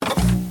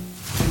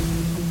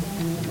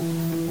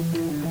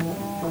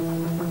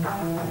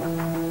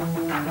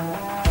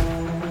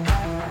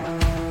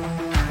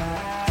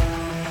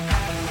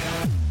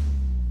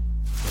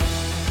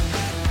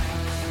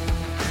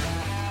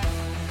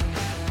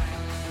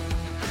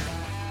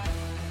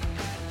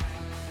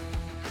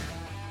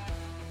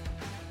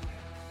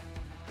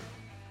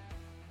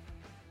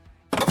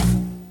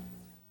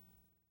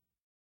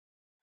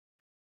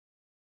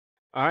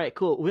All right,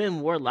 cool.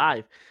 We're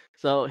live.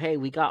 So hey,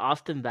 we got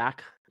Austin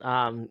back.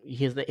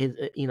 His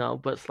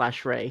but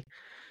slash Ray.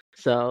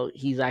 So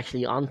he's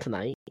actually on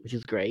tonight, which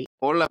is great.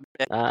 Hola.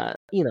 Why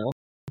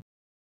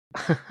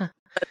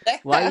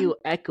are you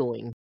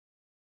echoing?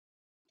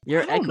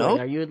 You're I don't echoing. know.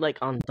 Are you like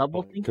on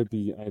double It sync? could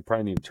be. I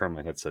probably need to turn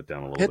my headset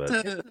down a little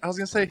bit. I was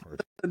gonna say for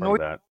the noise.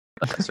 that.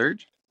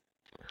 Surge.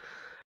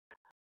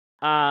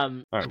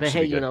 All right, But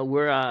hey,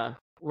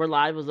 we're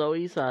live as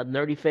always.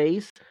 Nerdy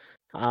Phase.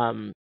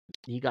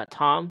 You got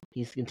Tom.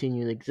 He's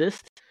continuing to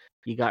exist.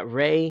 You got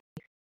Ray.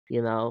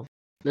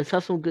 Let's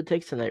have some good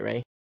takes tonight,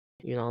 Ray.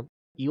 You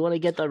want to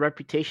get that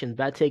reputation.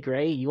 Bad take,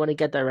 Ray. You want to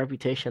get that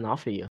reputation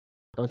off of you,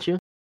 don't you?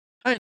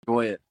 I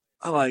enjoy it.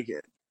 I like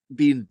it.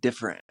 Being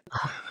different.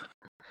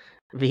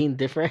 Being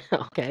different,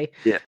 okay.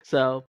 Yeah.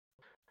 So,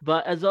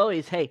 but as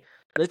always, hey,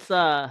 let's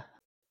start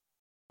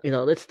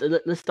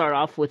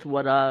off with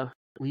what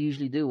we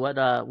usually do. What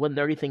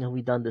nerdy thing have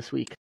we done this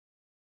week?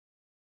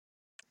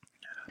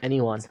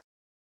 Anyone?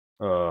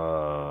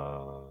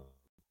 Pal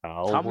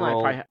Tom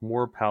World,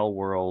 more Pal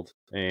World,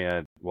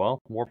 and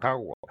more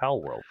Pal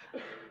World.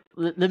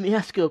 Let me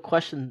ask you a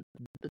question.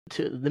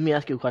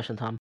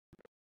 Tom.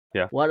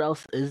 Yeah. What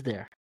else is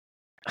there?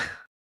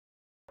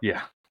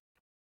 Yeah.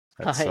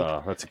 That's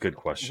a good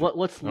question.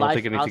 What's I don't life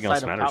think anything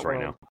else matters right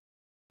now.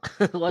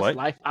 What's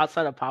life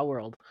outside of Power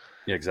World?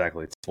 Yeah,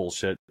 exactly. It's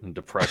bullshit and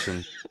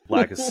depression,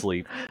 lack of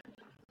sleep.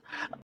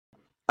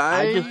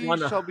 I just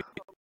want to shall be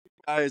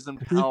guys in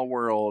Pal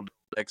World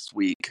next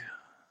week.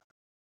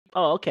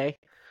 Oh, okay.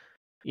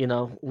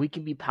 We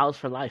can be pals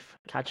for life.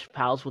 Catch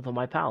pals with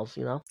my pals.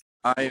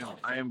 I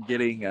am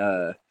getting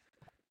a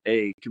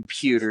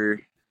computer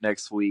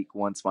next week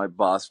once my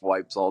boss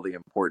wipes all the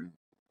important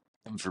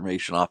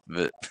information off of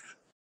it.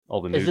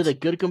 All the Is it a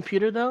good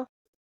computer though?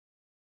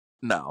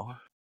 No.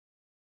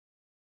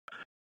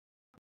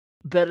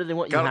 Better than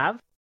what you have?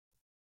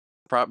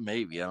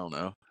 Maybe, I don't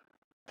know.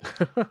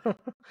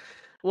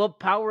 Well,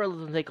 Power World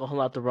doesn't take a whole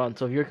lot to run,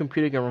 so if your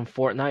computer can run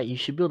Fortnite, you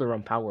should be able to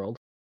run Power World.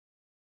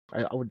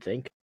 I would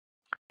think.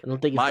 I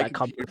don't think it's that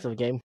complex of a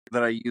game.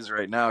 That I use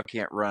right now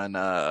can't run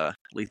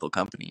Lethal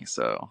Company,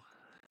 so.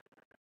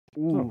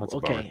 Ooh, that's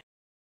okay.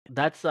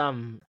 That's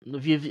have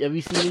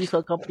you seen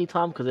Lethal Company,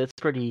 Tom? Because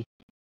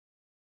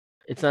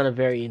it's not a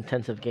very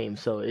intensive game.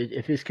 So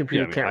if his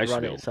computer can't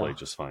run it, play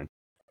just fine.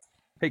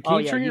 Hey,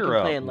 can you turn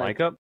your mic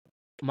up?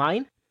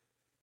 Mine?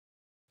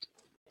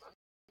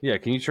 Yeah,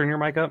 can you turn your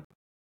mic up?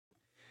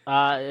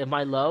 Am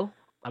I low?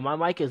 My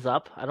mic is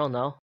up. I don't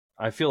know.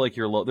 I feel like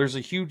you're low. There's a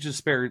huge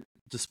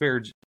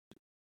disparage.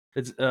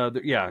 It's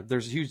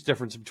there's a huge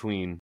difference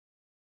between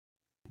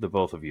the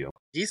both of you.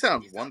 He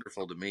sounds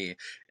wonderful to me,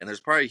 and there's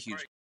probably a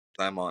huge.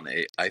 I'm on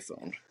an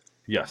iPhone.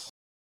 Yes.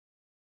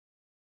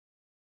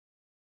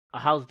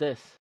 How's this?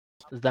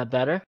 Is that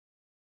better?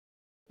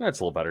 That's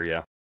a little better.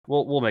 Yeah.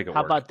 We'll make it work.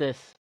 How about this?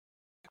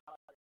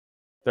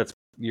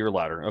 You're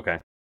louder. Okay.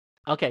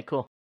 Okay.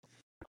 Cool.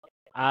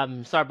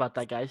 Sorry about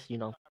that, guys.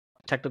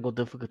 Technical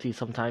difficulties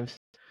sometimes.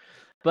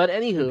 But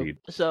anywho, Indeed.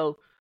 So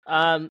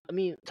Tom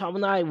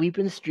and I, we've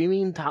been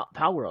streaming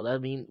Power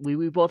World.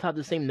 We both have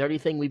the same nerdy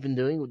thing we've been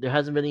doing. There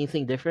hasn't been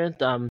anything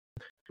different.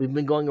 We've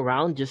been going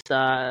around just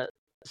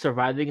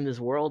surviving in this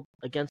world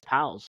against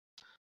pals,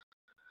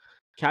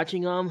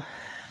 catching them,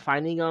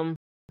 finding them,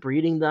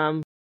 breeding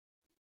them.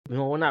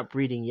 We're not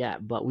breeding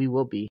yet, but we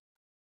will be.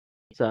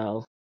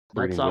 So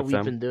that's all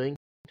we've been doing.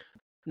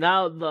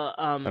 Now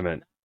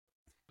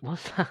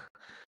what's that?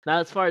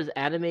 Now as far as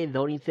anime, the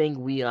only thing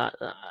I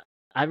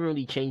haven't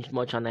really changed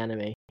much on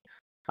anime.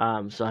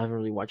 So I haven't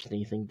really watched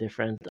anything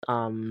different.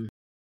 I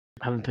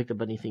haven't picked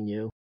up anything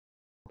new.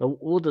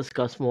 But we'll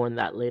discuss more on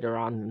that later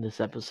on in this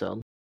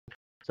episode.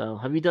 So,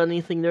 have you done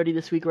anything nerdy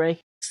this week, Ray?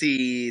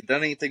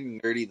 Done anything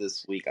nerdy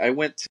this week? I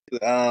went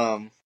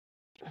to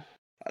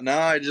no,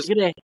 I just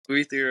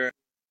movie theater.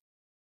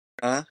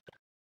 Huh?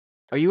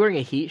 Are you wearing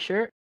a Heat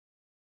shirt?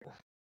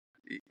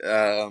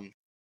 Yeah.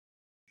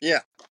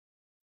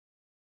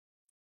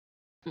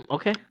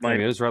 Okay.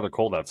 It is rather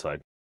cold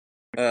outside.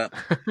 I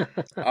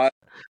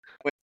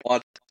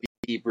watched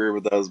Beekeeper,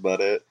 but that was about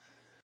it.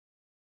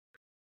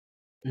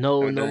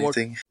 No more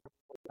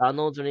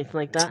downloads or anything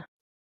like that?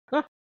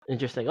 Huh.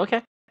 Interesting.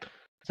 Okay.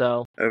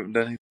 So I haven't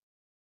done anything.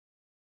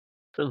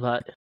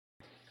 But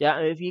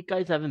yeah, if you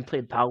guys haven't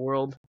played Power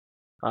World,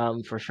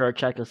 for sure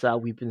check us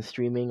out. We've been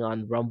streaming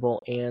on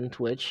Rumble and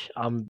Twitch.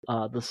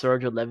 The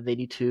Surge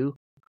 1182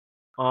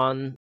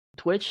 on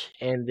Twitch,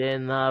 and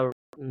then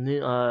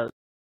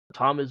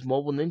Tom is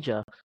Mobile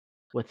Ninja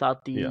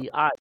without the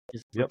eyes.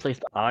 Just replace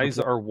the eyes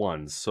are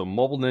ones. So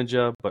Mobile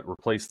Ninja, but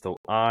replace the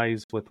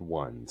eyes with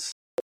ones.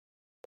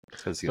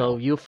 So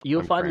you'll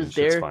find us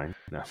there. It's fine.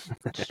 No.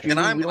 And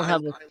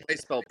I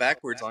spell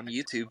backwards on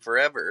YouTube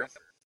forever.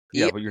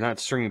 Yeah, but you're not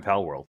streaming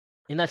Pal World.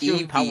 You're not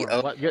streaming Power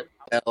World.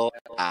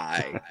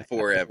 L-I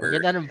forever.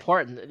 You're not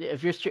important.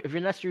 If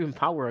you're not streaming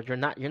Power World, you're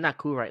not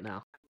cool right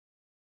now.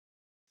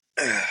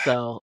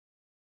 So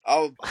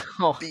I'll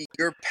be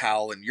your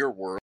pal in your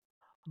world.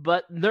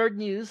 But nerd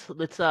news.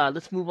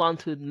 Let's move on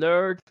to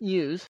nerd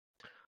news.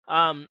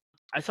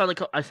 I sent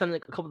a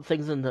couple of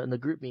things in the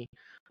group me.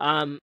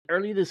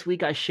 Early this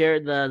week I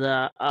shared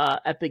the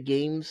Epic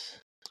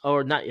Games,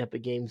 or not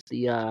Epic Games,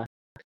 the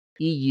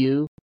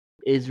EU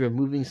is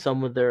removing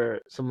some of their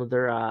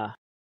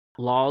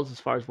laws as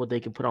far as what they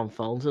can put on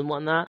phones and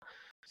whatnot.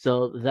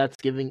 So that's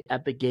giving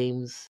Epic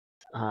Games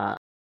uh,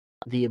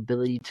 the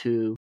ability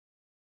to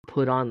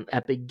put on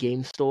Epic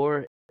Game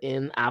Store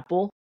in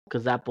Apple,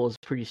 because Apple is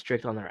pretty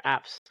strict on their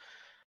apps.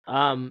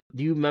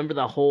 Do you remember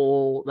the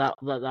whole that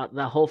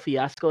whole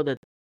fiasco that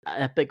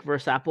Epic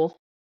versus Apple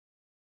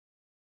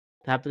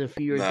happened a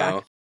few years back?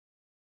 No.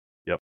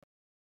 Yep.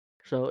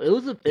 So it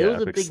was Yeah,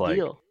 a Epic's big like,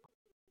 deal.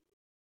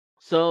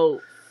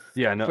 So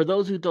yeah, no, for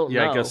those who don't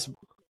yeah, know, I guess,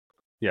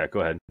 yeah,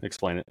 go ahead,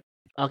 explain it.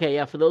 okay,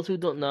 yeah, for those who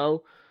don't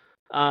know,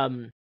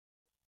 um,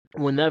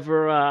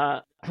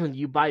 whenever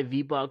you buy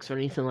V-Bucks or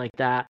anything like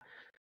that,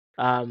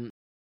 um,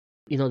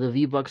 the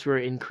V-Bucks were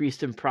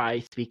increased in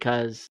price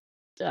because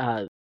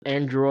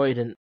Android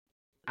and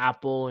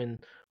Apple and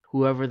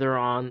whoever they're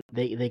on,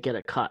 they get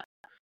a cut.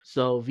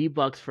 So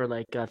V-Bucks for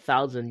like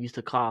 1,000 used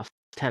to cost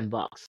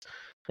 $10,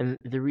 and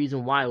the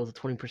reason why it was a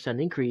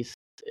 20% increase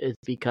is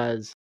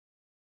because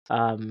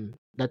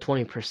that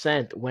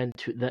 20%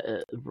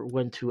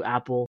 went to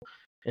Apple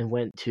and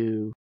went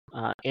to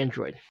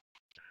Android.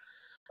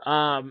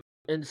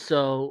 And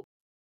so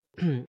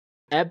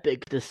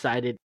Epic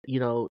decided,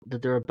 that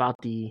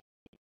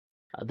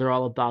they're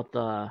all about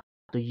the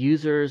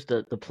users,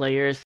 the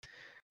players.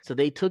 So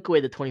they took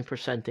away the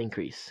 20%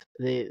 increase.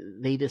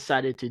 They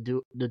decided to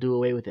do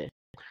away with it.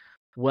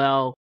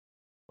 Well,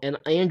 and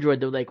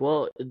Android, they're like,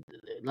 well,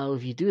 now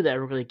if you do that,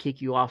 we're going to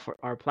kick you off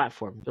our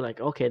platform. They're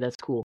like, okay, that's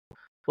cool.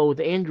 But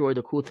with Android,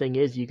 the cool thing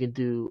is you can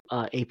do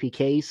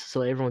APKs,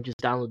 so everyone just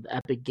download the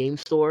Epic Game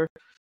Store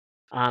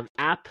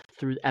app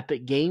through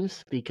Epic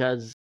Games,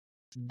 because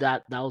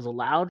that was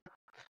allowed,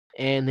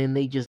 and then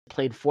they just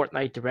played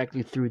Fortnite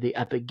directly through the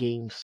Epic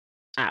Games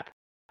app.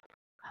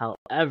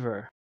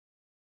 However,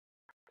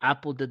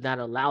 Apple did not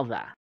allow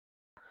that,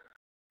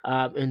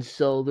 and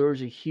so there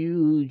was a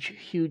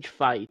huge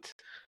fight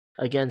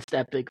against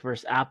Epic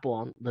versus Apple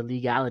on the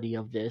legality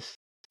of this.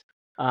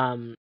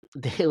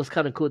 It was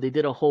kind of cool. They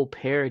did a whole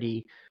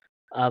parody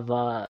of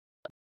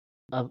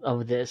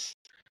this,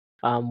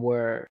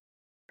 where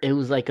it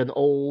was like an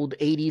old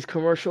 '80s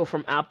commercial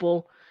from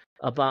Apple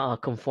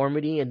about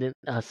conformity, and then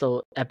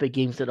so Epic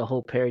Games did a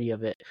whole parody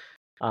of it,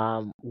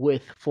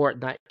 with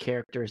Fortnite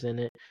characters in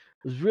it.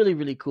 It was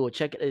really cool.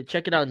 Check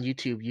it out on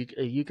YouTube.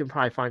 You can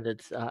probably find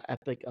it's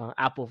Epic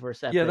Apple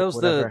versus Epic, Yeah, that was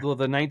whatever. the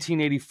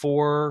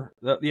 1984.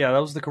 Yeah, that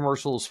was the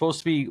commercial. It was supposed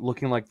to be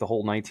looking like the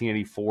whole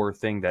 1984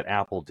 thing that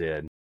Apple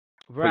did.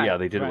 But yeah,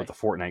 they did it with the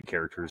Fortnite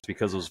characters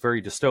because it was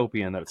very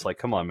dystopian. That it's like,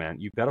 come on, man,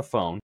 you've got a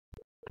phone.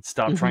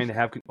 Stop trying to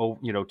have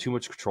too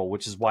much control,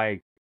 which is why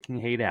I can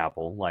hate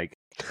Apple. Like,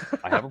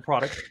 I have a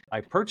product, I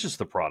purchased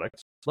the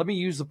product. Let me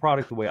use the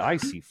product the way I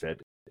see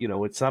fit.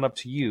 It's not up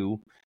to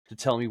you to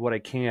tell me what I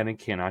can and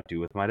cannot do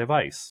with my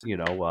device.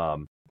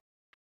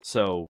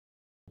 So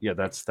yeah,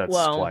 that's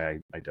why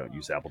I don't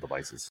use Apple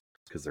devices,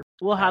 because they're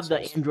We'll have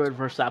assholes. the Android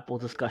versus Apple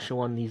discussion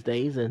one of these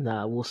days, and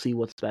we'll see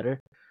what's better.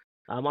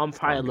 I'm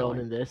probably alone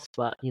in this,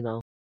 but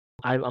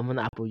I'm an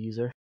Apple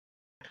user,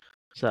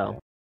 so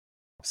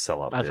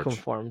sell out, I've bitch.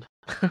 conformed.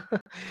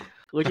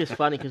 Which is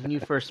funny because when you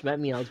first met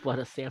me, I was a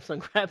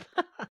Samsung rep.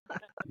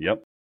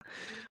 Yep.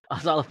 I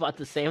was all about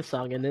the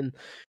Samsung, and then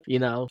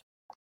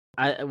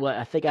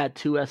I think I had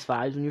two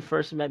S5s when you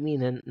first met me,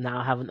 and then now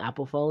I have an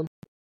Apple phone.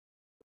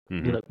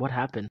 Mm-hmm. You're like, what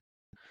happened?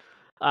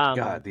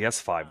 God, the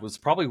S5 was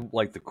probably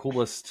like the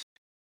coolest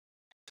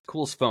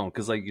phone,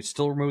 because like you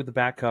still remove the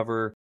back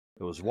cover.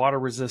 It was water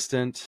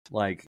resistant.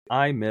 Like,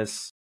 I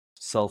miss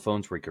cell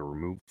phones where you can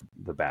remove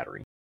the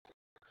battery.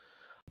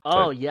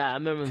 Oh yeah, I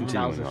remember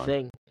that was a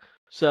thing.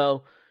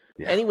 So,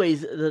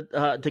 anyways,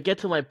 to get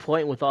to my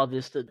point with all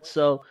this,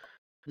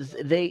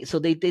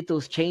 they did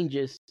those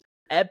changes.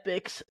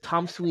 Epic's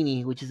Tom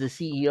Sweeney, which is the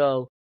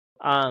CEO,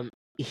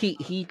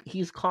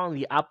 he's calling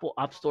the Apple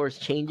App Store's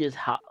changes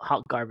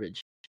hot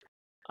garbage.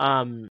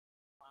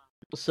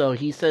 So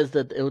he says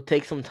that it will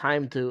take some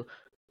time to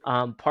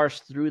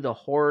parse through the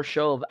horror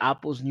show of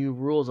Apple's new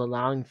rules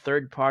allowing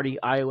third-party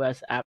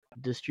iOS app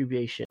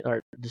distribution.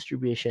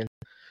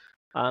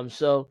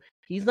 So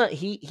he's not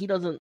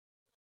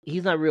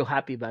he's not real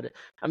happy about it.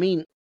 I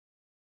mean,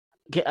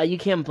 you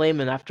can't blame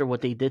him after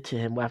what they did to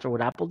him. After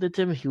what Apple did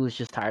to him, he was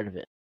just tired of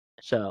it.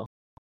 So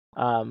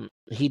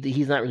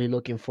he's not really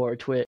looking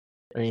forward to it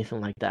or anything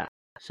like that.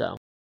 So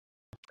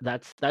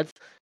that's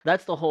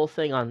the whole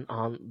thing on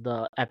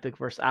the Epic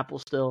versus Apple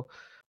still.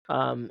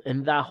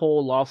 In that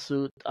whole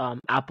lawsuit,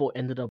 Apple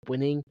ended up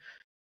winning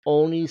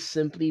only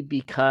simply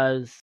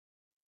because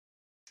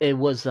it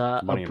was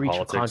a breach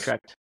of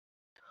contract.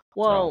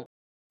 Well,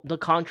 the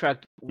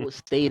contract was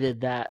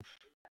stated that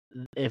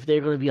if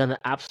they're going to be on the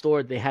App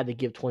Store, they had to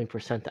give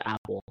 20% to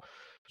Apple.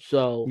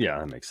 So yeah,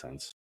 that makes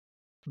sense.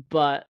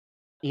 But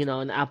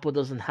and Apple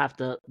doesn't have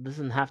to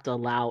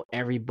allow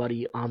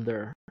everybody on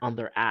their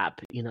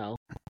app.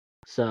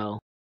 So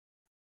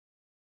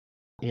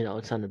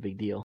it's not a big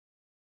deal.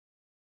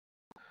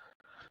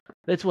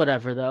 It's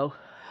whatever though.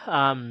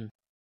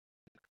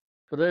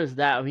 But there's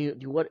that. I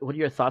mean, what are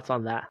your thoughts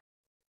on that?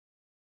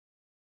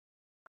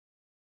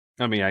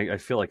 I mean, I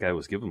feel like I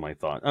was given my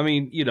thought. I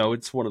mean,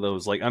 it's one of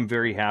those, like, I'm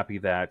very happy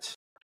that,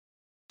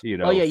 You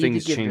things did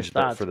give your changed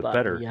thoughts, for the but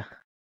better. yeah.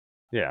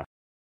 Yeah.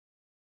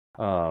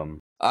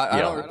 I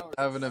don't really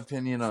have an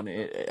opinion on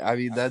it. I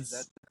mean,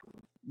 that's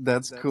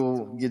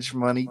cool. Get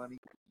your money.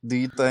 Do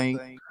you think?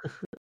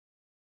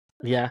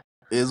 Yeah.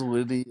 Is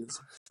what it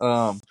is.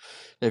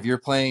 If you're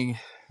playing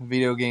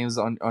video games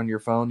on your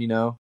phone,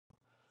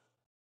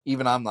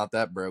 even I'm not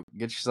that broke.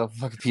 Get yourself a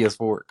fucking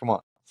PS4. Come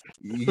on,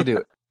 you can do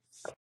it.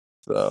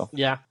 So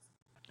Yeah.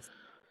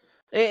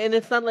 And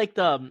it's not like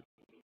I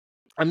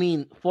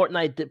mean,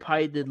 Fortnite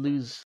probably did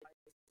lose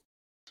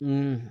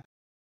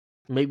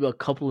maybe a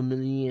couple of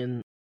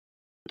million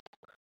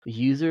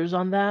users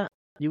on that.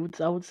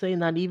 I would say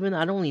not even.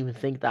 I don't even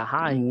think that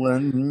high.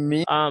 $1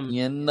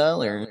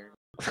 million.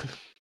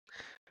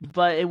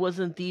 But it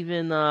wasn't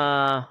even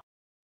a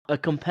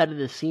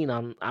competitive scene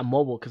on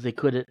mobile because they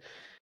couldn't.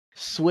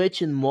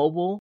 Switch and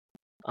mobile,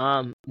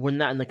 were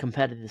not in the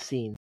competitive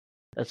scene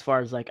as far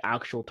as like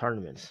actual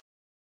tournaments.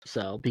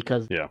 So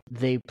because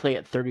they play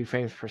at 30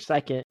 frames per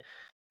second,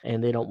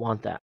 and they don't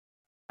want that.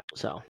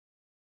 So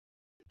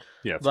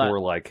yeah, it's more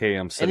like, hey,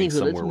 I'm sitting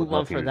somewhere with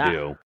nothing to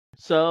do.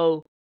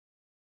 So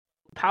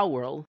Power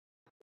World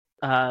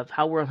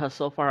has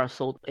so far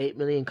sold 8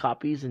 million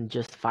copies in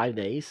just 5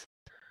 days.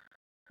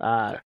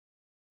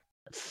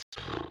 It's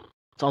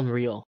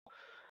unreal.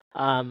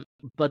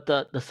 But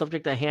the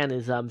subject at hand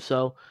is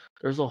so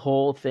there's a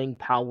whole thing,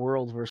 Power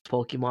World versus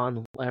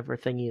Pokemon, whatever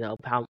thing,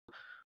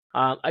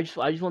 I just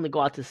want to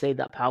go out to say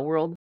that Power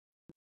World,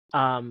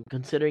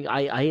 considering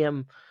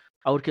I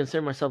would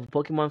consider myself a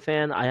Pokemon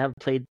fan. I have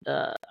played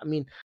I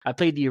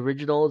played the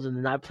originals, and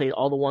then I played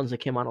all the ones that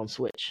came out on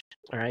Switch.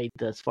 All right,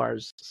 as far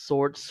as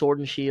Sword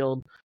and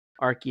Shield,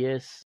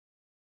 Arceus,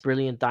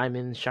 Brilliant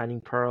Diamond,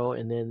 Shining Pearl,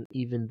 and then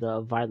even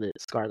the Violet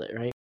Scarlet,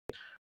 right?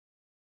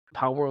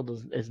 Power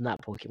World is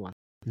not Pokemon.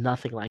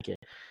 Nothing like it.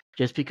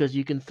 Just because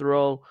you can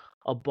throw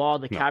a ball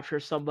to capture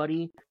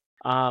somebody,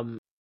 that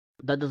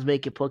doesn't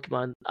make it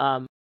Pokemon.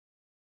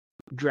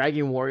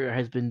 Dragon Warrior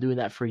has been doing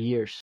that for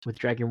years with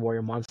Dragon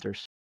Warrior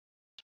monsters.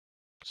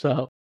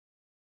 So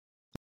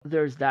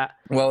there's that.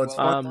 Well, it's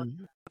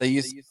fun.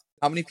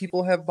 How many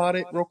people have bought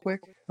it? Real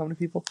quick, how many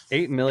people?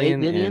 8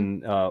 million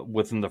in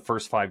within the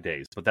first 5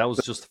 days, but that was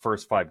just the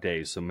first 5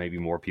 days, so maybe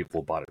more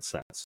people bought it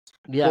since.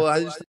 Yeah. Well,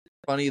 I just think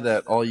it's funny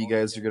that all you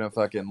guys are gonna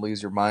fucking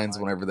lose your minds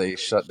whenever they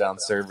shut down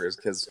servers,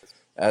 because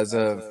as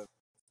of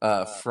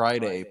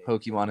Friday,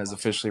 Pokemon has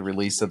officially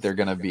released that they're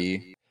gonna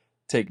be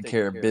taking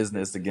care of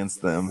business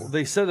against them.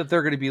 They said that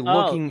they're going to be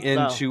looking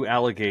into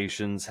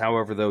allegations.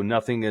 However, though,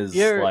 nothing is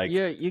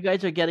you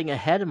guys are getting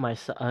ahead of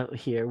myself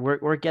here.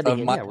 We're getting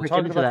it. Yeah, we're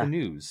talking about the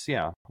news.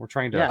 Yeah, we're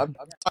trying to. Yeah. I'm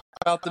talking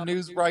about the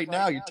news right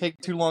now. You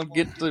take too long to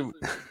get to.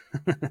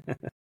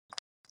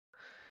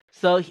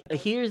 So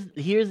here's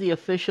the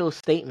official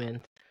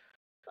statement.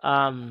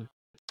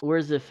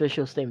 Where's the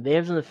official statement? They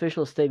have an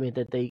official statement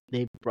that they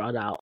brought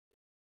out.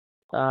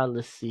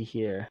 Let's see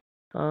here.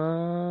 I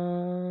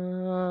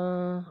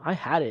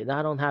had it.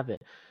 I don't have it.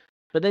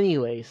 But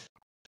anyways,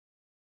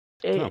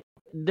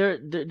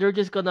 they're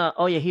just gonna.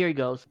 Oh yeah, here it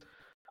goes.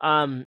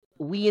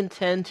 We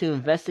intend to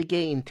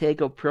investigate and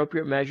take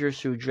appropriate measures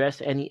to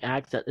address any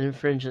acts that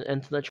infringe on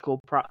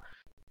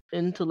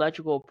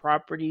intellectual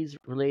properties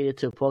related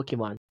to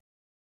Pokemon.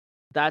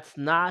 That's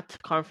not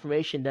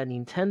confirmation that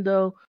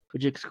Nintendo,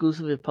 which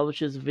exclusively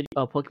publishes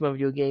Pokemon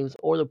video games,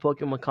 or the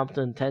Pokemon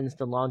company intends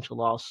to launch a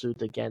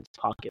lawsuit against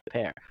Pocket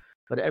Pair.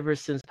 But ever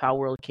since Power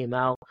World came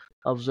out,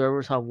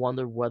 observers have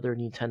wondered whether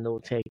Nintendo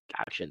will take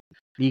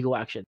legal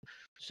action.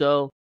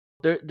 So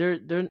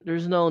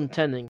there's no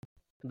intending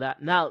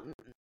that. Now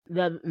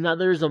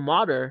there's a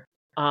modder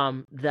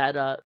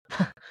that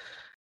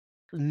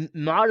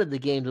modded the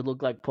game to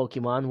look like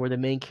Pokemon, where the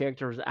main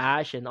character is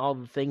Ash and all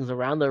the things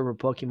around there were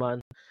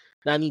Pokemon.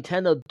 Now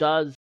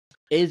Nintendo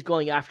is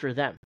going after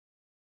them,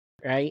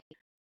 right?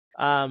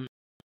 So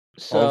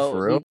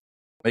for real?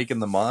 Making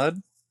the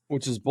mod,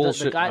 which is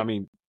bullshit. I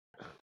mean,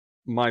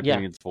 my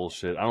opinion, it's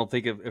bullshit. I don't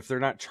think if they're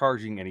not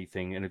charging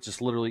anything, and it's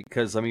just literally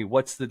because I mean,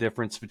 what's the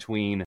difference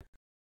between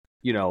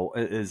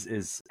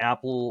is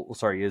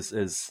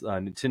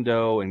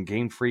Nintendo and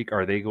Game Freak,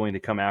 are they going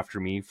to come after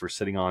me for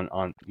sitting on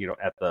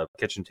at the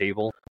kitchen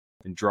table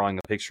and drawing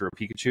a picture of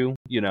Pikachu?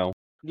 Yeah.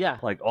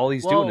 Like all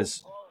he's doing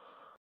is.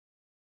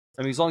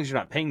 I mean, as long as you're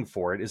not paying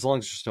for it, as long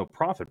as there's no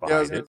profit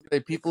behind it.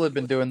 People have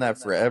been doing that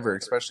forever,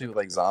 especially with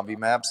like zombie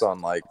maps on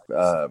like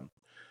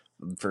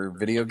for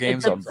video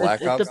games on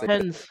Black Ops. It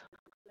depends.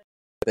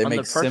 They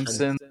make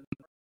Simpsons,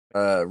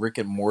 Rick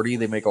and Morty.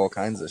 They make all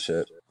kinds of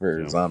shit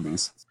for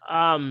zombies.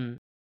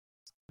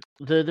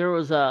 There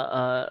was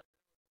a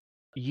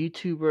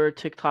YouTuber,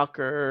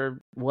 TikToker,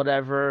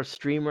 whatever,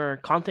 streamer,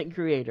 content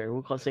creator,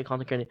 we'll say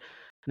content creator,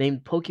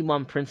 named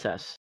Pokemon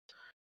Princess.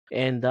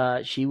 And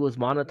she was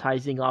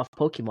monetizing off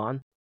Pokemon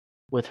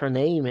with her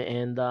name,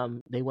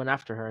 and they went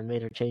after her and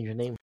made her change her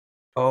name.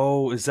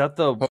 Oh, is that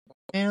the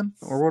Man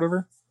or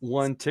whatever?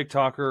 one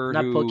TikToker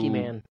Not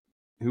Pokemon.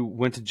 who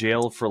went to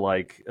jail for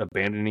like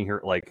abandoning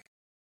her, like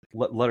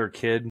let her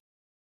kid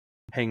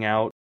hang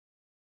out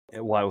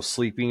while I was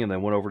sleeping, and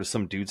then went over to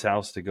some dude's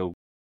house to go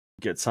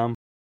get some,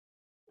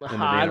 and then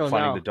they I ended up don't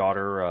finding know. the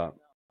daughter.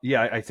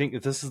 Yeah, I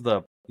think this is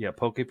the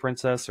Poke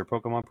Princess or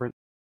Pokemon Prince.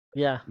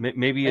 Yeah,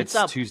 Maybe it's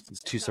up. two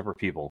separate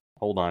people.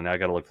 Hold on, I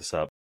gotta look this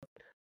up.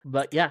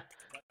 But yeah,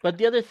 but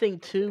the other thing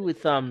too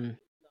with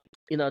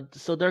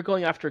so they're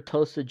going after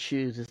Toasted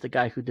Shoes, is the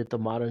guy who did the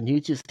model, and he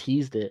just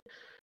teased it.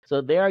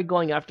 So they are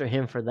going after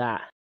him for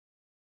that.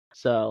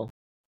 So,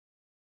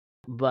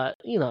 but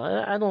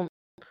I don't.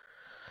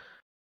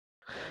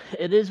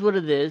 It is what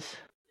it is.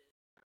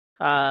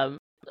 Um,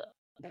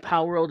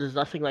 Power World is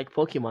nothing like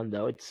Pokemon,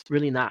 though. It's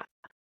really not.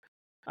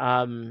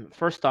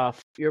 First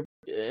off, you're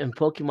in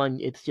Pokemon.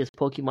 It's just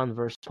Pokemon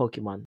versus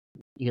Pokemon.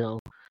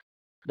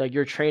 Like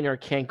your trainer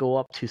can't go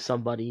up to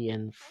somebody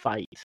and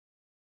fight.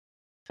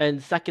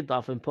 And second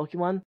off, in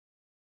Pokemon,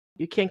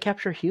 you can't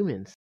capture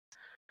humans.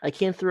 I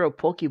can't throw a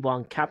Pokeball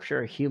and capture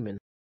a human.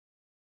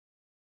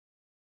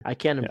 I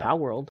can in Power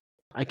World.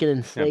 I can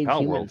enslave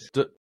humans.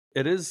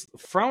 It is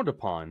frowned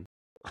upon,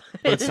 but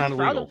It it's not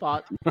illegal.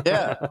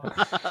 Yeah,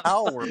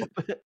 Power World.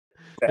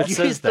 It You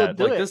says still that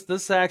do like it.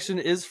 this action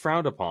is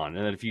frowned upon,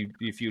 and if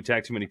you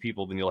attack too many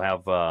people, then you'll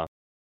have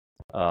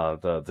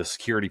the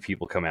security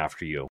people come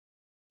after you.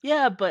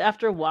 Yeah, but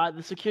after a while,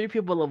 the security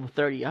people level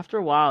 30. After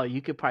a while,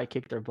 you could probably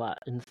kick their butt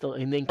and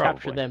then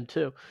capture them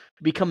too.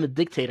 Become a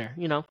dictator.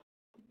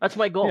 That's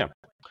my goal. Yeah.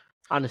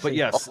 Honestly. But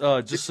yes,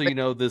 just so you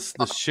know, this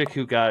chick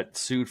who got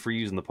sued for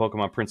using the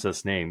Pokemon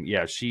Princess name,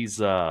 yeah, she's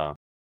but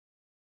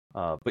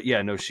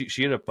yeah, no,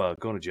 she ended up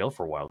going to jail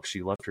for a while.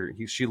 She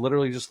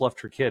literally just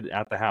left her kid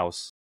at the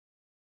house,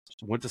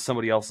 went to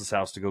somebody else's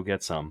house to go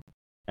get some,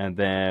 and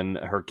then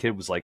her kid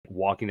was like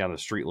walking down the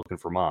street looking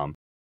for mom.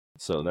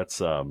 So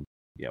that's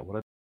yeah, what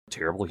a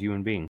terrible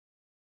human being.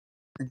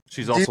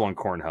 She's also on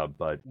Cornhub,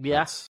 but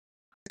yeah,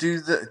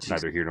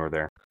 neither here nor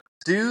there.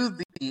 Do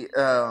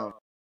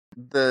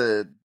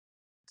the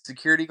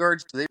security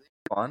guards, do they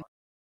respawn?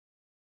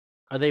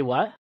 Are they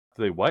what?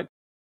 Do they what?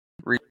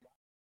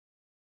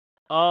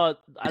 I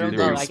don't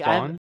know. Like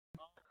Respawn?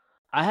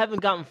 I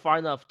haven't gotten far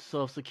enough,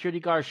 so if security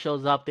guard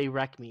shows up, they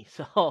wreck me.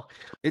 So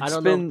I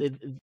don't know.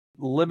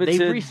 Limited.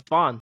 They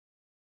respawn.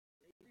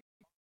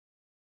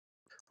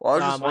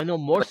 Well, I know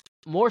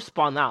more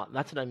spawn out.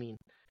 That's what I mean.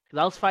 Because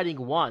I was fighting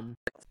one,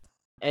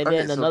 and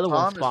then another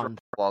one spawned.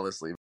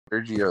 Flawlessly.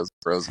 Sergio's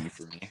frozen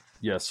for me.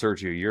 Yeah,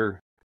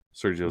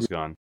 Sergio's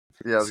gone.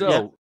 Yeah.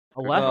 So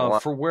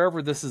for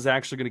wherever this is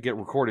actually going to get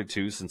recorded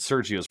to, since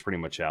Sergio's pretty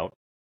much out.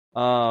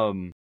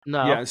 No.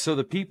 Yeah. So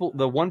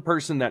the one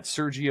person that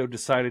Sergio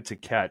decided to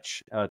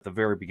catch at the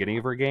very beginning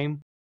of our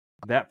game,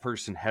 that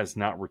person has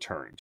not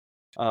returned.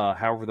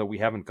 However, though, we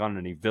haven't gone to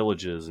any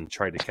villages and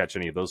tried to catch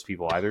any of those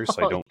people either,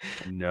 so I don't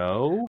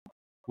know.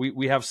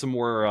 We have some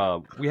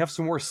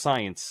more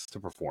science to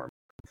perform.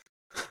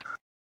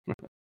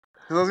 Because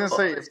I was gonna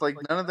say, if like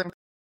none of them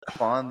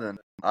spawn, then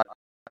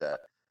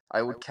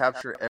I would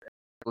capture every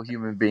single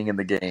human being in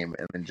the game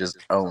and then just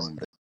own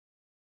them.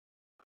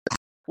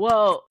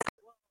 Well,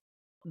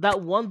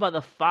 that one by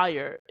the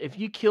fire, if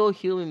you kill a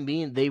human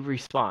being, they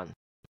respawn.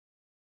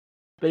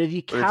 But if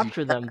you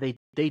capture them,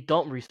 they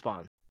don't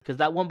respawn. Because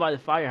that one by the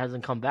fire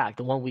hasn't come back.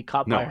 The one we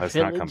caught by our village.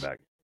 No, has not come back.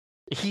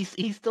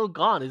 He's still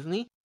gone, isn't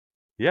he?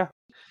 Yeah.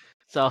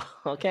 So,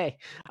 okay.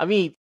 I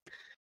mean,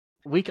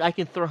 I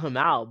can throw him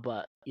out,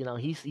 but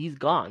he's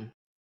gone.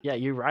 Yeah,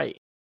 you're right.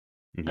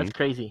 Mm-hmm. That's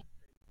crazy.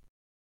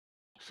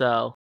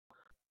 So,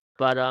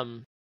 but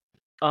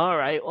all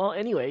right. Well,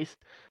 anyways,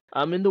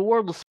 in the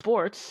world of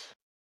sports,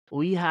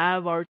 we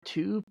have our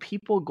two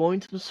people going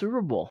to the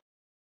Super Bowl.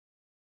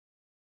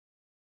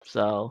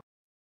 So,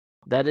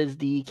 that is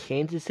the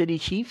Kansas City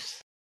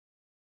Chiefs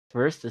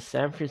versus the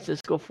San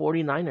Francisco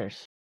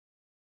 49ers.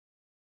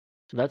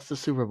 So that's the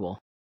Super Bowl.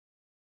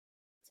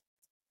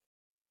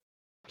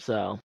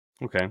 So,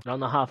 okay. I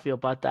don't know how I feel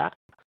about that,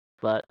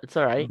 but it's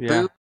all right.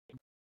 Yeah.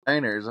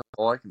 Niners, that's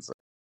all I can say.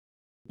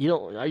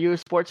 Are you a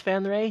sports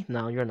fan, Ray?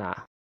 No, you're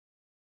not.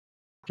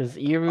 Because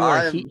you're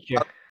more Heat.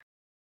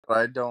 But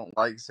I don't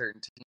like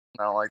certain teams.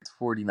 I don't like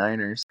the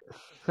 49ers.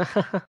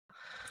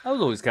 I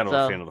was always kind of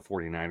a fan of the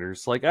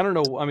 49ers. Like, I don't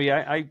know. I mean,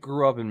 I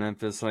grew up in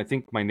Memphis, and I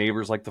think my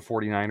neighbors like the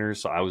 49ers,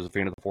 so I was a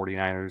fan of the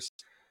 49ers.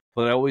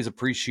 But I always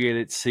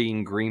appreciated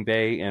seeing Green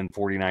Bay and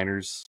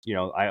 49ers.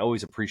 I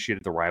always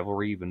appreciated the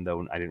rivalry, even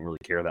though I didn't really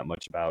care that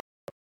much about it.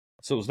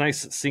 So it was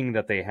nice seeing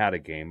that they had a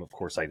game. Of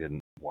course, I didn't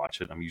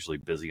watch it. I'm usually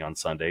busy on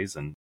Sundays,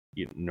 and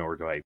nor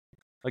do I.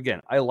 Again,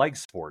 I like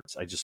sports.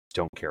 I just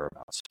don't care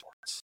about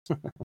sports.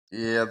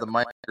 Yeah, the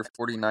Minor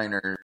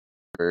 49er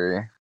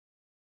very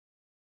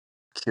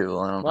cool.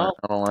 I don't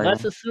like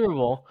that's them. the Super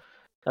Bowl.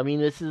 I mean,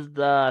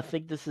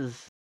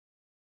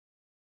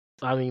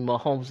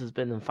 Mahomes has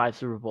been in 5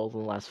 Super Bowls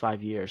in the last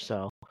 5 years,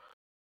 so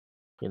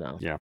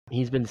yeah,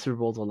 he's been in Super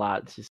Bowls a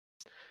lot. It's just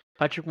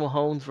Patrick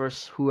Mahomes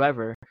versus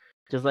whoever.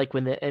 Just like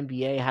when the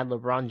NBA had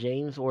LeBron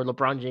James, or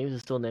LeBron James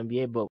is still in the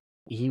NBA, but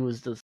he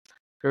was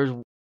There's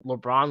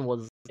LeBron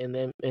was in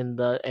the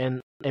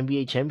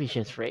NBA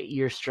championships for 8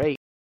 years straight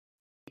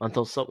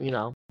until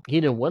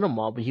he didn't win them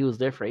all, but he was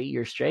there for 8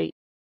 years straight.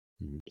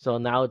 Mm-hmm. So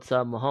now it's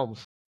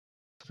Mahomes.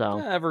 So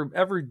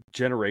every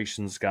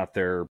generation's got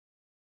their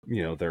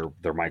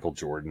their Michael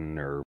Jordan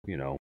or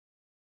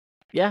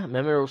Yeah,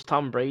 remember it was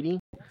Tom Brady?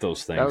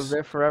 Those things. That was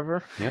there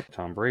forever. Yep,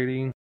 Tom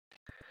Brady.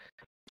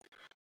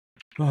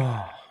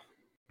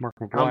 Mark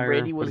McGwire. Tom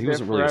Brady was but he there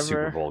wasn't forever. Really a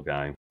Super Bowl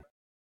guy.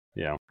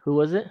 Yeah. Who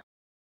was it?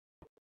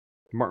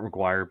 Mark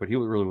McGwire, but he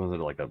really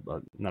wasn't like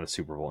not a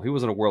Super Bowl. He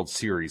wasn't a World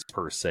Series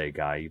per se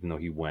guy, even though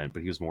he went,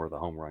 but he was more of the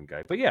home run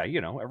guy. But yeah,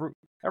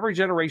 every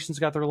generation's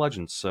got their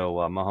legends.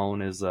 So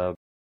Mahone is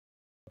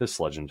this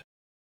legend.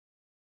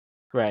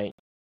 Right.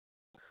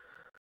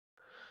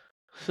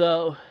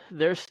 So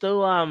there's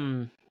still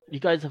you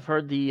guys have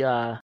heard the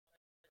all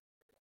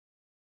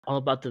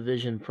about the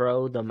Vision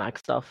Pro, the Mac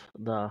stuff,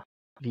 the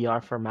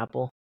VR from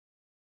Apple?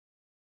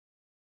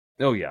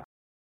 Oh yeah.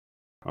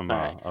 I'm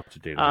up to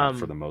date on it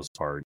for the most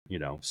part.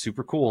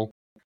 Super cool,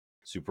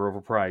 super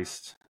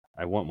overpriced.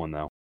 I want one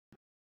though.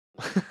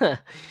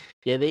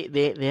 Yeah,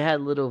 they had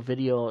a little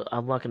video.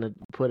 I'm not gonna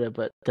put it,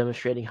 but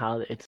demonstrating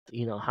how it's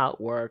how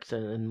it works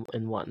and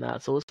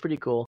whatnot. So it's pretty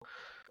cool.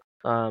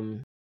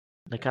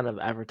 They kind of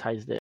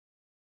advertised it,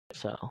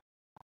 so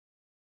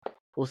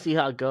we'll see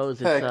how it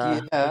goes.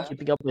 It's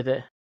keeping up with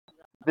it.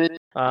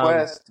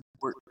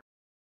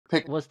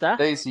 Pick what's that?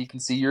 Today so you can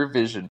see your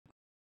vision.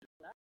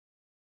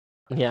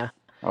 Yeah.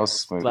 Oh,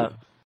 smooth. But,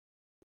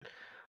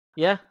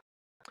 yeah.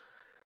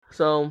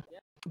 So,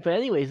 but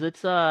anyways,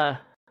 let's I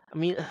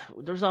mean,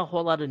 there's not a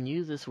whole lot of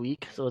news this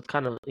week, so it's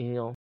kind of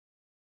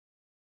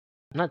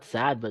not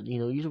sad, but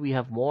usually we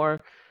have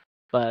more,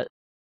 but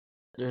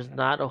there's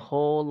not a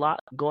whole lot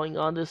going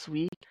on this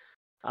week.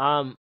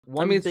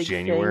 It's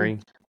January.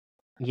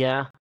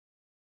 Yeah.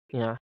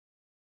 I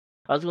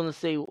was gonna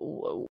say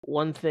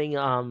one thing.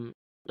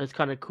 That's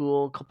kind of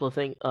cool. A couple of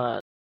things.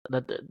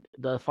 That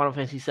the Final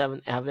Fantasy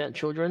VII Advent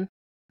Children.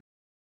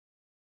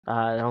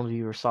 I don't know if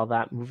you ever saw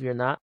that movie or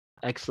not.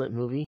 Excellent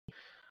movie.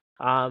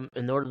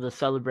 In order to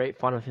celebrate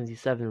Final Fantasy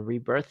VII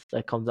Rebirth,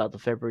 that comes out to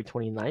February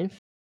 29th,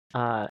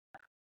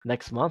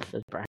 next month,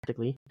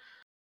 practically.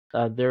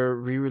 They're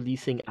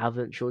re-releasing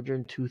Advent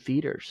Children to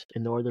theaters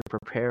in order to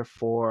prepare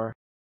for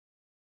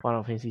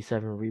Final Fantasy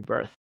VII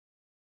Rebirth.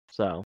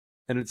 So,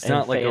 and it's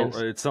not like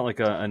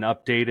an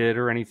updated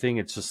or anything.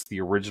 It's just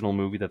the original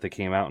movie that they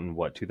came out in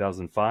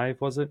 2005,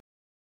 was it?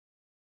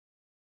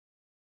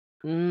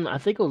 I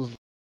think it was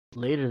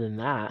later than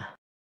that.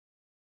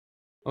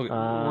 Okay,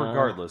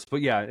 regardless,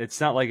 but yeah, it's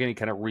not like any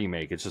kind of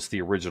remake. It's just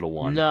the original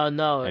one.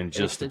 No, and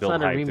just to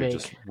build hype, they're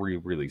just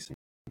re-releasing.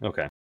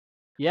 Okay.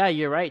 Yeah,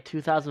 you're right.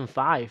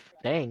 2005.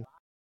 Dang.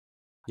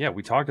 Yeah,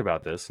 we talked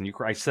about this, and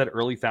I said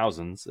early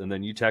thousands, and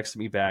then you texted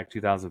me back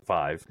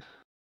 2005.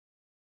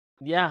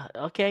 Yeah.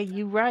 Okay,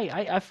 you're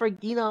right. I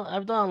forget.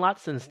 I've done a lot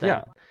since then.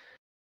 Yeah.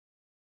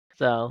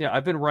 So. Yeah,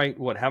 I've been right.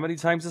 What? How many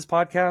times this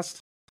podcast?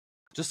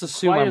 Just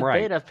assume I'm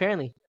right. Bit,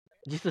 apparently.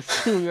 Just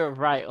assume you're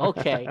right.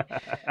 Okay.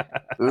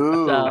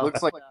 Ooh,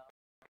 looks like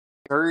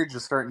Surge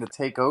is starting to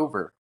take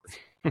over.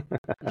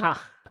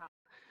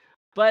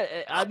 But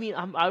I mean,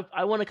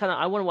 I want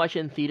to watch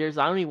it in theaters.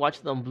 I only watched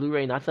it on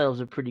Blu-ray, and I thought it was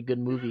a pretty good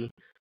movie.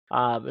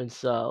 And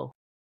so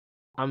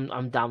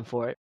I'm down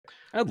for it.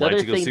 I'd like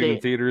to go see it in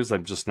theaters.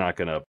 I'm not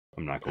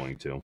going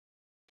to.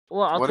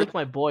 Well, I'll take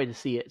my boy to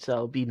see it,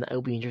 so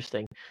it'll be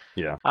interesting.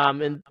 Yeah.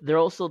 And they're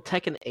also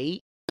Tekken 8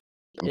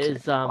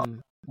 is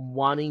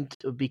wanting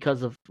to,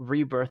 because of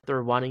Rebirth,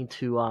 they're wanting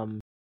to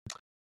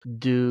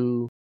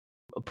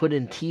put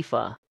in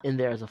Tifa in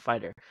there as a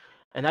fighter,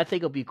 and I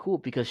think it'll be cool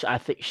because I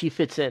think she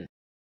fits in.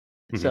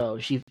 Mm-hmm. So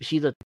she's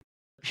a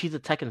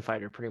Tekken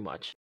fighter pretty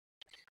much.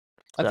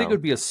 I think it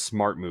would be a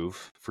smart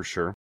move for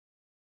sure.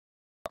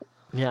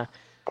 Yeah.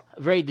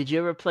 Ray, did you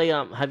ever play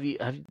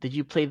did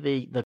you play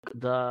the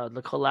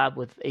collab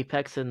with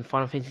Apex and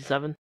Final Fantasy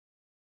VII?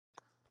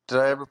 Did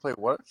I ever play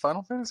what?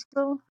 Final Fantasy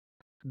VII?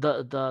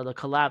 The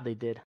collab they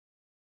did.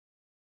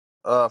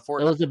 Fortnite?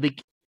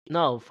 It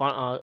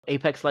was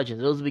Apex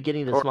Legends. It was the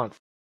beginning of this month.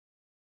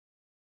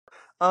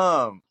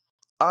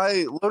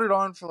 I loaded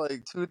on for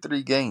like 2 or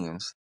 3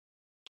 games,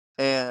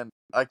 and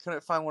I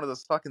couldn't find one of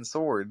those fucking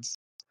swords,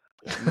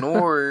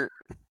 nor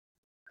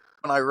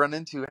when I run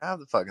into have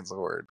the fucking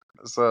sword.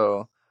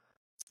 So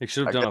they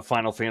should have done a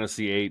Final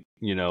Fantasy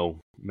VIII,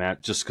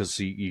 Matt, just because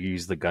you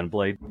use the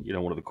gunblade,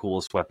 one of the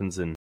coolest weapons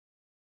in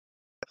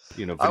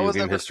video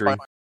game history.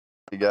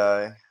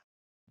 Guy.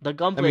 The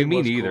gunblade. I mean,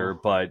 me neither,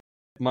 cool. but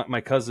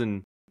my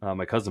cousin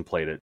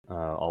played it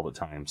all the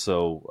time.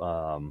 So,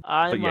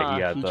 but yeah,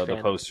 he had the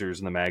posters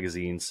and the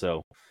magazines.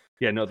 So,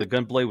 yeah, no, the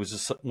gunblade was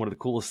just one of the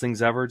coolest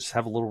things ever. Just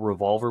have a little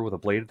revolver with a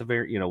blade at the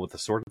very, with a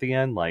sword at the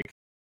end. Like,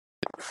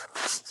 I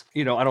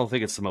don't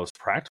think it's the most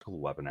practical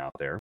weapon out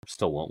there.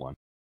 Still want one.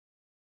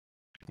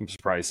 I'm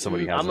surprised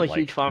somebody hasn't. I'm a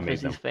huge Final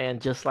Fantasy fan,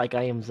 just like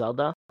I am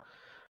Zelda.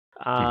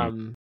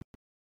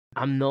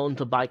 I'm known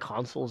to buy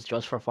consoles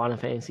just for Final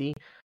Fantasy,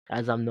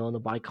 as I'm known to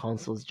buy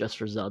consoles just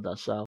for Zelda.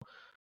 So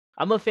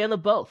I'm a fan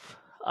of both.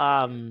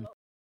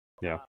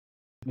 Yeah.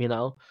 You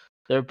know,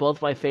 they're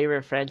both my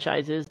favorite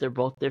franchises. They're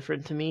both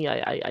different to me.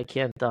 I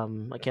can't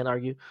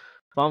argue.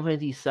 Final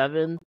Fantasy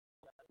VII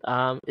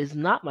is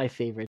not my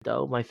favorite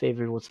though. My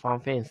favorite was Final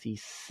Fantasy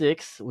VI,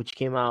 which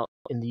came out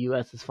in the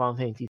US as Final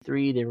Fantasy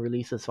 3, then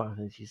released as Final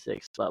Fantasy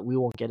 6. But we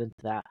won't get into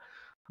that.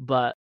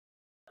 But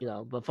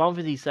but Final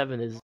Fantasy 7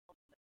 is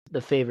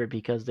the favorite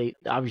because they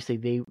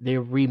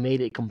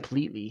remade it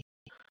completely,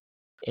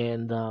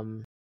 and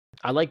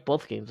I like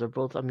both games. They're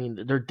both, I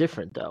mean, they're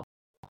different though.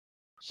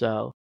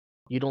 So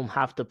you don't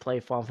have to play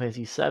Final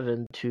Fantasy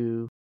 7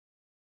 to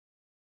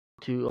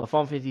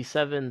Final Fantasy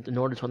 7 in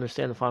order to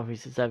understand the Final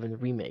Fantasy 7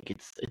 remake.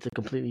 It's a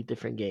completely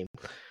different game.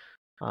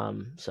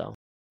 So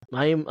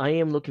I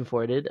am looking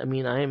forward to it. I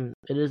mean,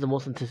 it is the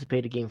most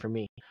anticipated game for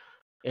me.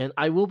 And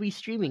I will be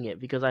streaming it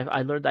because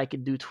I learned I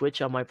could do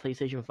Twitch on my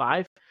PlayStation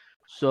 5.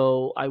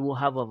 So I will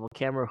have a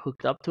camera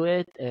hooked up to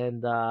it,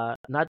 and not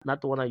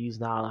the one I use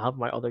now. I'll have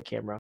my other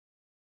camera,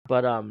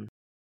 but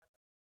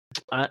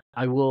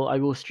I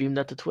will stream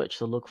that to Twitch.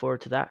 So look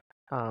forward to that.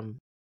 I'll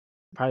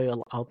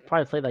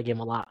probably play that game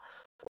a lot.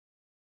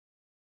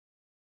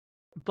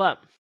 But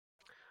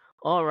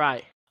all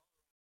right,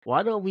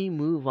 why don't we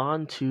move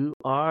on to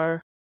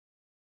our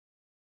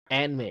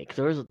anime?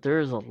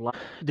 There's a lot.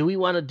 Do we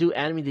want to do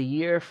anime of the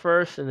year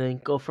first and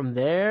then go from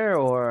there,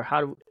 or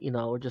how do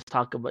we'll just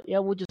talk about? Yeah,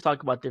 we'll just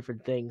talk about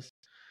different things.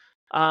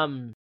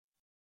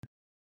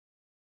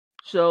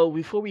 So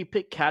before we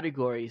pick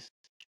categories,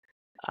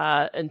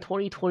 in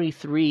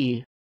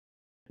 2023,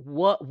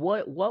 what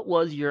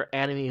was your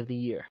anime of the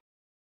year?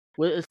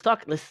 Well,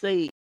 let's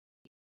say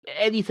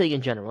anything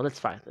in general. That's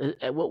fine.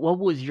 What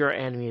was your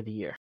anime of the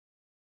year?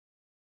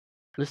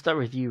 Let's start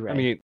with you, Ray. I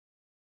mean,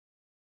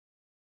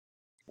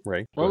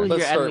 Ray, what was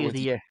your anime of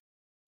the year?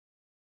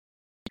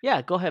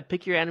 Yeah, go ahead.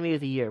 Pick your anime of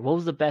the year. What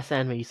was the best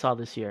anime you saw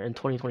this year in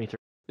 2023?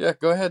 Yeah,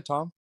 go ahead,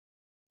 Tom.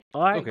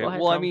 All right. Okay. Go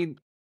ahead, well, Tom. I mean,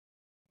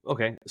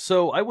 okay.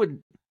 So I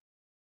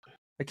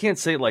can't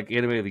say like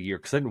anime of the year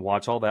because I didn't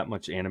watch all that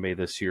much anime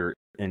this year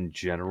in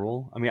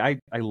general. I mean, I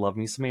love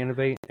me some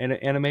anime.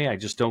 I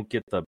just don't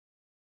get the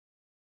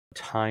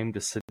time to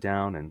sit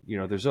down and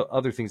there's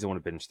other things I want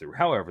to binge through.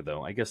 However,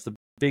 though, I guess the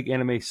big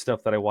anime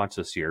stuff that I watched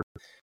this year,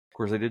 of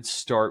course, I did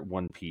start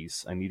One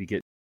Piece. I need to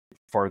get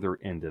farther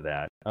into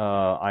that.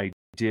 I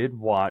did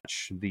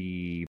watch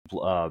the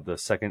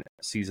second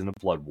season of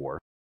Blood War.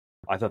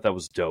 I thought that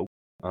was dope.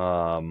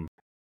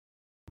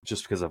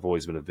 Just because I've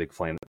always been a big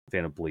fan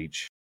of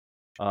Bleach.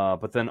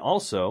 But then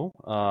also,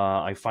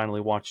 I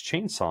finally watched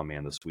Chainsaw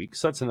Man this week.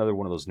 So that's another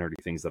one of those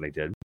nerdy things that I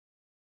did.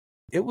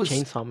 It was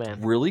Chainsaw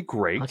Man. really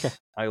great. Okay.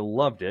 I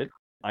loved it.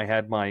 I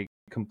had my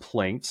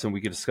complaints, and we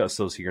could discuss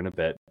those here in a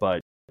bit.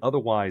 But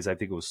otherwise, I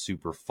think it was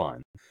super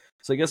fun.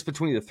 So I guess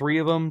between the three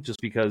of them,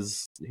 just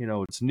because,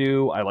 it's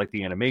new, I like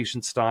the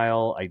animation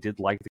style. I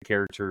did like the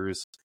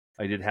characters.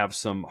 I did have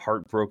some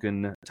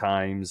heartbroken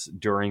times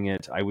during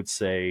it. I would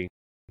say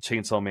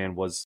Chainsaw Man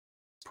was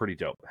pretty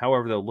dope.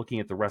 However, though, looking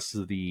at the rest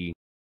of the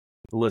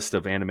list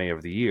of anime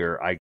of the year,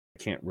 I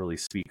can't really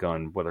speak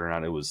on whether or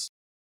not it was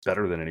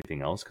better than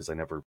anything else because I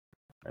never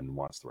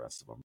watched the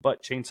rest of them.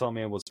 But Chainsaw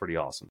Man was pretty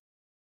awesome.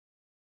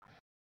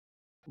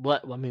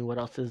 What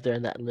else is there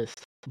in that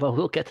list? But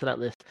we'll get to that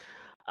list.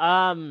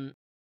 For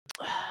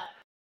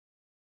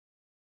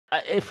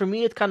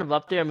me, it's kind of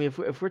up there. I mean,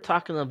 if we're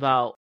talking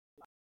about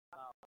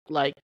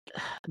like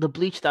the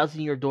Bleach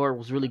 1,000-Year Door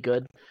was really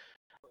good.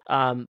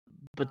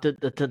 But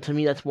to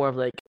me, that's more of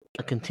like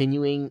a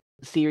continuing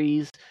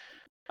series.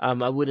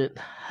 I wouldn't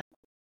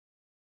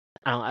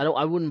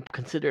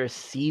consider a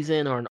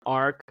season or an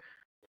arc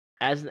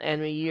as an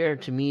anime year.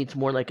 To me, it's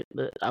more like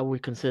I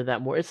would consider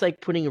that more. It's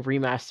like putting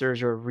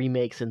remasters or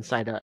remakes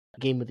inside a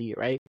game of the year,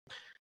 right?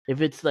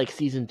 If it's like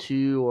season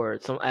 2 or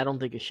some, I don't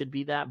think it should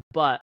be that.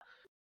 But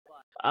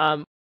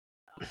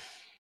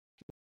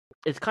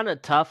it's kind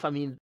of tough. I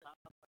mean,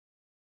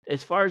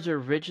 as far as the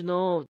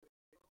original,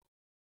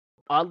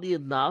 oddly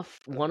enough,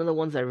 one of the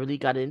ones I really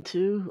got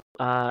into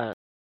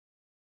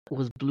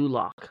was Blue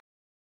Lock.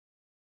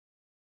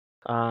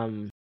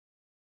 I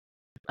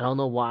don't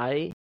know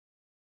why.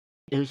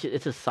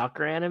 It's a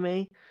soccer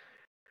anime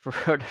for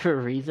whatever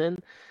reason.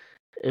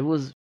 It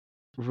was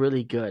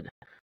really good.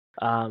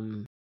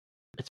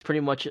 It's pretty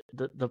much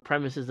the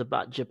premise is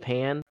about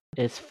Japan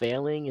is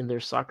failing in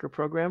their soccer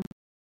program.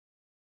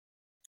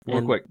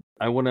 Real quick,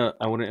 I wanna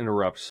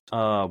interrupt.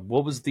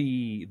 What was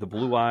the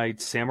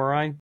blue-eyed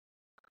samurai?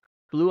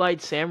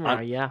 Blue-eyed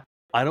samurai, yeah.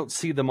 I don't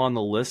see them on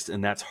the list,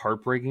 and that's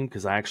heartbreaking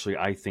because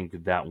I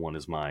think that one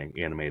is my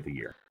anime of the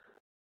year.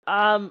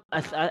 I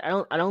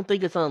don't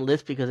think it's on the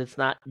list because it's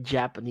not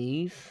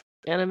Japanese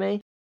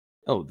anime.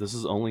 Oh, this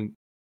is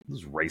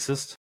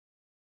racist.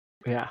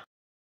 Yeah.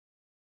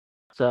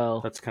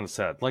 So that's kind of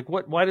sad. Like,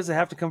 why does it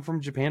have to come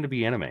from Japan to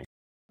be anime?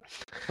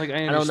 Like,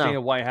 I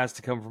understand why it has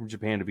to come from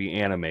Japan to be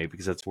anime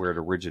because that's where it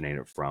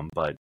originated from.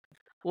 But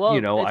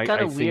it's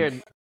kind of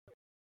weird.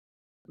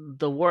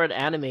 The word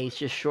anime is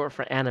just short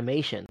for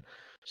animation.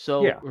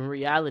 So in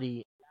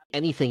reality,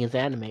 anything is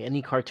anime.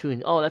 Any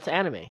cartoon, oh, that's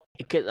anime.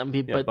 It could, I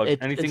mean, yeah,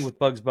 but anything with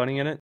Bugs Bunny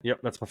in it. Yep,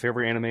 that's my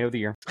favorite anime of the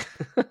year.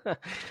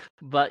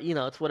 But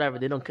it's whatever.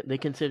 They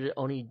consider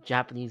only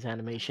Japanese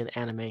animation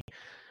anime.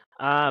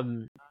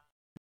 Um,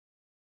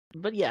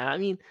 but yeah, I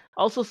mean,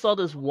 I also saw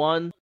this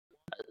one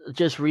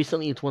just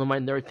recently. It's one of my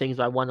nerd things.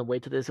 I want to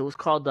wait to this. It was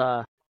called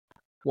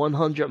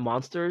 100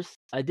 Monsters.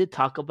 I did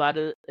talk about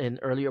it in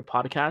earlier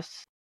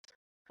podcasts.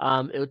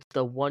 It was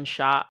the one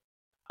shot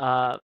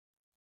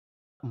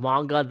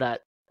manga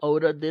that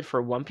Oda did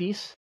for One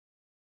Piece,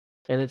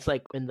 and it's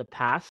like in the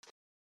past.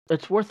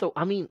 It's worth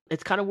I mean,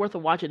 it's kind of worth a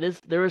watch.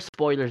 There are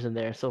spoilers in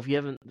there, so if you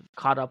haven't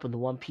caught up in the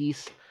One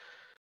Piece,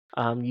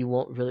 you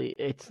won't really.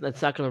 It's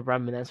not gonna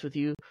reminisce with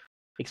you,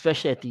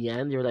 especially at the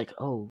end. You're like,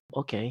 oh,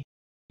 okay,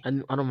 I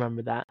don't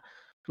remember that.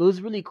 But it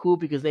was really cool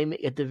because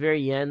at the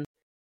very end,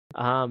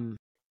 um,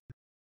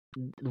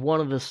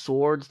 one of the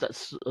swords that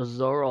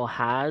Zoro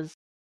has,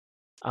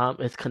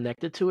 is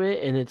connected to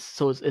it, and it's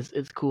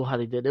cool how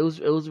they did. It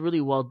was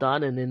really well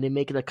done, and then they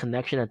make it a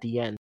connection at the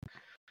end.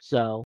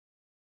 So,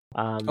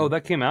 oh,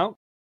 that came out.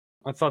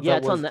 I thought yeah,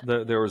 that was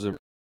there was a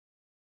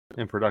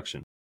in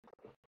production.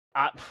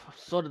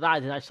 So did I.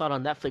 Then I saw it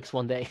on Netflix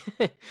one day.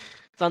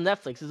 It's on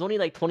Netflix. It's only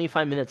like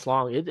 25 minutes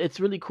long. It's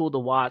really cool to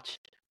watch.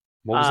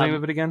 What was the name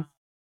of it again?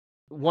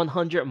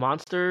 100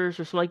 Monsters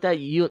or something like that.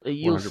 You'll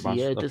see Monsters?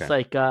 it. Okay. It's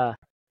like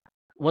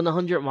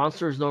 100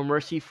 Monsters No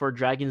Mercy for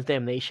Dragon's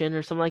Damnation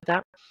or something like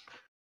that.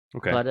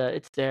 Okay. But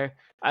it's there.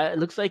 It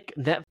looks like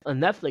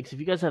Netflix. If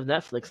you guys have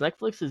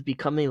Netflix is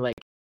becoming like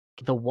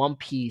the One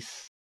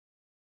Piece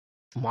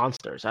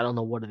monsters. I don't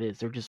know what it is.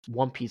 They're just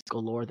One Piece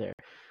galore there.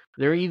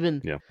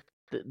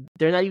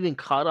 They're not even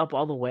caught up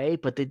all the way,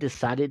 but they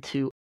decided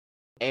to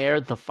air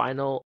the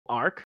final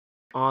arc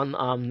on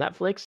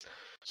Netflix.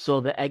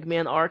 So the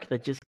Eggman arc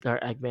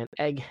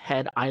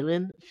Egghead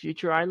Island,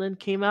 Future Island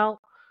came out.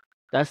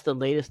 That's the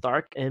latest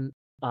arc, and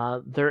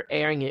they're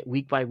airing it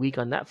week by week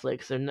on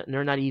Netflix.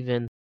 They're not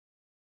even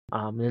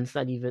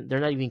they're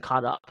not even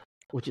caught up,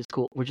 which is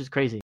cool, which is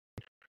crazy.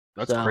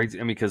 That's crazy.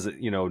 I mean, because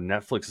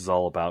Netflix is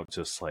all about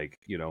just like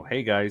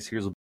hey guys,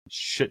 here's a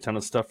shit ton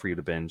of stuff for you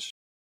to binge.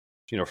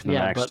 From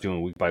them actually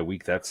doing week by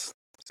week, it's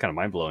kind of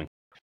mind blowing.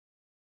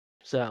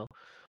 So,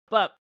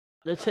 but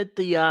let's hit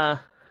the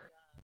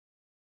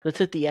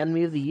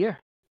anime of the year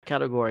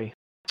category.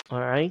 All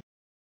right.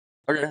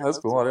 Okay, that's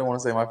cool. I didn't want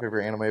to say my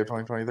favorite anime of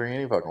 2023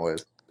 any fucking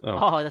ways.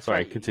 Oh, that's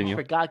sorry. right. Continue. I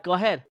forgot. Go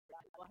ahead.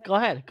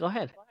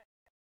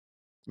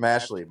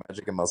 Mashley,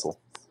 Magic and Muscle.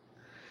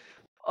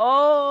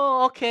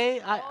 Oh, okay.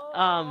 I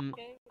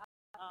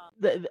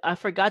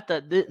forgot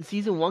that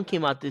season 1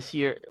 came out this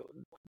year,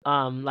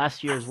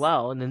 last year as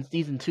well, and then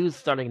season 2 is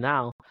starting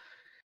now.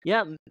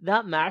 Yeah,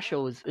 that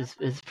mashup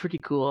is pretty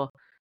cool.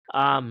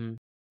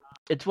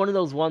 It's one of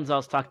those ones I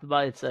was talking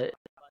about.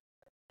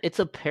 It's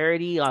a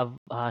parody of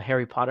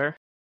Harry Potter.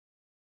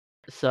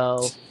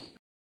 So,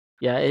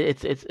 yeah,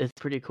 it's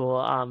pretty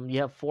cool.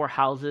 You have 4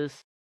 houses.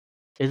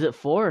 Is it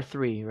 4 or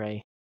 3,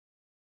 Ray?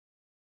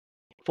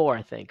 4,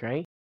 I think,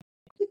 right?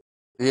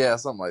 Yeah,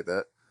 something like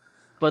that.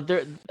 But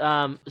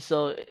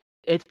so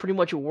it's pretty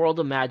much a world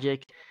of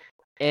magic,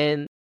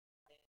 and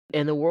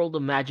in the world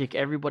of magic,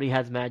 everybody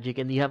has magic,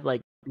 and you have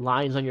like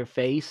lines on your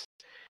face,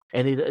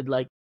 and it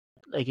like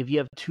if you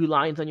have 2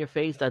 lines on your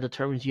face, that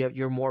determines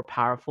you're more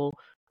powerful.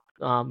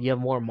 You have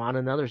more mana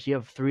than others. You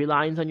have 3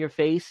 lines on your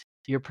face,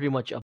 you're pretty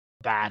much a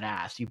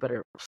badass. You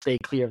better stay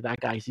clear of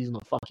that guy. He's gonna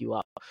fuck you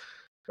up,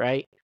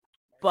 right?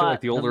 But I feel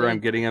like the older I'm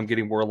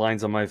getting more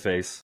lines on my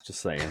face.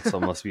 Just saying, so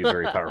it must be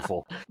very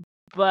powerful.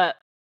 But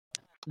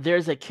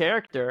there's a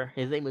character.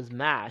 His name is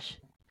Mash,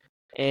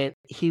 and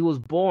he was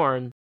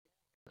born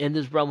in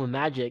this realm of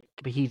magic,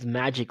 but he's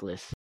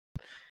magicless.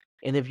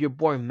 And if you're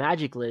born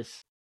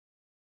magicless,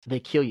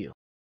 they kill you.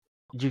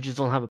 You just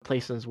don't have a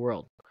place in this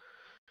world.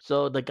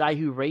 So the guy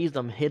who raised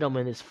him hid him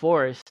in his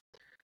forest,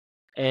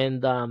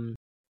 and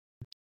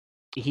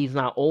he's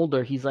not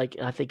older. He's like,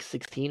 I think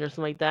 16 or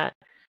something like that,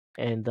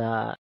 and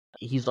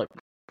he's like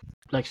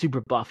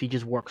super buff. He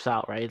just works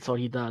out, right? That's all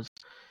he does.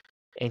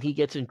 And he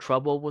gets in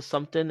trouble with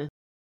something,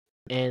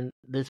 and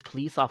this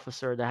police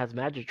officer that has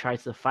magic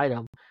tries to fight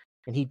him,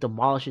 and he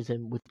demolishes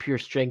him with pure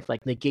strength,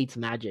 like negates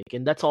magic,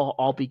 and that's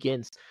all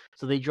begins.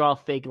 So they draw a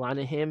fake line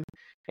of him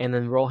and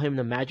enroll him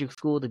in magic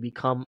school to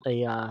become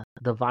a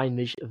divine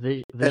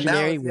visionary. And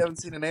now, if you haven't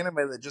seen an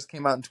anime that just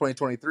came out in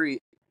 2023,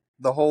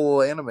 the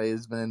whole anime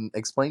has been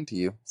explained to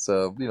you.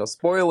 So,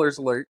 spoilers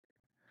alert.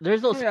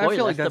 There's no spoilers. I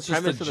feel like that's the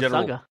premise just of the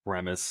general saga.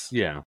 premise.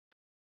 Yeah.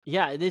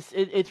 Yeah,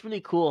 it's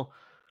really cool.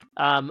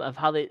 Of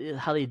how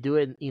they do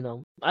it.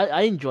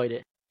 I enjoyed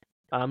it.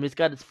 It's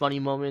got its funny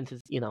moments.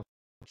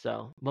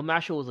 So, but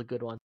Mashle was a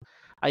good one.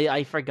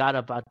 I forgot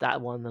about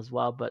that one as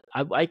well, but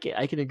I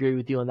can agree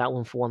with you on that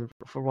one for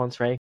once,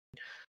 Ray.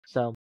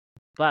 So,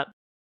 but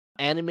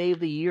anime of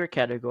the year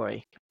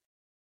category,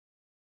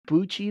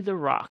 Bucci the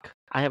Rock.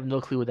 I have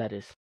no clue what that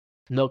is.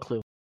 No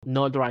clue.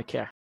 Nor do I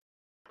care,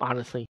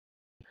 honestly.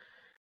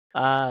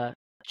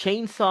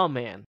 Chainsaw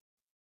Man,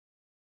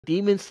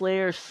 Demon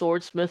Slayer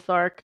Swordsmith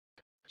arc,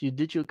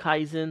 Jujutsu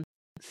Kaisen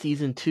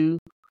season 2,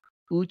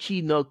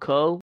 Uchi no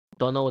Ko,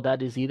 don't know what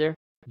that is either.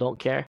 Don't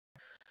care.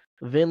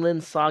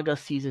 Vinland Saga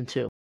Season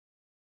 2.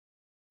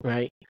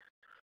 Right?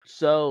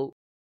 So,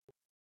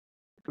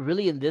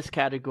 really in this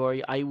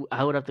category, I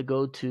would have to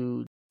go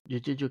to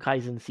Jujutsu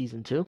Kaisen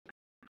Season 2.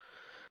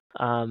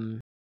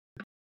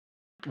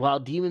 While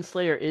Demon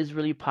Slayer is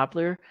really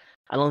popular,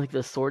 I don't think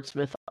the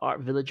Swordsmith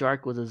Village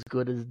arc was as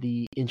good as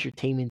the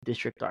Entertainment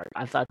District arc.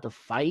 I thought the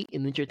fight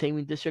in the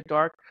Entertainment District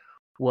arc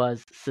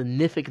was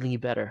significantly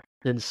better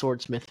than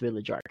Swordsmith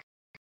Village arc.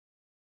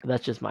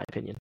 That's just my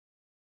opinion.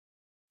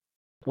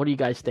 What do you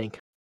guys think?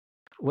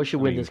 What should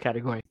win this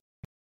category?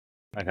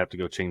 I'd have to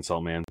go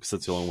Chainsaw Man because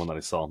it's the only one that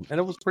I saw, and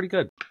it was pretty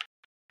good.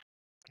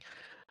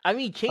 I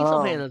mean,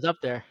 Chainsaw Man is up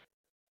there.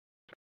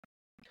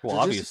 Well,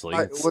 obviously,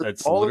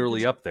 it's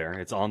literally up there.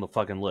 It's on the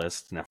fucking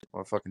list. No.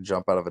 I'll fucking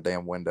jump out of a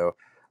damn window.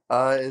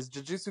 Is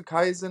Jujutsu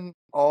Kaisen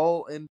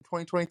all in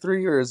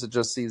 2023, or is it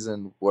just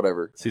season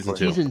whatever? Season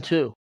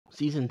 2.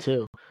 Season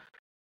 2.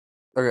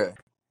 Okay.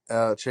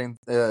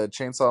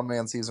 Chainsaw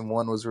Man Season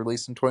 1 was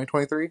released in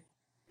 2023?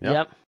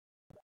 Yep.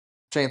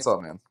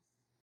 Chainsaw Man.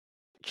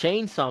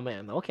 Chainsaw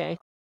Man, okay.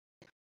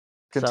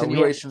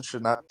 Continuation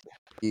should not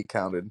be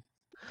counted.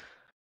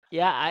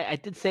 Yeah, I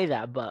did say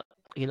that, but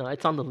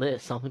it's on the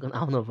list, so I'm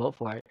gonna vote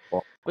for it.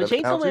 Well, but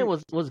Chainsaw Man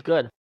was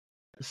good,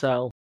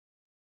 so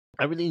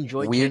I really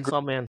enjoyed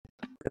Chainsaw Man.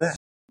 It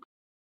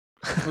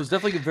was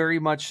definitely very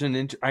much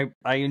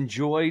I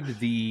enjoyed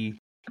the.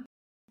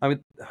 I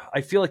mean,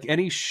 I feel like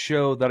any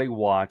show that I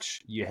watch,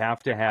 you have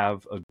to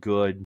have a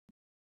good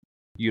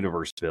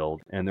universe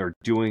build, and they're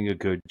doing a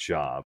good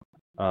job.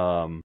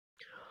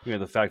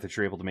 The fact that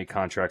you're able to make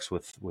contracts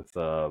with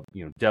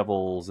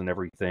devils and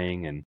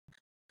everything, and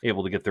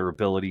able to get their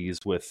abilities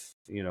with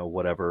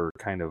whatever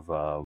kind of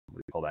what do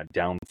you call that,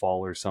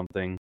 downfall or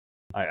something.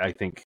 I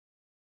think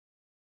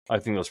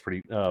that was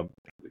pretty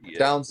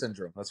Down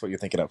syndrome. That's what you're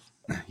thinking of.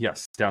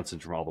 Yes, Down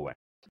syndrome all the way.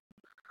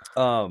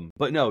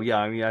 But no, yeah,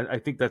 I mean, I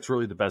think that's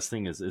really the best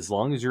thing is as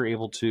long as you're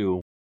able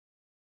to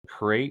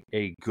create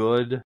a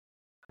good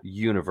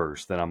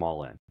universe, then I'm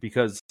all in.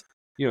 Because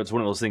it's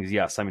one of those things.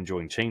 Yes, I'm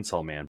enjoying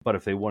Chainsaw Man, but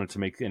if they wanted to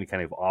make any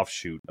kind of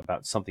offshoot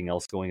about something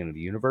else going into the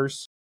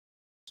universe,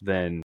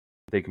 then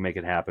they can make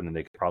it happen, and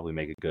they could probably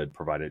make it good,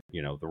 provided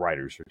the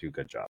writers do a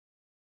good job.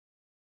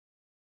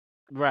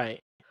 Right.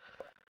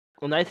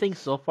 And I think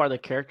so far the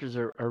characters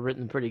are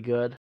written pretty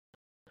good.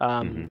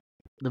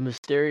 The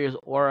mysterious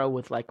aura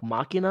with like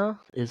Machina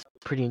is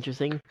pretty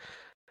interesting.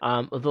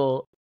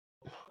 Although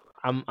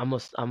I'm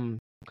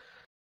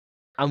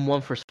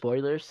one for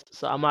spoilers,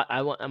 so I'm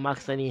not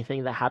saying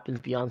anything that happens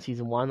beyond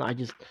season 1.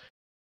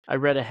 I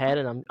read ahead,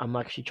 and I'm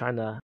actually trying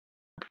to,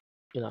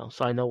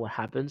 so I know what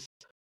happens.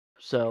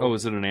 So.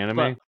 Is it an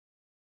anime?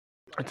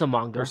 It's a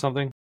manga or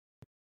something.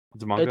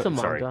 It's a manga. It's a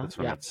manga. Sorry, that's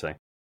what I meant to say.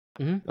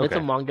 Mm-hmm. Okay. It's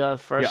a manga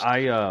first.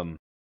 Yeah,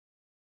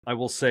 I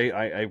will say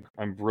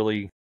I'm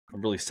really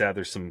sad.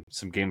 There's some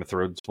Game of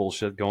Thrones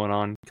bullshit going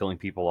on, killing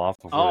people off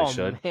before they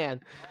should. Oh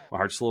man, my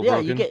heart's a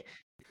little broken.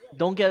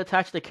 Don't get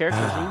attached to the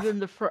characters. Even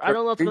the first, I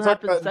don't know what's gonna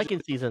happen in the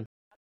second season,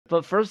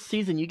 but first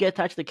season you get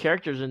attached to the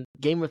characters in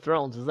Game of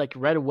Thrones. It's like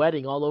Red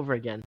Wedding all over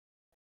again.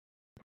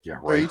 Yeah,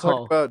 right. Are you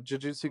talking about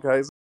Jujutsu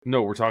Kaisen?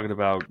 No, we're talking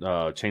about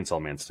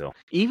Chainsaw Man still.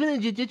 Even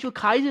in Jujutsu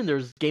Kaisen,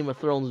 there's Game of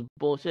Thrones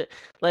bullshit.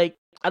 Like,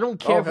 I don't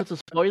care if it's a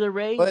spoiler,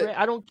 Ray.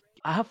 I don't.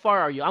 How far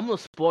are you? I'm gonna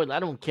spoil. I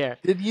don't care.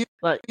 Did you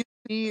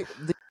see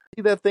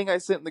that thing I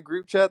sent in the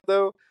group chat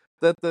though?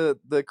 That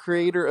the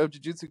creator of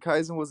Jujutsu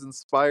Kaisen was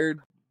inspired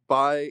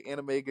by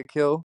Animega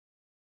Kill.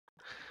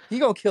 He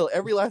gonna kill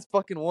every last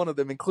fucking one of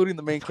them, including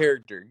the main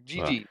character.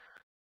 GG.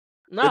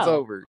 No, it's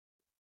over.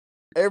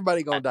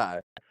 Everybody gonna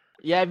die.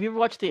 Yeah, if you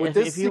watched the with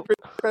this secret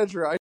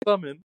treasure I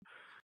summon,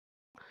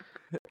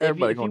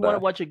 everybody if you want to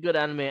watch a good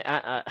anime,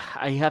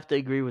 I have to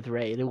agree with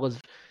Ray.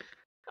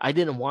 I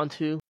didn't want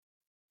to.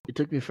 It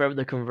took me forever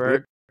to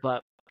convert,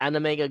 but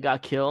Animega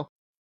got killed.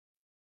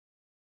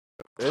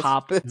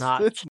 Top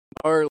notch. It's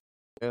gnarly,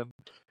 man.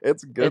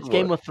 It's good. It's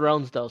Game of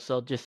Thrones though,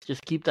 so just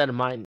keep that in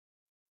mind.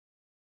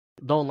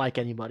 Don't like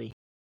anybody.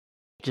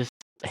 Just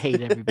hate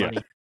everybody.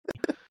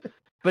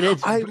 But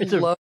I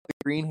love the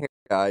green hair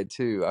guy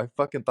too. I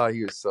fucking thought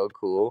he was so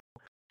cool.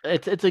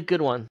 It's a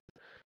good one.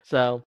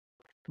 So,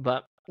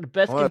 but the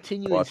best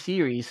continuing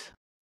series.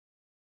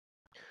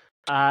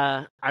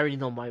 I already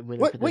know my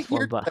winner for this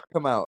one, but did that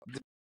come out?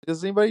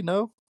 Does anybody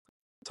know?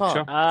 Tom.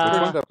 Sure. I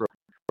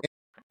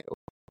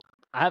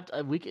have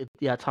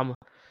to, Tom.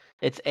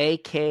 It's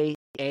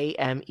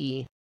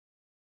AKAME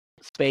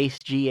space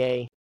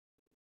GA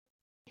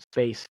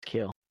space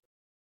kill.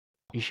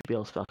 You should be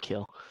able to spell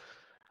kill.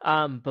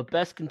 But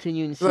best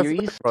continuing series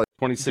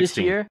 2016 this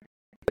year.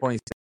 2016.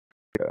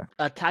 Yeah.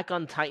 Attack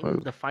on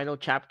Titan, the final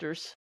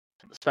chapters,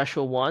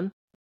 special 1.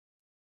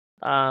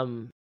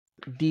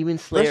 Demon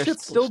Slayer. That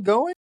shit's still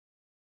going?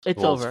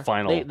 It's over. It's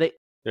final.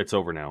 It's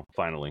over now.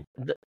 Finally.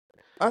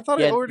 I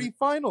thought it already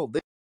final.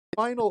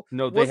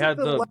 No, they had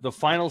the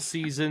final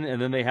season,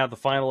 and then they had the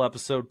final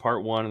episode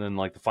part 1, and then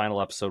like the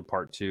final episode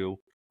part 2.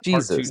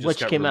 Jesus, Part 2 just which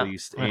got came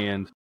released, out.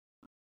 And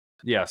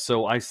Yeah,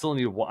 so I still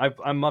need to.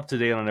 I'm up to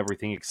date on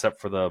everything except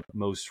for the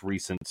most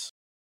recent,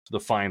 the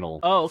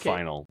final, Oh, okay.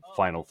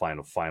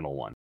 final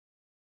one.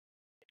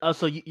 Oh,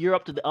 so you're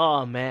up to the.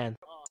 Oh man,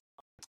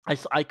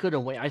 I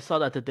couldn't wait. I saw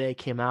that the day it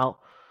came out.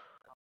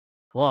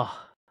 Wow,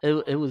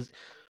 it was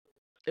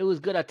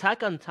good.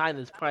 Attack on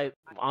Titan is probably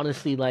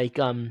honestly like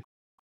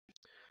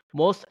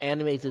most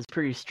animes is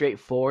pretty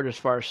straightforward as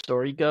far as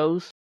story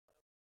goes.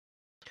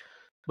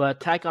 But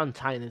Attack on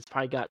Titan has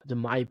probably got, in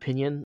my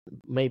opinion,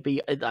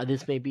 maybe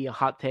this may be a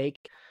hot take,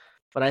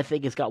 but I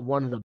think it's got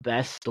one of the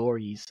best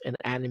stories in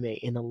anime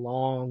in a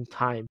long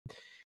time.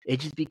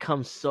 It just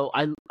becomes so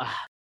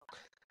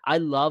I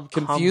love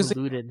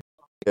Confusing.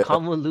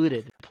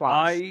 convoluted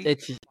plots.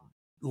 It's just,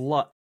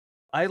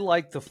 I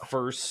like the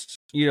first,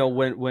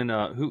 when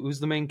who's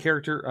the main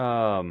character?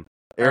 Eren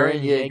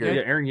Yeager.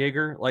 Yeah, Eren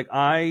Yeager. Like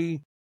I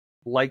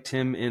liked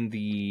him in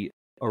the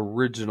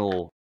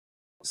original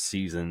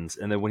seasons,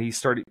 and then when he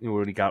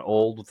got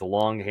old with the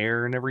long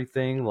hair and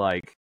everything,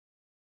 like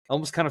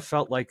almost kind of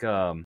felt like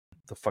the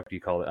fuck do you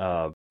call it?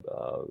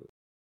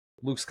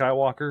 Luke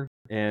Skywalker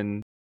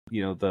and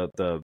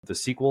the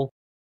sequel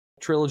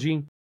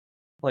trilogy.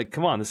 Like,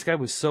 come on, this guy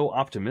was so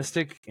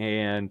optimistic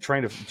and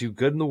trying to do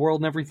good in the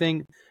world and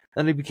everything,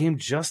 and he became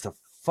just a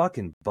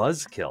fucking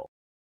buzzkill.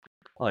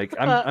 Like,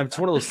 it's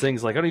one of those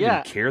things. Like, I don't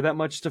even care that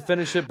much to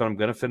finish it, but I'm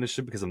gonna finish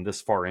it because I'm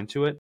this far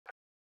into it.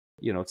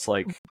 It's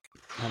like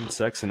having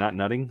sex and not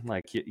nutting.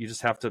 Like, you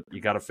just have to.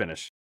 You got to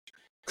finish.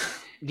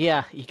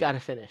 Yeah, you got to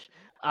finish.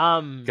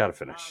 Got to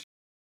finish.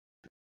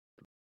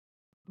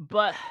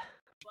 But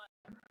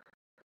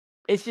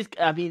it's just,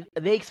 I mean,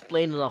 they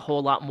explain it a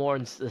whole lot more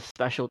in the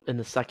special in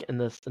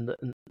the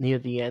near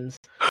the ends.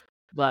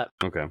 But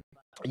okay,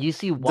 you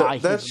see why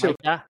he's like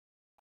that.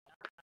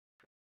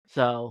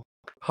 So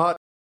hot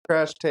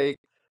trash take.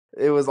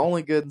 It was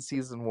only good in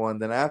season 1.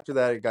 Then after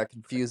that, it got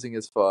confusing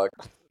as fuck.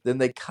 Then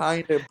they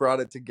kind of brought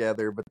it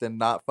together, but then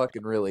not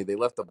fucking really. They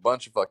left a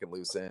bunch of fucking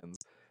loose ends.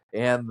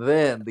 And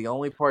then the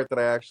only part that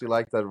I actually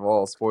liked out of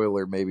all,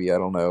 spoiler maybe, I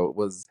don't know,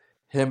 was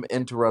him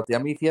interrupting. I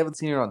mean, if you haven't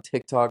seen it on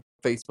TikTok,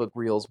 Facebook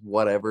Reels,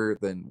 whatever,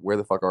 then where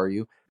the fuck are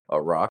you?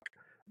 A rock.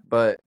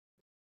 But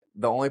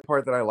the only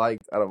part that I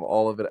liked out of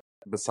all of it,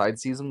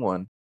 besides season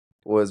 1,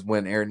 was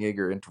when Eren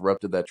Yeager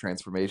interrupted that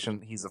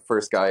transformation. He's the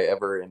first guy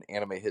ever in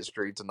anime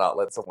history to not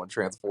let someone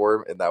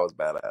transform, and that was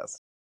badass.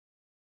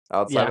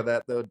 Outside of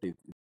that, though, dude.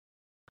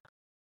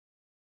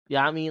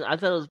 Yeah, I mean, I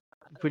thought it was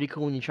pretty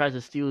cool when he tries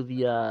to steal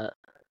the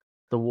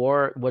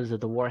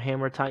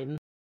Warhammer Titan,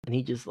 and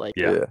he just like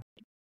that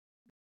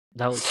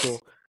was cool.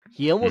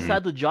 He almost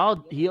had the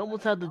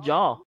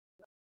jaw.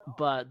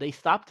 But they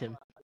stopped him.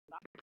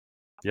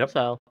 Yep.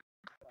 So,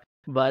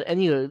 but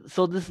anyway,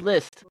 so this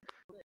list: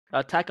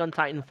 Attack on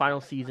Titan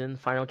final season,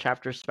 final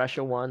chapter,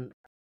 special one,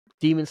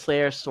 Demon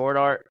Slayer, Sword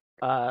Art,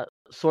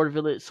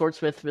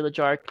 Swordsmith Village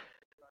arc,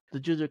 the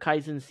Jujutsu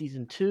Kaisen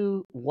season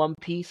 2, One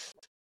Piece,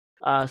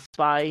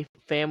 Spy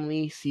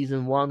Family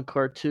season 1,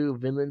 Core 2,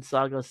 Vinland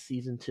Saga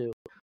season 2.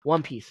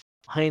 One Piece,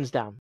 hands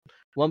down.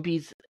 One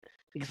Piece,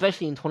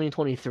 especially in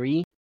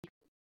 2023.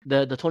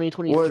 The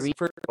 2023.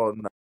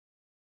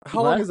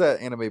 How long has that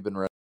anime been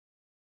running?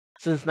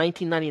 Since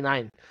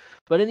 1999.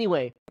 But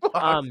anyway,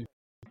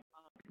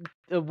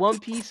 the One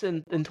Piece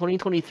in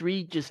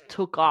 2023 just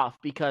took off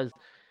because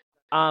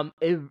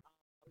it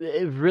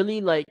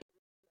really, like,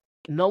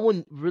 no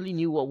one really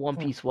knew what One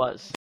Piece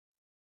was.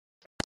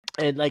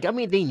 And like, I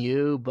mean, they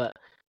knew, but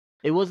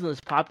it wasn't as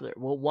popular.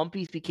 Well, One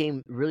Piece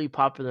became really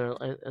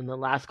popular in the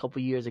last couple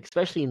of years,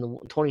 especially in the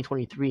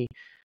 2023.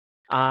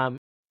 And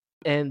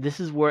this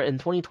is where in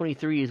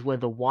 2023 is where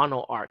the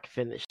Wano arc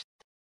finished.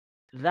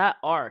 That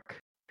arc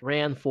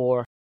ran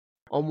for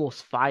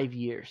almost 5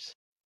 years,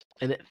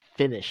 and it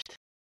finished.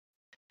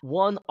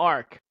 One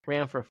arc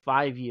ran for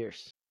 5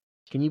 years.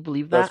 Can you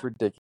believe that? That's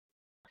ridiculous.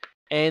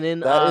 And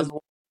then that is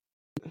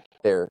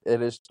there.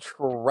 It is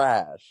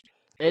trash.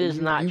 It is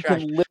not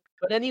trash.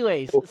 But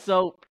anyways,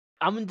 so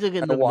I'm gonna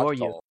ignore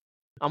you.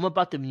 I'm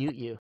about to mute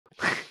you.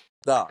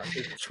 Nah,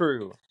 it's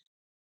true.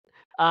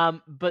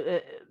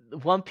 But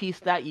One Piece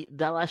that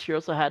last year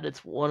also had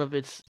one of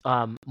its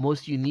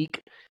most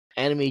unique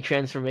anime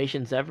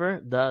transformations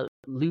ever, the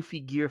Luffy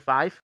Gear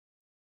 5.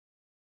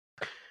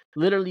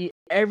 Literally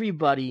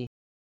everybody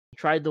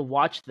tried to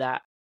watch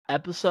that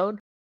episode.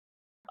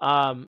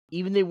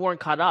 Even they weren't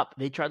caught up.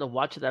 They tried to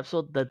watch the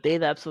episode. The day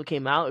the episode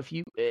came out,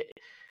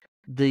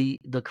 the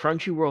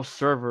Crunchyroll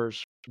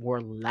servers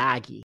were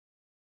laggy,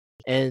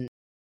 and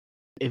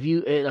if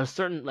you at a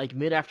certain like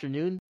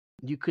mid-afternoon,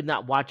 you could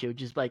not watch it. It was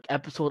just like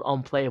episode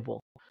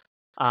unplayable.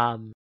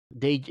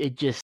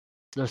 The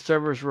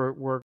servers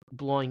were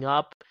blowing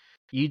up.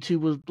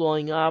 YouTube was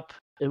blowing up.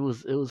 It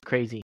was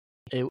crazy.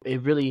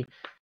 It really,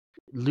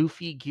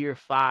 Luffy Gear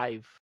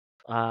 5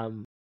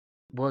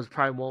 was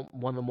probably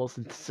one of the most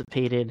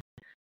anticipated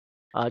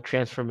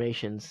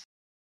transformations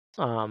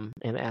in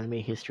anime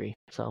history.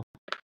 So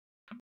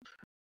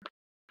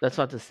that's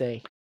what to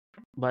say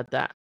about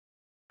that.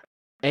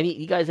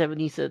 You guys have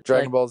any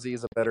Dragon Ball Z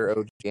is a better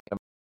OG anime.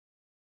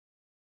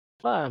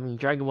 Well, I mean,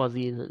 Dragon Ball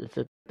Z is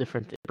a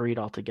different breed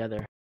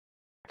altogether.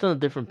 It's on a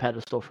different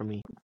pedestal for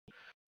me.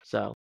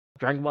 So,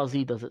 Dragon Ball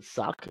Z, does it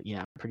suck?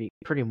 Yeah,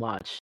 pretty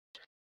much.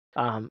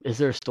 Is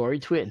there a story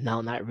to it?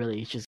 No, not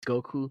really. It's just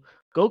Goku.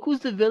 Goku's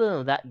the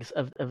villain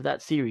of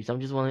that series. I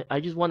just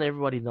want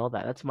everybody to know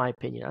that. That's my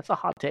opinion. That's a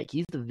hot take.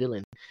 He's the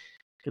villain.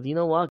 Because you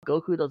know what?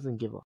 Goku doesn't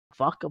give a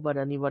fuck about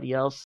anybody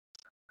else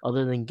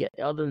other than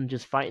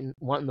just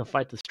wanting to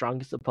fight the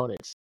strongest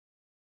opponents.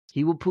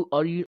 He will put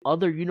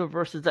other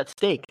universes at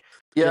stake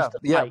just to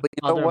fight but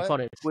you know other what?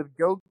 opponents. With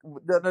Goku,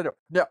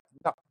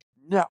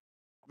 no,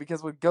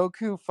 because with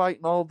Goku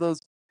fighting all those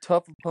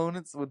tough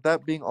opponents, with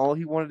that being all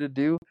he wanted to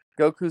do,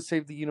 Goku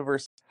saved the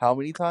universe how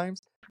many times?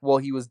 While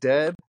he was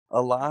dead,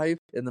 alive,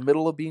 in the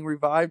middle of being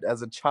revived,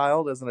 as a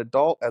child, as an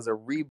adult, as a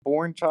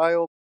reborn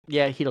child.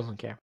 Yeah, he doesn't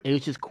care. It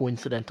was just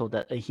coincidental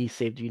that he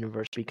saved the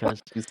universe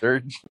because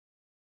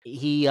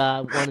he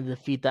wanted to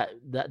defeat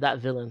that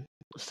villain.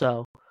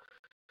 So,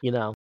 you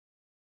know,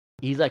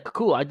 he's like,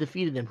 cool, I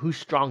defeated him. Who's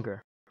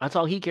stronger? That's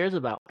all he cares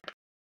about.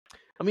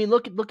 I mean,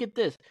 look at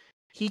this.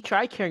 He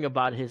tried caring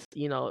about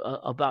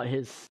about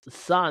his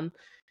son.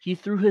 He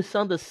threw his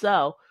son to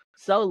Cell.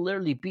 Cell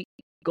literally beat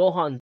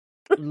Gohan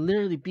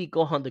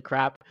to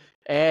crap,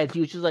 and he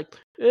was just like,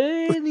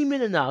 any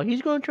minute now,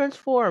 he's gonna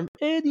transform.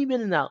 Any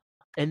minute now.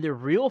 And the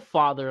real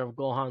father of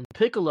Gohan,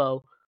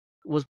 Piccolo,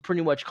 was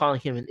pretty much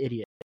calling him an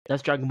idiot.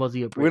 That's Dragon Ball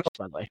Z abridged,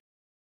 by the way.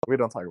 We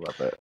don't talk about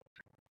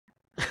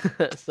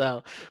that.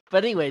 So,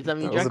 but anyways, I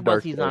mean, Dragon Ball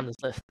Z is on this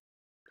list.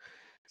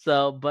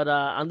 So, but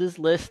on this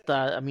list,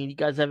 I mean, you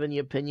guys have any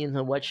opinions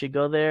on what should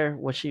go there?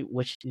 Which do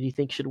you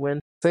think should win?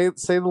 Say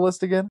the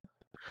list again.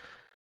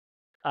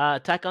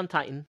 Attack on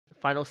Titan,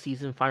 final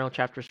season, final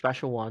chapter,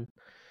 special one.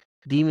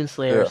 Demon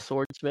Slayer,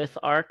 Swordsmith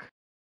arc,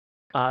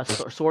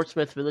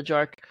 Swordsmith Village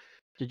arc,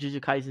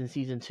 Jujutsu Kaisen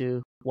season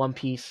 2, One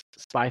Piece,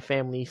 Spy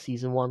Family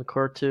season 1,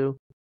 Cour 2,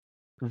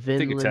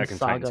 Vinland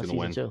Saga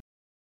season 2.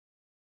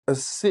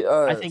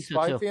 I think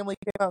so too. Spy Family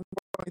came out in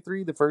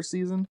 2023, the first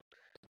season.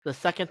 The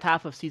second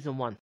half of season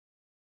 1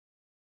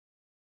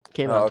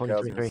 came out in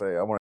 2023.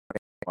 I was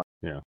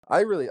gonna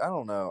say, I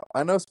don't know.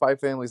 I know Spy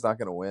Family's not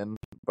gonna win,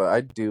 but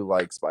I do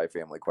like Spy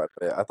Family quite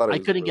a bit. I thought I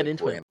couldn't get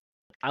into it.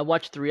 I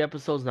watched 3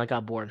 episodes and I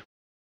got bored.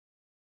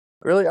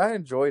 Really, I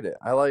enjoyed it.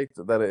 I liked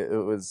that it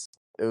was.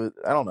 I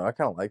don't know. I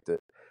kind of liked it.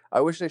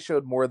 I wish they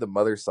showed more of the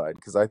mother side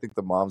because I think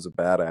the mom's a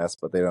badass,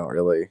 but they don't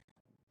really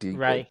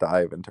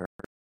dive into her.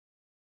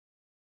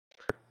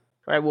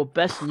 All right. Well,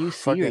 best new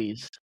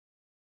series.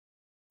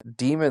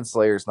 Demon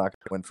Slayer's not going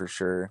to win for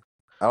sure.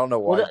 I don't know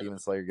why Demon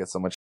Slayer gets so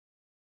much.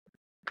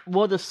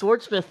 Well, the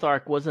Swordsmith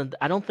arc wasn't.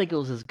 I don't think it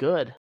was as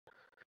good.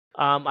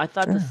 I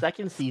thought the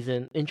second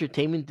season,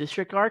 Entertainment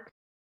District arc,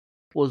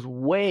 was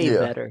way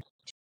better.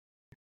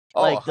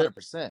 Oh, like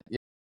 100%.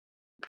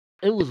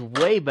 It was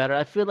way better.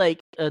 I feel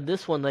like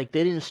this one, like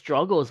they didn't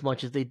struggle as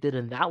much as they did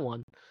in that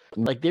one.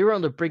 Like they were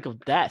on the brink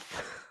of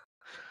death.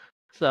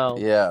 So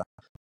yeah,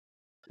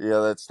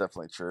 that's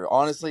definitely true.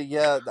 Honestly,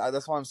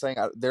 that's why I'm saying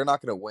they're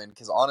not going to win.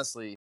 Because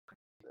honestly,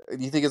 do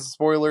you think it's a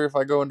spoiler if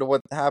I go into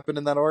what happened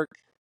in that arc?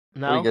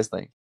 No. What do you guys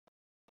think?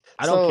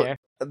 I don't care.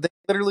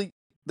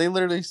 They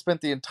literally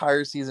spent the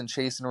entire season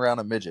chasing around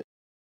a midget.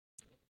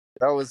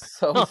 That was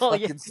so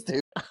fucking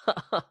stupid.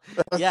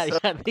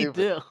 They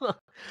do.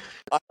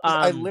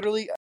 I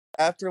literally,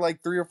 after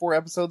like 3 or 4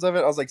 episodes of it,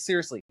 I was like,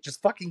 seriously,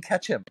 just fucking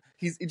catch him.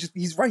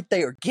 He's right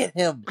there. Get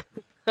him.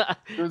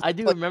 I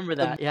do remember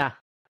that. Yeah.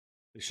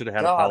 They should have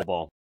had a foul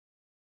ball.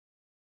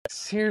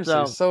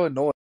 Seriously, so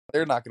annoying.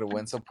 They're not going to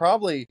win. So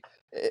probably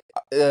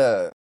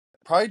Jujutsu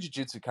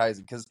Kaisen,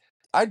 because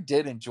I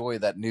did enjoy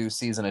that new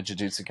season of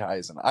Jujutsu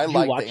Kaisen. I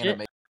like the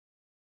anime.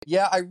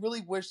 Yeah, I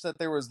really wish that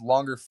there was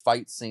longer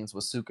fight scenes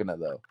with Sukuna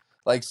though.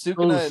 Like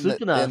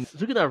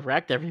Sukuna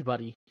wrecked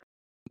everybody.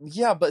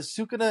 Yeah, but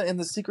Sukuna and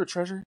the Secret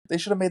Treasure, they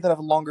should have made that have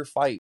a longer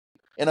fight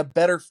and a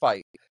better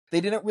fight. They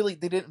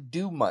didn't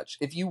do much.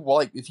 If you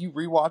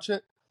rewatch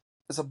it,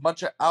 it's a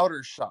bunch of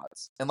outer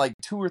shots and like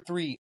 2 or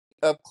 3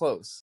 up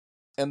close,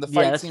 and the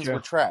fight scenes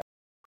were trash.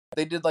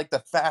 They did like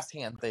the fast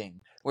hand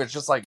thing, where it's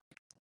just like,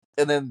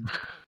 and then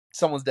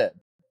someone's dead.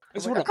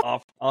 It's sort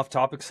of off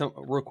topic,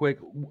 real quick.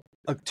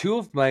 2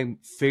 of my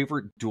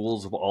favorite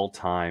duels of all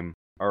time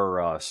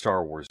are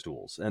Star Wars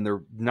duels, and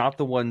they're not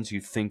the ones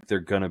you think they're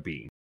gonna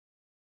be.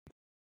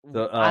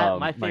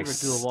 My favorite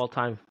duel of all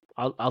time.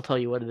 I'll tell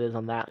you what it is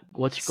on that.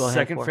 Go ahead.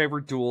 Second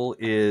favorite duel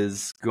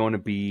is going to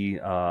be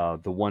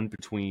the one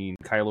between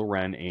Kylo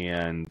Ren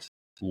and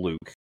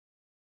Luke.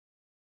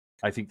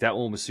 I think that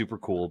one was super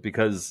cool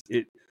because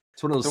it's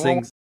one of those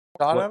things.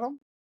 Shot at him?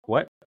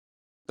 What?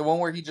 The one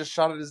where he just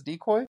shot at his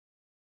decoy?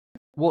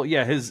 Well,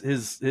 yeah, his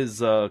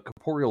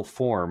corporeal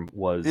form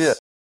was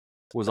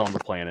on the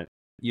planet,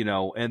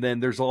 and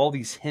then there's all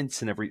these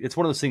hints and everything. It's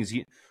one of those things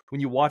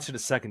when you watch it a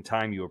second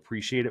time, you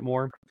appreciate it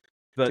more.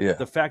 But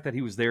the fact that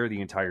he was there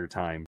the entire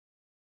time,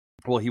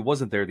 well, he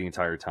wasn't there the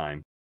entire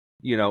time,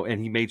 and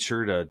he made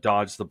sure to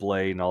dodge the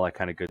blade and all that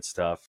kind of good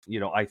stuff.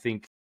 I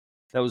think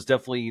That was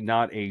definitely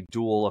not a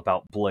duel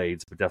about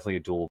blades, but definitely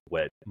a duel of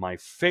wit. My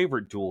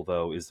favorite duel,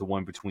 though, is the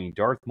one between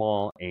Darth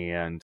Maul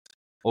and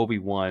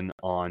Obi-Wan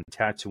on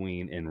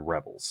Tatooine in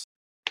Rebels.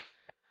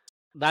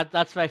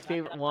 That's my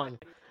favorite one.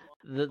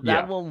 That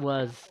Yeah. one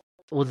was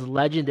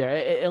legendary.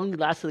 It only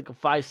lasted like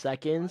 5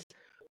 seconds,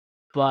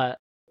 but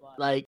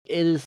like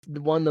it is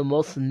one of the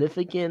most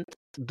significant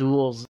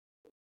duels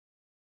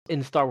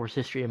in Star Wars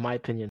history, in my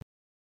opinion.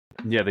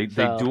 Yeah, they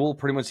duel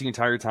pretty much the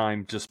entire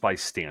time just by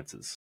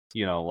stances.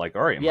 Like,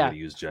 all right, I'm going to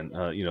use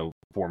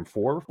Form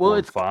 4,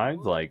 Form 5,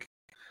 like.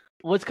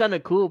 What's kind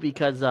of cool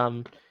because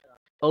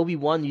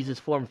Obi-Wan uses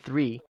Form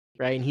 3,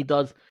 right? And he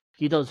does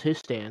his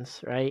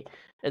stance, right?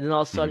 And then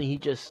all of a sudden he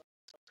just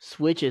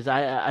switches.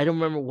 I don't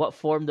remember what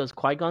form does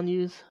Qui-Gon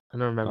use. I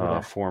don't remember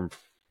that. Form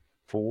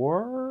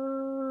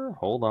 4.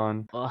 Hold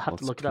on. I'll have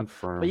to look it up.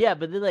 Confirm. But yeah,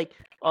 but then like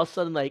all of a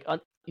sudden like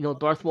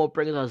Darth Maul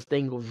brings out his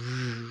thing, goes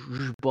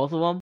both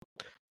of them,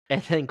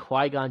 and then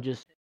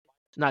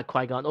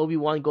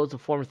Obi-Wan goes to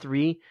Form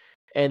 3,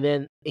 and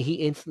then he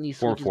instantly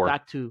switches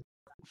back to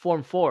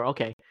Form 4.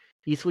 Okay,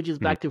 he switches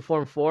back to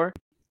Form 4,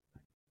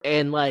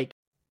 and like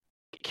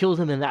kills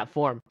him in that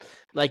form.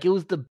 Like it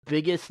was the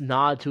biggest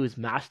nod to his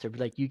master.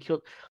 Like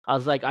I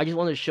was like, I just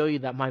want to show you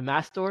that my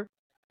master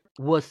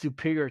was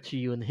superior to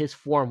you, and his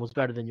form was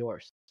better than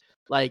yours.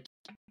 Like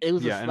it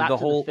was a slap and the to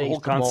whole the face. Whole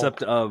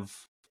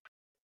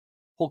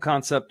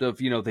concept of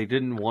they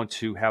didn't want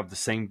to have the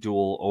same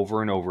duel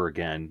over and over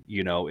again.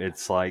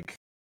 It's like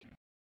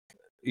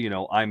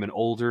I'm an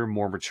older,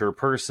 more mature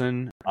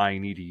person. I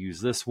need to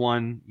use this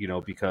one,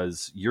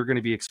 because you're going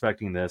to be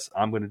expecting this.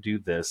 I'm going to do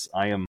this.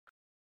 I'm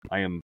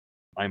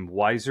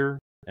wiser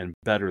and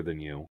better than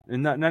you,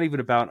 and not even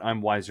about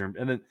I'm wiser.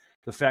 And then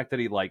the fact that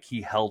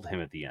he held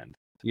him at the end,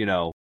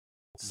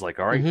 it's like,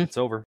 all right, it's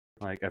over.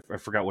 Like I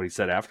forgot what he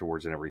said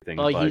afterwards and everything.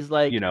 Oh, but, he's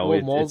like, it's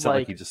not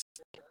like he just.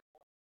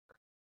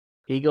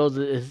 He goes,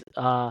 is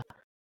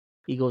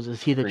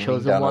he the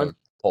chosen one? A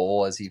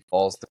pole as he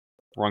falls.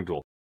 Wrong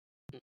duel.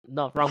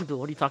 No, wrong duel.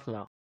 What are you talking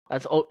about?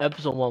 That's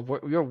episode 1.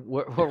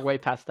 We're way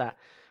past that.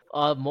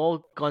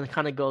 Maul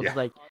kind of goes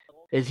like,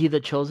 is he the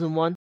chosen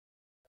one?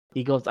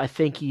 He goes, I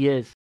think he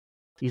is.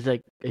 He's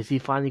like, is he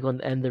finally going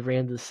to end the reign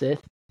of the Sith?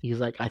 He's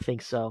like, I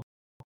think so.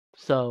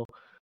 So,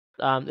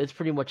 it's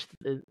pretty much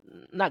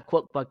not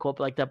quote by quote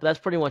like that, but that's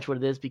pretty much what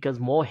it is because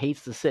Maul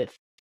hates the Sith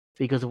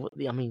because of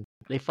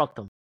they fucked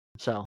him.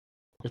 So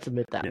let's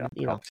admit that. Yeah,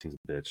 Palpatine's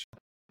a bitch.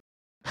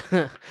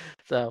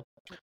 So,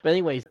 but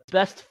anyways,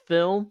 best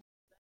film.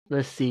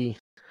 Let's see.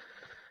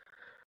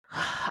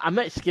 I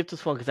might skip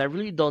this one because I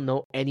really don't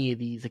know any of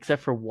these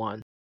except for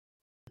one.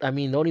 I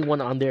mean, the only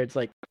one on there it's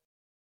like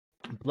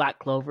Black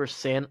Clover,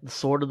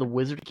 Sword of the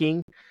Wizard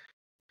King,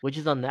 which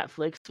is on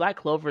Netflix. Black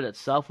Clover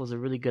itself was a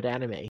really good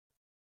anime.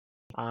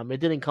 It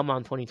didn't come out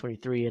in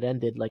 2023. It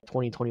ended like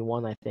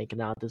 2021, I think,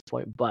 now at this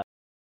point. But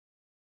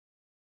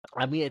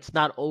I mean, it's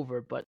not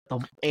over. But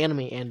the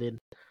anime ended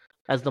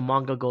as the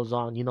manga goes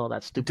on.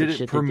 That stupid shit.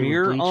 Did it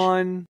premiere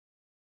on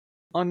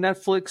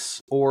Netflix,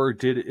 or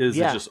is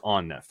it just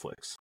on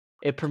Netflix?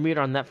 It premiered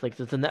on Netflix.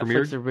 It's a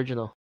Netflix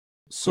original.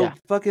 So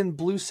fucking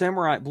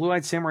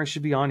Blue-Eyed Samurai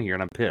should be on here,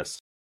 and I'm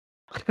pissed.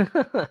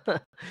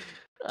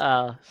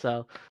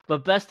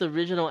 But best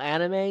original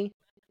anime,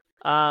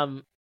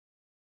 the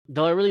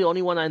really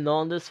only one I know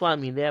on this one. I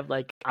mean, they have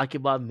like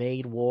Akiba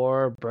Maid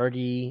War,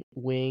 Birdie,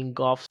 Wing,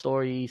 Golf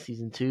Story,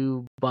 Season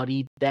 2,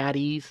 Buddy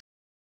Daddies.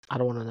 I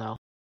don't want to know.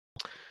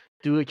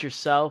 Do It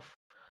Yourself,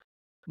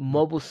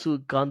 Mobile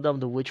Suit Gundam,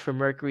 The Witch from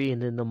Mercury,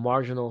 and then The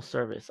Marginal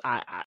Service.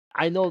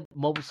 I know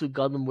Mobile Suit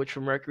Gundam, Witch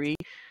from Mercury.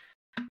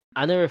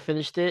 I never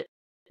finished it,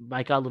 but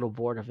I got a little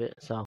bored of it.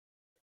 So,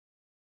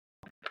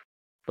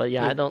 but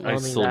yeah, I don't know. I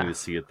still need to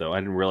see it though. I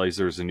didn't realize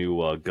there was a new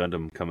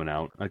Gundam coming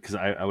out because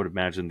I would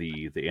imagine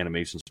the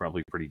animation's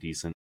probably pretty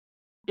decent.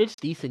 It's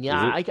decent,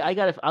 yeah.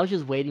 I was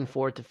just waiting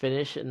for it to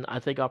finish, and I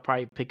think I'll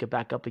probably pick it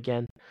back up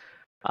again.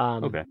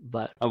 Okay,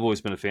 but I've always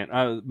been a fan.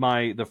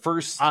 The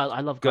first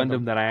I love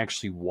Gundam that I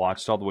actually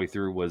watched all the way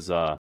through was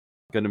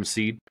Gundam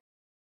Seed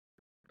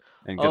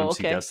and Gundam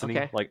Seed Destiny.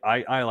 Okay. Like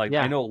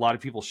I know a lot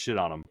of people shit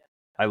on them.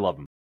 I love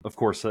them. Of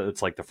course,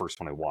 it's like the first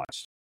one I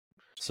watched.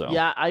 So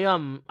yeah,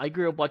 I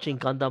grew up watching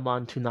Gundam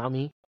on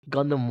Toonami,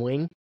 Gundam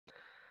Wing,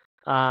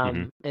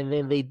 and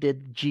then they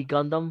did G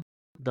Gundam,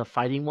 the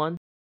fighting one.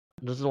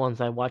 Those are the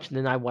ones I watched, and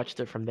then I watched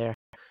it from there.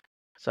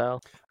 So,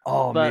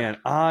 man,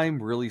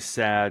 I'm really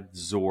sad.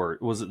 Zord,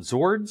 was it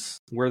Zords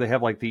where they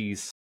have like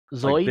these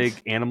like,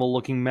 big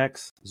animal-looking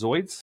mechs?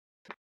 Zoids?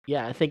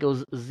 Yeah, I think it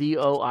was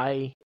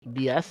Zoids.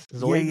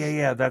 Zoids?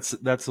 Yeah.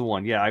 That's the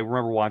one. Yeah, I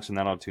remember watching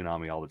that on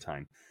Toonami all the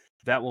time.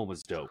 That one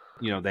was dope.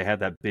 They had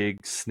that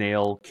big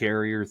snail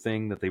carrier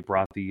thing that they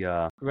brought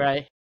the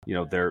right.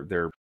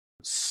 Their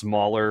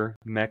smaller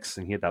mechs,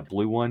 and he had that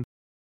blue one.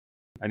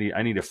 I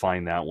need to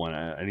find that one.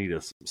 I need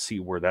to see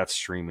where that's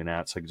streaming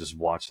at so I can just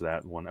watch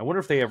that one. I wonder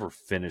if they ever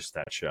finished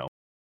that show.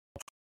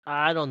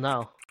 I don't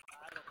know.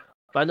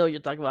 But I know what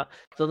you're talking about.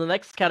 So the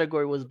next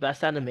category was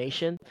best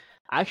animation.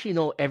 I actually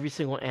know every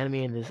single anime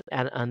in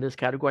this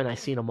category, and I've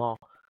seen them all.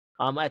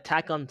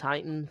 Attack on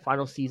Titan,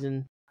 final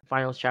season,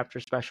 final chapter,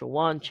 special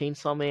 1,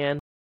 Chainsaw Man,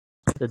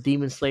 The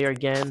Demon Slayer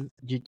again,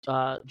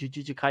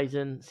 Jujutsu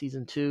Kaisen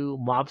season 2,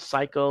 Mob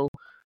Psycho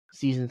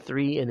season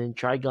 3, and then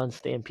Trigun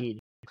Stampede.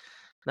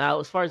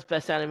 Now, as far as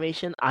best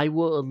animation, I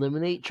will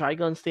eliminate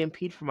Trigun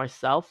Stampede for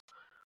myself,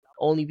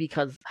 only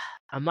because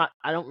I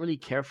don't really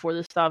care for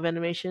this style of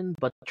animation.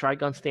 But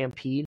Trigun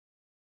Stampede,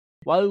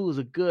 while it was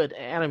a good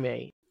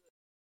anime,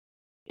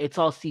 it's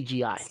all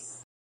CGI.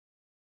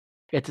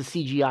 It's a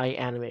CGI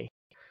anime,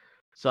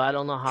 so I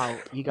don't know how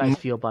you guys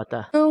feel about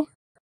that. No.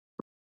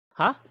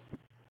 Huh?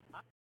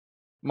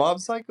 Mob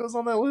Psycho's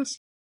on that list?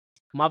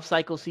 Mob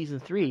Psycho season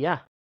 3, yeah.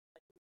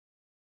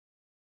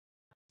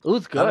 It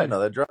was good. I didn't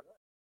know that dropped.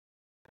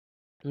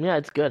 Yeah,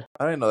 it's good.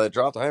 I didn't know that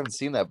dropped. I haven't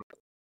seen that, but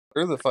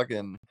the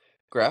fucking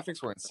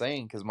graphics were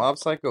insane because Mob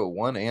Psycho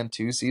 1 and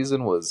 2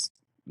 season was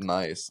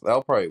nice.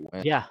 That'll probably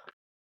win. Yeah.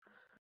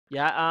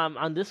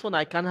 On this one,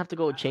 I kind of have to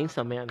go with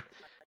Chainsaw Man.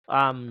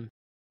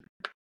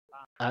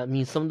 I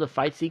mean, some of the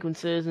fight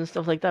sequences and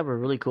stuff like that were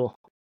really cool,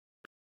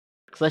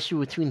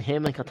 especially between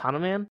him and Katana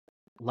Man.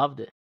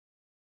 Loved it.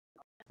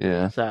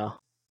 Yeah. So,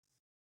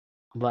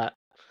 but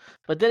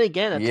then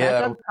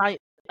again,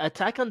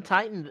 Attack on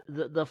Titan,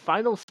 the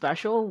final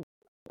special,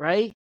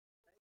 right?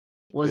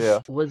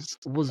 Was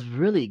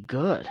really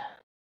good.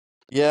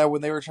 Yeah,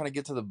 when they were trying to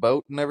get to the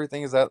boat and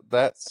everything, is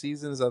that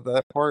season? Is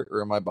that part,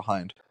 or am I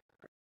behind?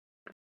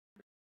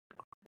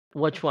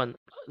 Which one?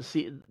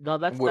 See, no,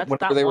 that's Whenever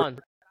that they one.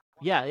 Were...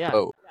 Yeah.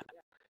 Oh.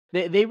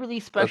 They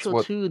released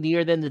special 2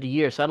 near the end of the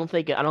year, so I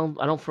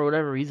don't for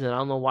whatever reason, I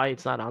don't know why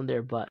it's not on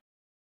there, but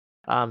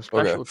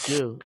special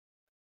 2.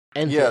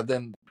 Yeah,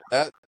 then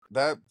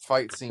that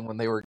fight scene when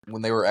they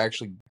were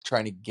actually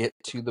trying to get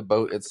to the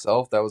boat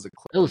itself, that was a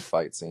clean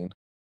fight scene.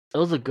 It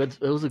was a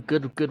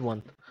good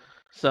one.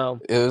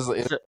 So it was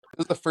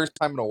the first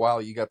time in a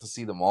while you got to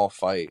see them all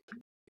fight.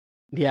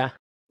 Yeah.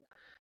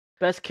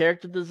 Best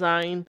character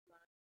design: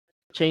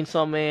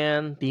 Chainsaw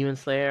Man, Demon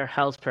Slayer,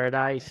 Hell's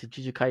Paradise,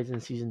 Jujutsu Kaisen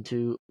Season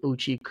 2,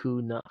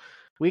 Uchi-ku no.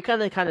 We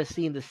kind of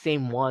seen the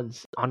same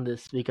ones on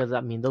this because,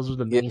 I mean, those were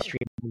the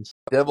mainstream ones.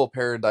 Devil's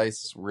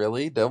Paradise?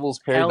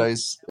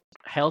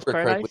 Hell's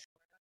Paradise?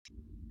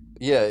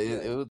 Yeah,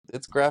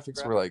 its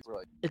graphics were like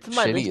it's in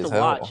my shitty list as to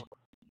hell. Watch.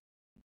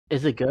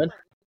 Is it good?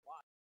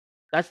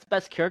 That's the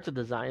best character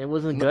design. It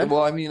wasn't good?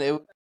 Well, I mean,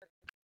 it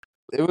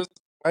was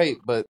right,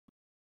 but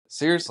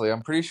seriously,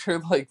 I'm pretty sure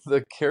like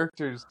the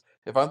characters,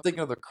 if I'm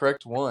thinking of the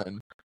correct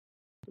one,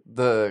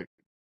 the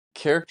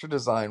character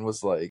design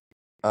was like,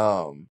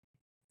 oh,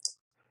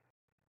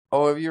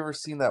 have you ever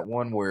seen that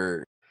one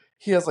where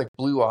he has like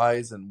blue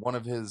eyes and one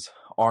of his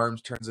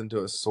arms turns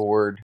into a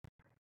sword?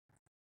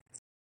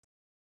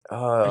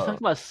 Are you talking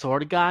about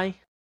Sword Guy?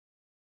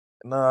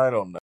 No, I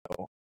don't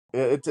know.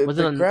 It's a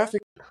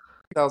graphic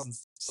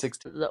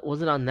 2016.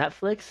 Was it on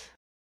Netflix?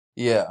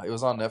 Yeah, it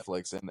was on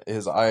Netflix, and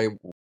his eye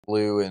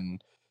blue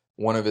and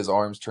one of his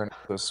arms turned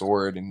into a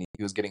sword, and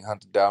he was getting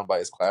hunted down by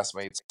his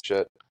classmates and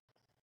shit.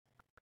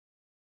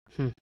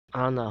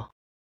 I don't know.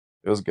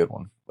 It was a good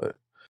one, but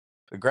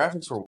the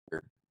graphics were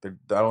weird. I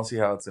don't see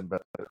how it's in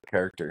better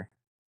character.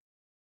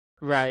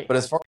 Right. But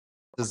as far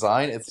as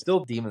design, it's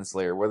still Demon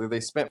Slayer. Whether they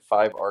spent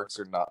 5 arcs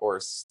or not, or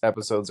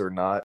episodes or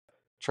not,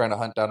 trying to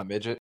hunt down a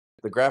midget,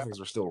 the graphics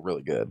were still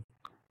really good.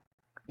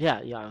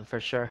 Yeah, for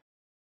sure.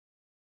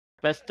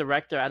 Best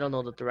director, I don't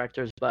know the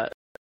directors, but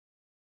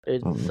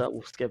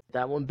we'll skip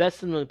that one.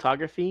 Best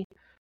cinematography,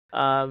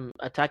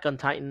 Attack on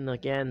Titan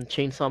again,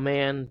 Chainsaw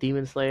Man,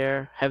 Demon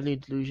Slayer, Heavenly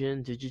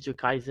Delusion, Jujutsu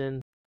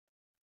Kaisen,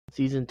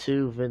 Season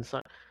 2,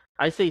 Vincent.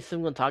 I say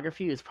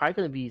cinematography is probably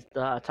going to be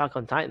the Attack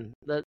on Titan.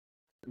 That,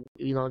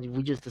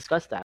 we just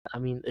discussed that. I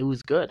mean, it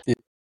was good.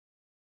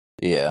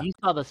 Yeah. You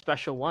saw the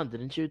special one,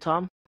 didn't you,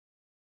 Tom?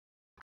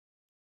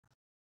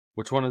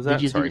 Which one is that?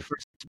 Did you Sorry. see the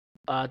first,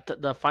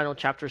 the final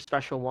chapter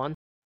special 1?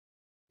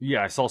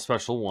 Yeah, I saw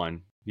special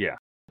 1. Yeah.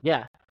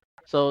 Yeah.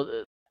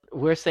 So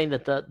we're saying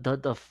that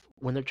the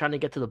when they're trying to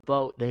get to the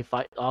boat, they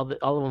fight all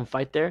of them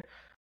fight there.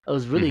 It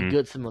was really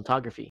good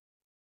cinematography.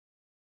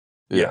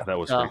 Yeah, that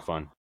was pretty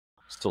fun.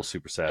 Still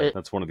super sad.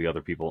 That's one of the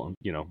other people,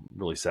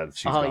 really sad that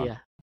she's gone. Oh, yeah.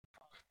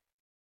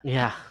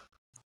 Yeah.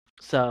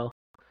 So,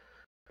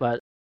 but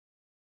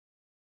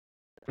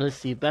let's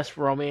see. Best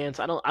romance.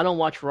 I don't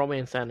watch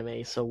romance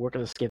anime, so we're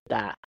gonna skip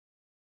that.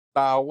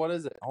 What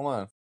is it? Hold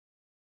on.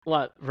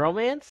 What,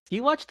 romance?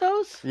 You watch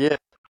those? Yeah.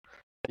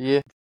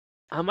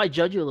 I might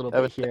judge you a little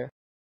bit here.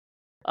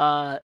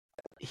 Pardon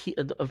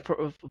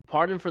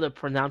for the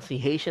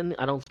pronunciation.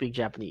 I don't speak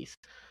Japanese.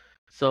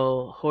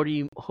 So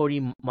Hori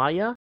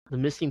Maya, The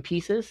Missing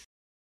Pieces,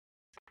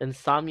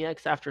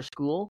 Insomniacs After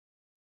School,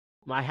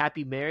 My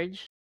Happy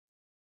Marriage,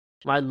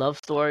 My Love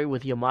Story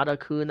with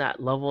Yamada-kun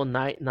at level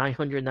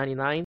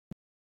 999,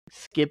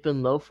 Skip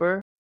and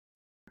Loafer,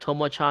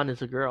 Tomo-chan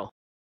is a Girl.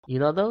 You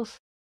know those?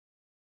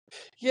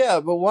 Yeah,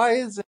 but why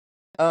is it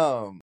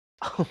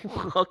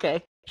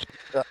okay.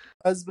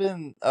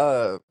 Husband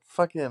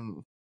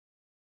fucking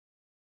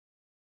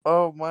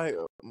my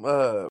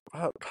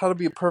how to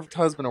be a perfect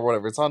husband or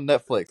whatever. It's on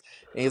Netflix.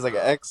 And he's like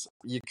an ex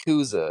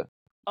Yakuza.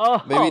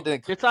 Oh, Maybe it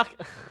didn't. you're talking.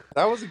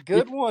 That was a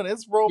good one.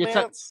 It's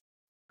romance.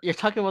 You're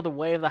talking about the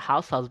way of the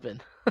house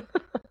husband.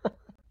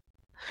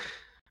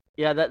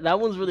 Yeah, that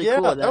one's really Yeah,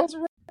 cool. that was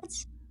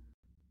romance.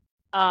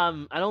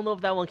 I don't know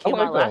if that one I came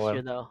like out that last one.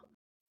 year though.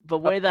 But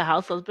Way of the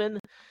House Husband,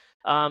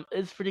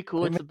 it's pretty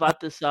cool. It's about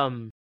this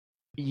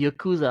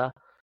yakuza,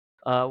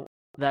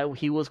 that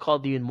he was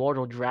called the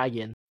Immortal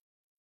Dragon,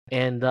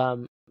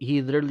 and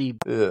he literally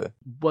Yeah.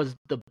 was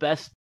the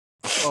best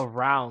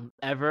around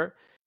ever,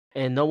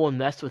 and no one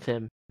messed with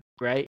him,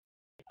 right?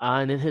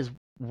 And then his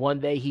one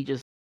day he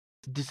just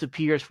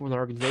disappears from the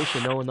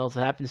organization. No one knows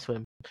what happens to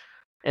him.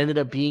 Ended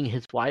up being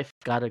his wife,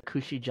 got a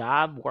cushy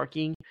job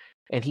working,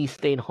 and he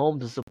stayed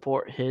home to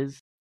support his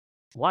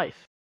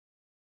wife.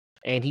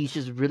 And he's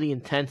just really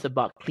intense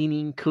about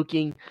cleaning,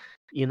 cooking,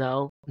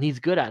 and he's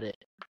good at it.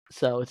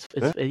 So it's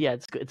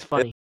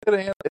funny.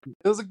 It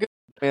was a good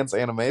romance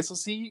anime. So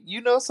see,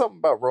 you know something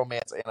about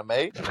romance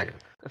anime.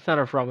 It's not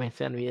a romance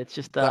anime. It's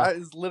just That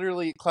is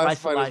literally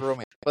classified as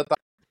romance. But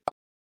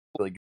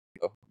really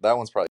good. That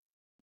one's probably.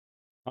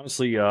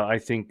 Honestly, I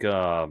think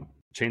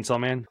Chainsaw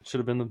Man should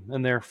have been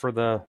in there for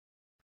the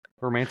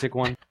romantic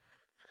one.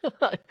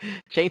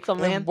 Chainsaw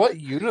Man. In what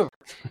universe?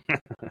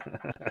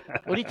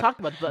 What are you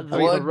talking about?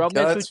 The romance?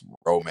 That's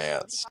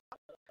romance.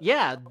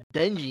 Yeah,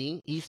 Denji.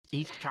 He's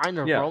trying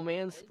to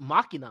romance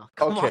Machina.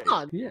 Come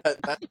on. Yeah,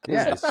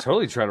 he's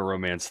totally trying to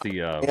romance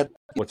the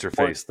what's her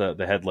face,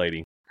 the head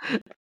lady,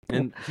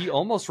 and he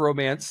almost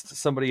romanced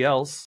somebody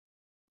else.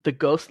 The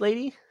ghost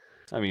lady.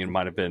 I mean, it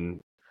might have been.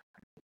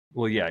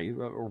 Well, yeah,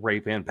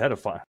 rape and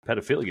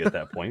pedophilia at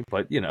that point,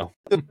 but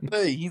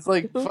Hey, he's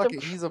like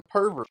fucking. He's a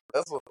pervert.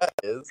 That's what that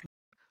is.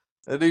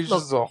 And he's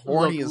just a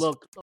horny as.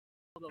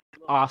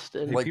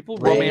 Austin. Like, people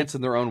romance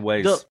in their own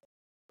ways.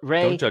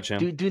 Ray, don't judge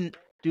him.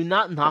 Do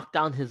not knock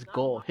down his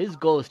goal. His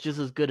goal is just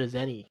as good as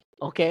any.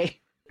 Okay.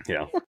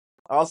 Yeah.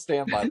 I'll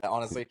stand by that.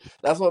 Honestly,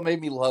 that's what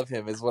made me love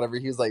him. Is whenever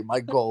he was like, "My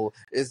goal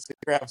is to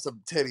grab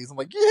some titties." I'm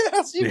like,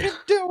 "Yes, you can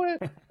do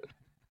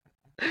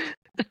it."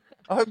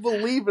 I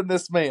believe in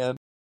this man.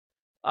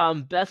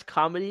 Best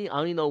comedy. I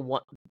only know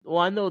one. Well,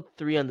 I know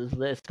 3 on this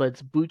list, but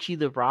it's Bucci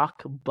the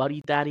Rock,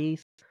 Buddy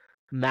Daddies,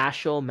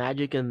 Mashal,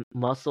 Magic and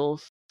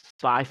Muscles,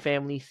 Spy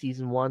Family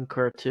Season 1,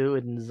 Cur 2,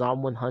 and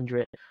Zom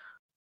 100,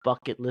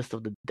 Bucket List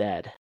of the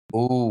Dead.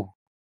 Ooh,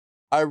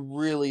 I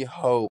really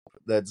hope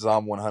that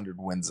Zom 100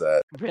 wins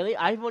that. Really?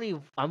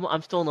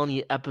 I'm still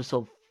only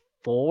episode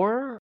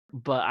 4,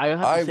 but I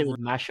have to say with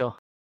Mashal.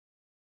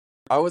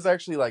 I was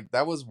actually like,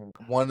 that was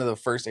one of the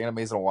first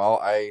animes in a while.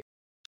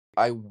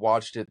 I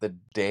watched it the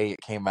day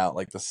it came out,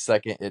 like the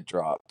second it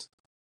dropped.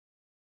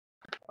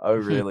 I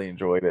really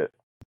enjoyed it.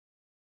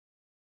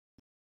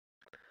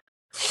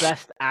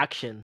 Best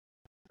action.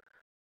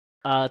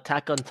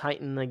 Attack on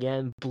Titan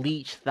again,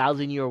 Bleach,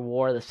 1,000-Year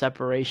War, The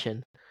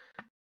Separation,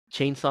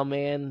 Chainsaw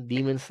Man,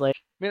 Demon Slayer.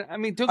 Man, I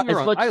mean, don't get me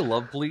wrong, I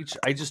love Bleach.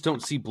 I just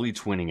don't see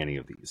Bleach winning any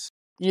of these.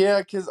 Yeah,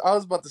 because I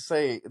was about to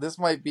say, this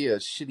might be a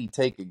shitty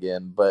take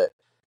again, but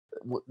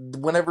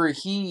whenever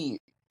he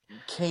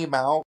came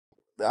out,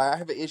 I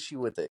have an issue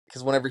with it.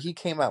 Because whenever he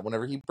came out,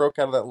 whenever he broke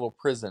out of that little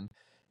prison,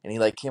 and he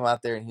like came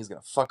out there and he's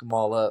gonna fuck them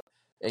all up,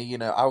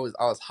 and I was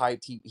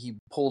hyped. He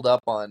pulled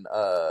up on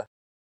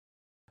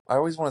I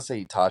always want to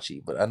say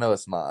Itachi, but I know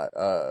it's not.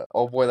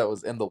 Old boy that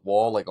was in the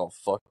wall, like all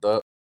fucked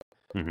up.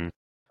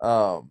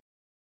 Mm-hmm.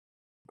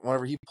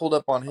 Whenever he pulled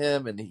up on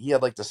him, and he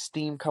had like the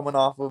steam coming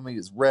off of him, he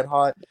was red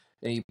hot,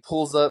 and he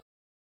pulls up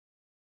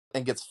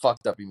and gets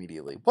fucked up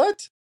immediately.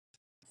 What?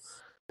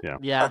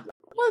 Yeah.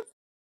 What?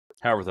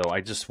 However, though, I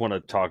just want to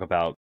talk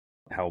about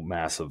how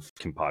massive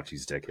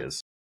Kenpachi's dick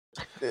is.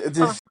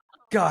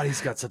 God,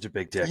 he's got such a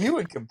big dick. You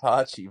and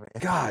Kenpachi, man.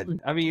 God,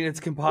 I mean, it's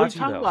Kenpachi, what are you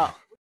talking about?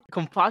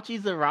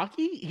 Kenpachi's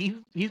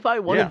Iraqi? He's probably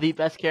one of the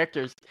best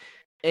characters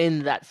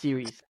in that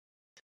series.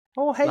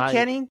 Oh, hey,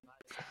 Kenny.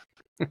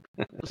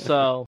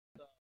 So,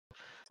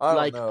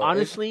 I don't know.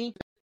 Honestly,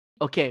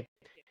 okay.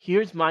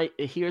 Here's my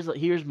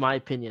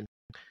opinion.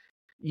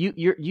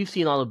 You've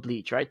seen all of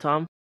Bleach, right,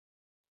 Tom?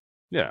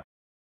 Yeah.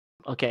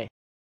 Okay.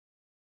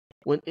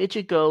 When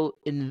Ichigo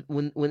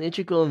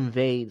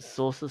invades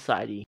Soul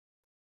Society,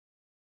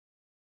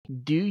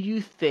 do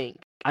you think?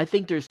 I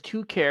think there's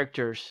 2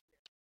 characters.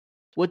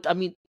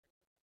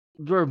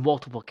 There are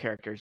multiple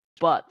characters,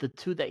 but the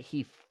 2 that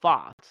he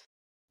fought,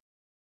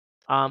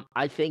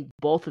 I think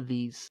both of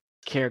these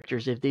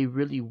characters, if they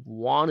really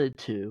wanted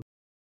to,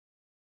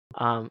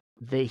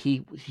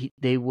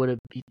 they would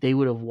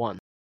have won.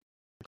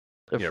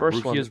 The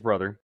first one, Rukio's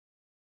brother.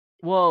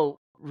 Well,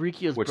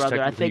 Rukio's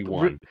brother, I think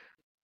won.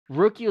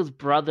 Rukio's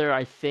brother,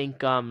 I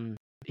think,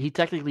 he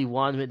technically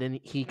won, but then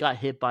he got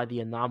hit by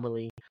the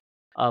anomaly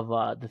of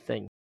the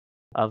thing,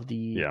 of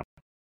the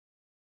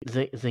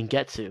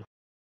Zangetsu.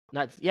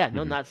 Not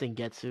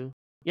Zangetsu.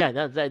 Yeah,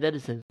 that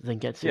is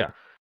Zangetsu. Yeah.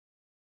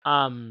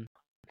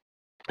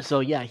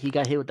 So yeah, he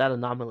got hit with that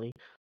anomaly,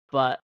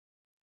 but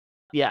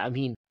yeah,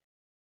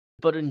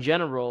 but in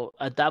general,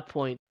 at that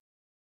point,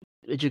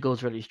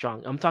 Ichigo's really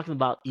strong. I'm talking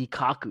about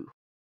Ikaku.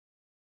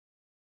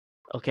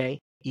 Okay,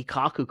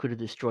 Ikaku could have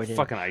destroyed him.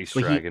 Fucking ice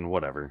dragon,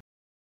 whatever.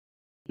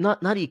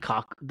 not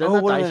Ikaku. Oh,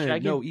 Not the Ice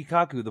Dragon. No,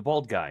 Ikaku, the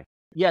bald guy.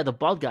 Yeah, the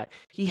bald guy.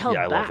 He held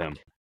back. Love him.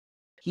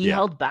 He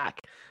held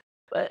back.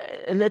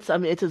 And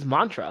it's his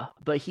mantra.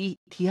 But he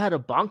had a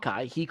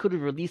Bankai. He could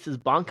have released his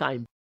Bankai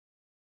and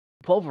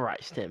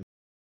pulverized him.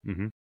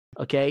 Mm-hmm.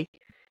 Okay?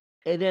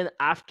 And then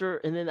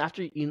after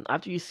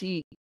you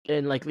see,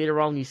 and like later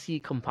on you see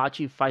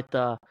Kenpachi fight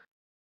the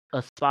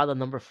Espada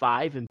number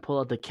 5 and pull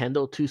out the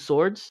Kendo 2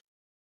 swords.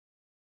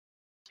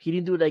 He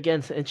didn't do it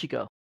against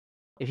Ichigo.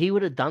 If he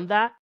would have done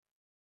that,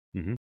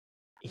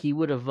 he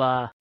would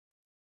have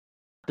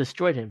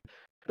destroyed him.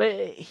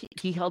 But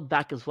he held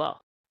back as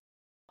well,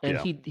 and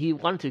he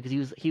wanted to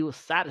because he was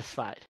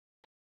satisfied.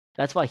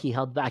 That's why he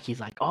held back. He's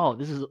like, "Oh,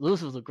 this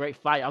was a great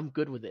fight. I'm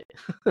good with it."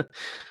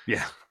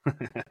 Yeah.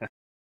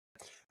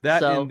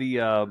 And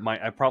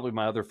the probably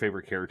my other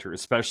favorite character,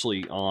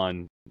 especially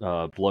on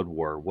Blood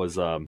War, was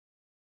the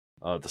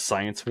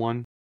science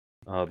one,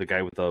 the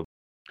guy with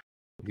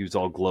he was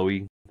all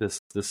glowy this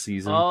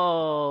season.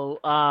 Oh,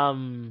 I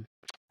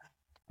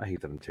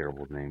hate them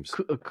terrible names.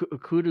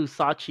 Kudu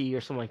Sachi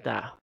or something like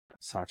that.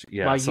 Sachi,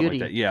 yeah, something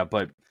like that. Yeah,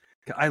 but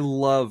I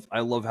love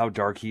how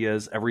dark he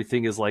is.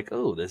 Everything is like,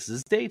 oh, this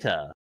is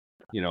data,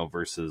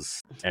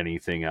 versus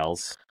anything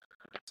else.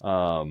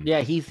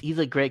 Yeah, he's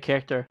a great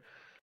character.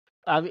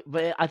 I mean,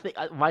 but I think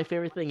my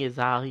favorite thing is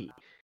how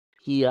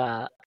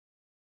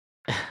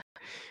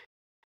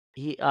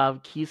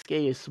Kisuke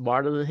is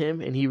smarter than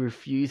him, and he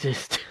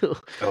refuses to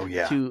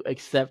to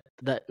accept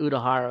that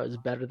Urahara is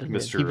better than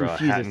Mr. him. He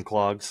refuses. Hat and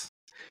Clogs.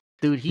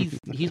 Dude,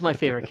 he's my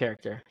favorite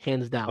character,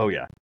 hands down. Oh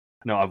yeah,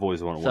 no, I've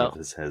always wanted one of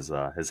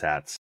his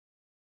hats.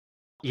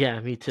 Yeah,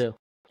 me too.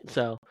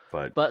 So,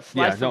 but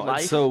slice of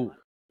life. So,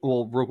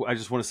 well, I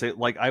just want to say,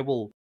 like, I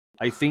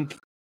think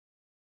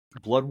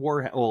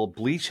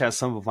Bleach has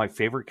some of my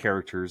favorite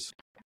characters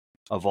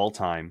of all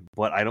time,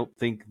 but I don't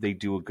think they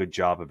do a good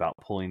job about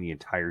pulling the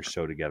entire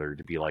show together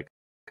to be like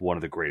one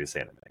of the greatest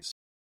animes.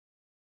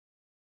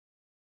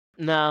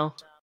 No,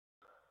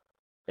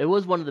 it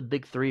was one of the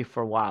big 3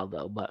 for a while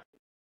though, but.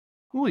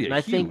 Well,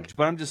 yeah, huge.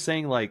 But I'm just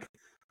saying, like,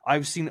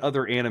 I've seen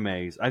other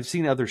animes, I've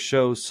seen other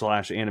shows /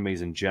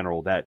 animes in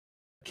general that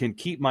can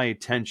keep my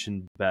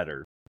attention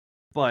better.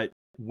 But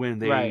when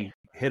they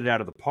hit it out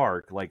of the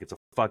park, like it's a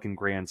fucking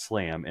grand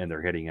slam, and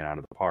they're hitting it out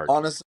of the park.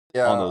 Honestly,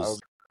 yeah. On those...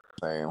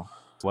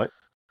 What?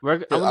 I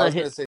was going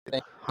to say,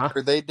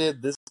 after they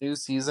did this new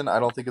season, I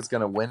don't think it's going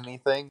to win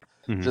anything,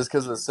 just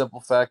because of the simple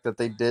fact that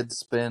they did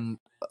spend,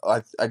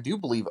 I do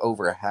believe,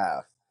 over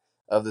half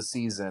of the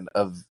season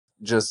of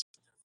just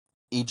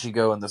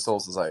Ichigo and the Soul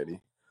Society.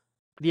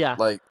 Yeah.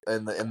 Like,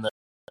 and the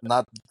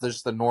not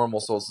just the normal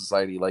Soul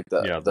Society, like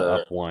the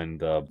up one,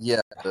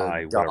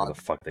 high, whatever the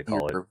fuck they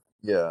call it.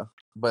 Yeah.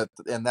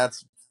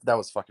 That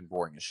was fucking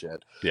boring as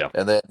shit. Yeah.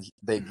 And then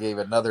they gave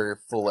another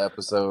full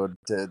episode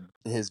to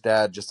his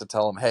dad just to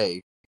tell him,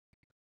 hey,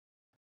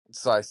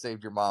 so I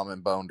saved your mom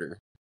and boned her.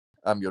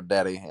 I'm your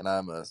daddy, and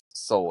I'm a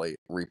Soul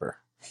Reaper.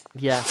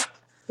 Yeah.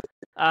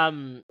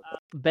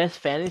 Best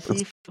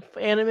fantasy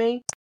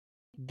anime?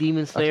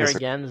 Demon Slayer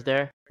again is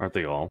there. Aren't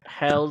they all?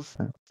 Hell's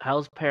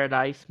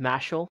Paradise,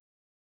 Mashal.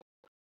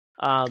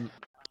 And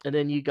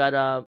then you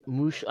got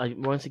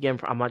once again,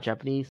 I'm not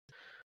Japanese.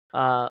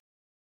 Musu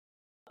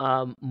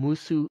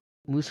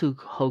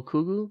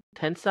Hokugu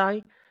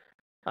Tensai.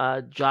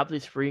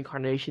 Jobless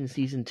Reincarnation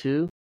Season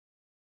 2.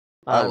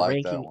 I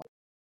like that one.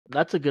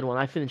 That's a good one.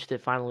 I finished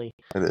it finally.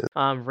 It is.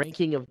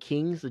 Ranking of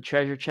Kings, The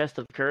Treasure Chest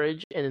of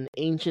Courage, and an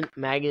Ancient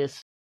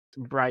Magus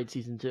Bride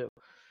Season 2.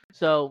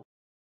 So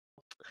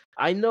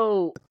I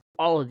know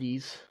all of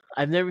these.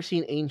 I've never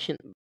seen Ancient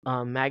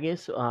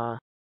Magus,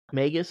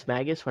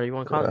 whatever you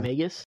want to call it,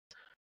 Magus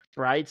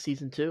Bride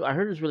Season 2. I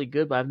heard it was really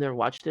good, but I've never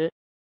watched it.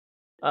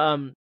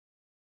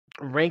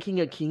 Ranking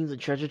of Kings, The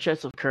Treasure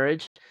Chest of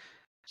Courage.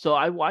 So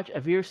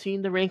have you ever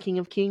seen the Ranking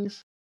of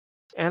Kings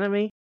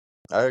anime?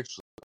 I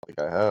actually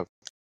think I have.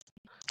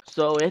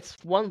 So it's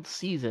one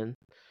season.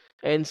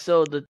 And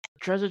so the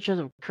Treasure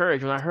Chest of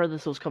Courage, when I heard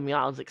this was coming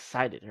out, I was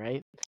excited,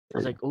 right? I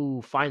was like,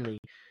 ooh, finally.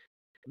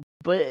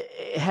 But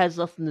it has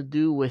nothing to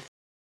do with,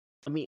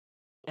 it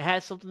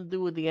has something to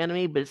do with the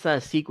anime, but it's not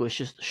a sequel, it's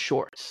just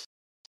shorts.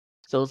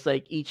 So it's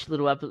like each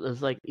little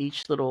episode,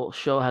 each little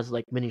show has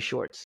like mini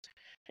shorts.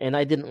 And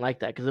I didn't like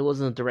that because it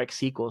wasn't a direct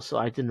sequel, so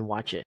I didn't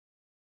watch it.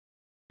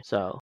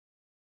 So,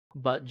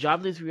 but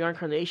Jobless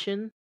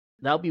Reincarnation,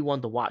 that'll be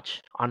one to watch,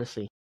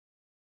 honestly.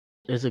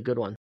 It's a good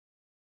one.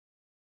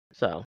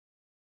 So,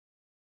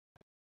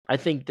 I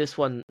think this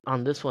one,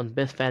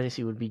 best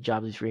fantasy would be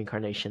Jobless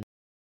Reincarnation.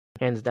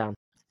 Hands down.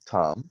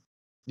 Tom?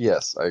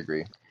 Yes, I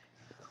agree.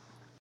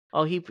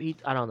 Oh, he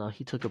I don't know.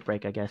 He took a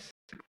break, I guess.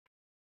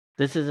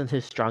 This isn't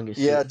his strongest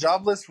suit. Yeah,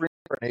 Jobless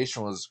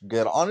Reincarnation was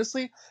good.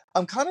 Honestly,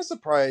 I'm kind of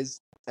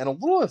surprised and a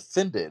little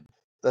offended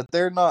that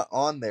they're not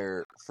on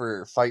there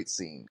for fight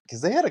scene,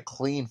 because they had a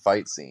clean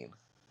fight scene.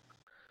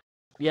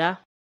 Yeah.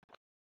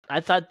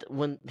 I thought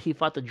when he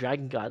fought the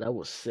Dragon God, that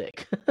was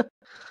sick.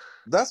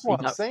 That's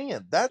what I'm saying.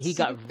 He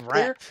got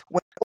wrecked.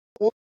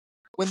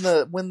 When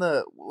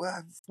the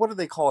what do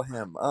they call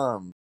him?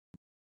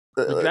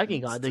 The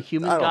dragon god, the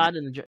human god,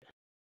 and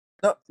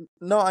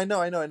no, I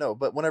know.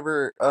 But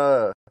whenever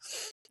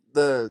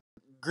the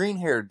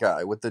green-haired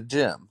guy with the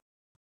gem.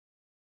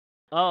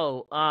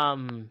 Oh,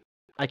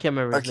 I can't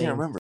remember his name. I can't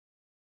remember.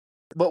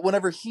 But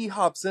whenever he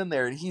hops in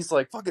there and he's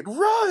like, fucking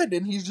run!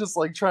 And he's just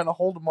like trying to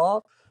hold him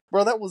off.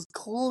 Bro, that was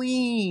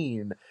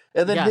clean.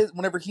 And then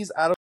whenever he's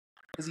out of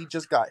because he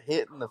just got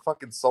hit in the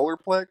fucking solar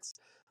plex.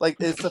 Like,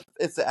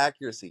 it's the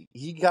accuracy.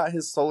 He got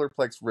his solar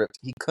plex ripped.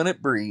 He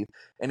couldn't breathe.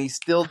 And he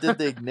still did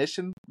the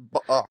ignition.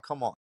 Oh,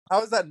 come on.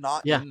 How is that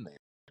not in there?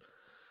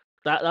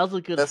 That was a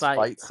good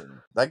fight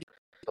scene.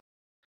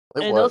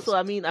 Also,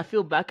 I mean, I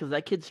feel bad because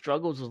that kid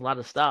struggles with a lot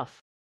of stuff.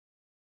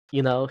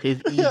 You know,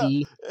 his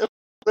ED.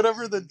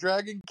 Whenever the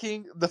Dragon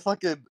King,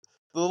 the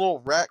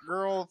little rat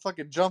girl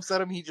fucking jumps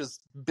at him, he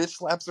just bitch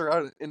slaps her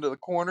out into the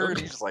corner, and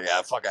he's just like,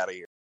 fuck out of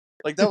here.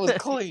 Like, that was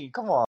clean.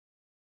 Come on.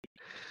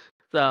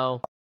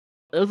 So,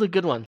 it was a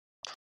good one.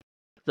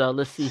 So,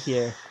 let's see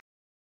here.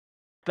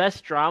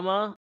 Best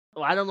drama?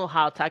 Well, I don't know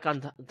how Attack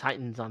on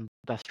Titan's on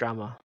best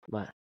drama,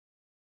 but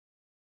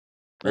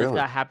it's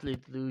got Heavenly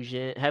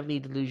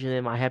Delusion,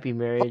 and My Happy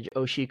Marriage,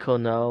 Oshiko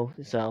no.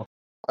 So,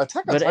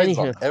 Attack on Titan's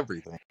on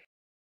everything.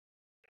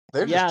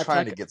 They're just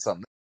trying to get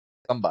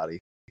somebody.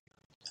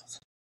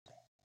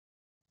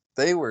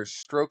 They were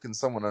stroking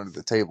someone under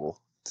the table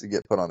to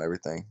get put on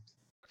everything.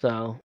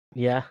 So,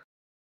 yeah.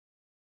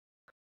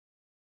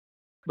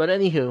 But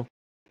anywho,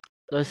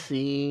 let's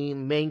see.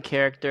 Main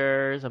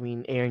characters, I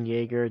mean, Eren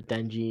Yeager,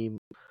 Denji,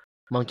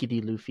 Monkey D.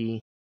 Luffy.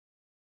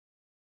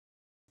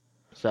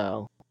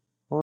 So.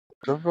 Well,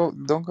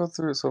 don't go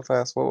through it so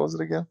fast. What was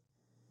it again?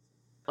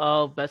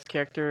 Oh, best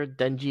character,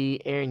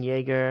 Denji, Eren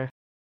Yeager,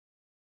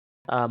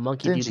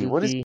 Monkey D. Luffy.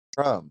 What is he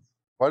from?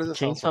 Why does it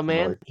sound so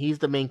familiar? Chainsaw Man, he's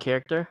the main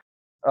character.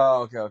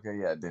 Oh, okay,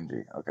 yeah,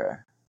 Denji, okay.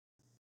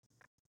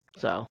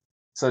 So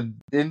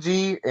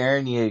Denji,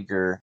 Eren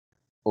Yeager,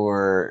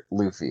 or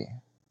Luffy.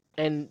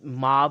 And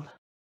Mob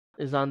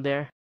is on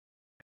there.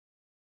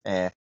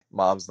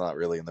 Mob's not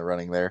really in the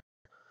running there.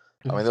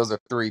 I mean, those are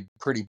three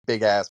pretty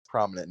big-ass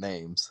prominent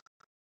names.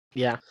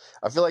 Yeah.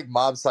 I feel like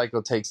Mob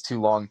Psycho takes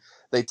too long.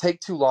 They take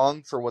too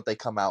long for what they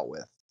come out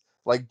with.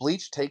 Like,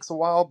 Bleach takes a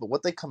while, but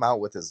what they come out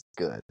with is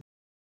good.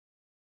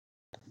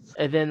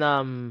 And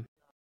then,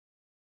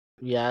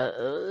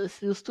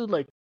 let's do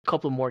like a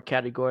couple more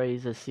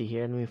categories. Let's see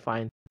here. Let me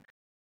find.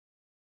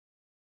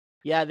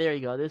 Yeah, there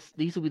you go.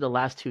 These will be the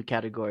last two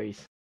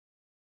categories.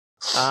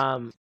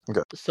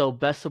 Okay. So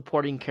best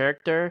supporting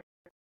character,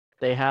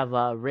 they have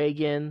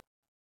Reagan,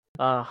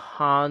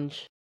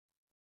 Hanj,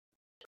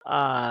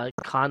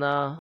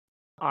 Kana,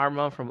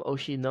 Arma from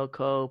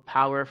Oshinoko,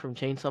 Power from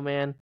Chainsaw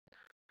Man,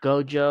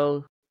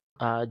 Gojo,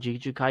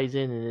 Jujutsu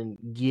Kaisen, and then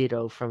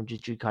Giro from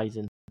Jujutsu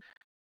Kaisen.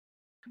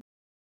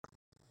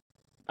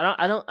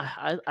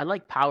 I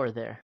like Power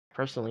there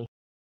personally,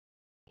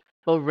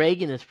 but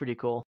Reagan is pretty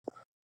cool.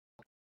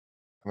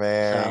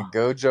 Man,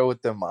 Gojo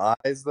with them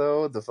eyes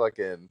though,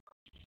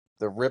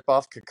 the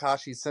rip-off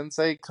Kakashi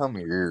Sensei, come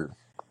here.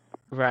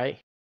 Right.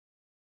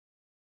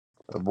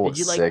 The boy's Did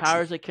you like sexy.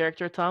 Power as a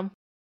character, Tom?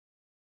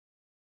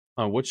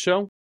 Which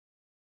show?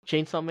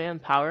 Chainsaw Man,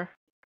 Power.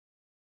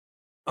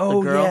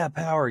 Oh yeah,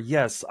 Power.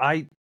 Yes,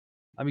 I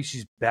mean,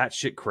 she's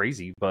batshit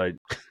crazy, but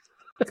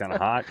kind of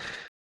hot.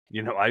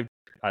 You know, I'd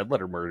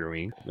let her murder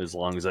me as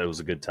long as it was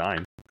a good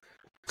time.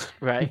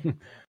 Right.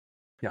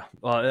 Yeah,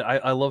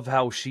 I love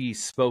how she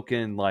spoke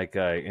in like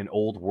an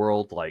old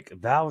world, like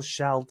 "Thou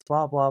shalt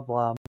blah blah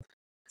blah."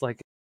 It's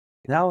like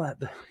now,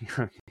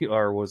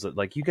 or was it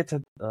like you get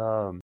to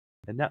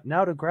and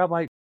now to grab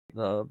my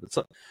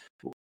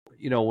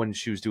you know, when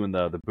she was doing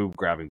the boob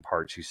grabbing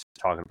part, she's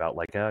talking about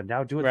like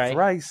now do it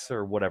thrice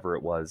or whatever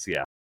it was.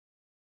 Yeah,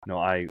 no,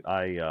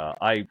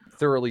 I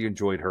thoroughly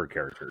enjoyed her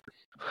character.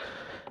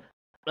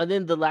 And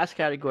then the last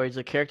category is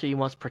a character you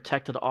must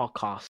protect at all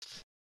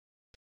costs.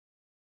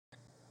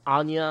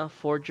 Anya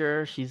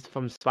Forger, she's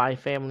from Spy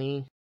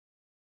Family.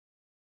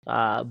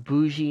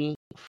 Boji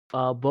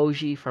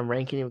from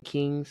Ranking of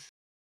Kings.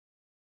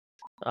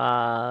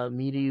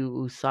 Miyu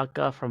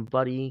Usaka from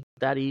Buddy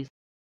Daddies.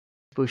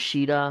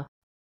 Bushida.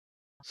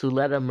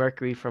 Suletta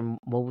Mercury from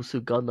Mobile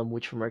Suit Gundam,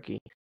 Witch from Mercury.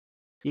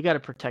 You gotta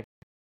protect.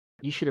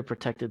 We should have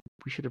protected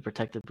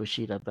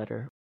Bushida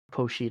better.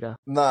 Poshida.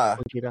 Nah.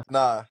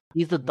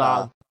 He's the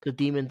dog, the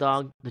demon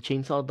dog, the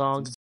chainsaw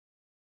dog.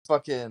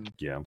 Fucking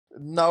yeah.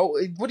 No,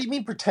 what do you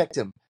mean protect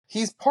him?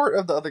 He's part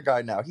of the other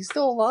guy now. He's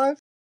still alive.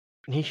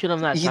 He should have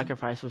not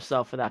sacrificed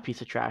himself for that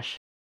piece of trash.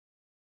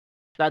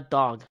 That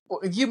dog.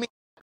 You mean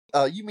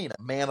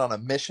a man on a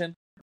mission?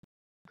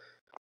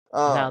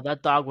 No,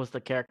 that dog was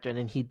the character, and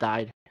then he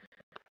died.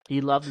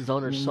 He loved his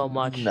owner so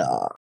much.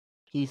 Nah.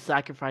 He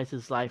sacrificed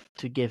his life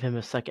to give him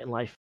a second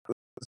life.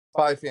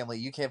 Spy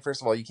Family,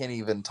 first of all, you can't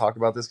even talk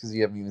about this because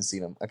you haven't even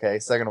seen him. Okay,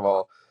 second of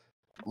all,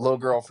 little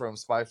girl from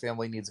Spy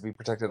Family needs to be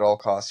protected at all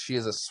costs. She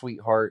is a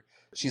sweetheart.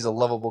 She's a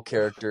lovable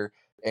character.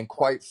 And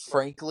quite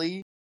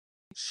frankly,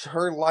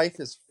 her life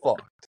is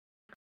fucked.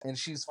 And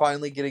she's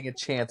finally getting a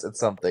chance at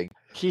something.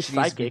 She's she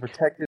needs to be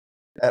protected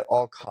at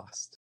all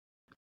costs.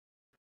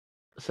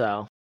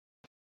 So,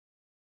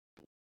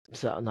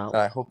 So no.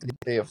 I hope they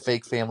stay a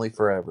fake family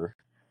forever.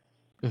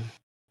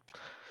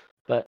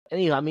 But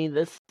anyway, I mean,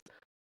 this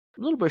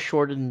a little bit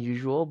shorter than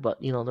usual, but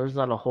there's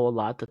not a whole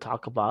lot to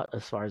talk about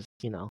as far as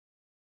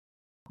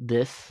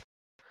this.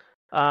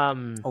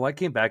 Oh, I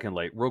came back in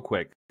late, real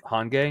quick.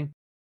 Hangei,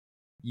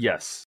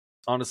 yes.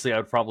 Honestly,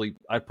 I'd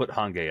put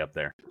Hangei up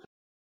there,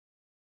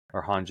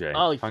 or Hanjay.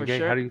 Oh, Hangei, for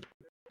sure. how do you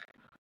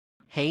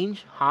Hange?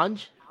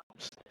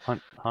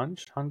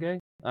 Hangei?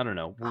 I don't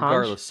know.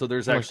 Regardless, so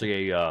there's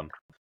actually a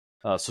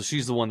so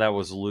she's the one that I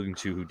was alluding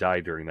to who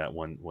died during that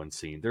one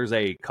scene. There's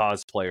a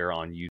cosplayer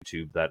on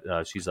YouTube that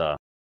I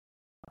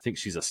think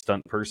she's a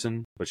stunt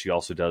person, but she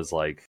also does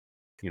like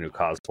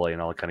cosplay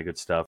and all that kind of good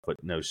stuff. But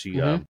no,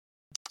 she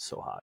so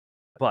hot.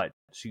 But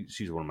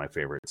she's one of my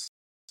favorites.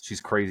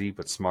 She's crazy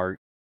but smart.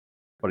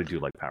 But I do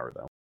like Power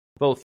though.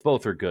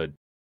 Both are good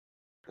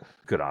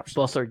options.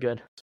 Both are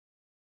good.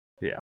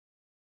 Yeah.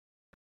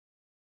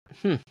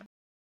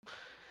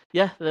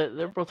 Yeah,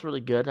 they're both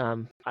really good.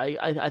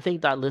 I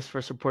think that list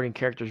for supporting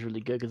characters is really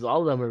good because all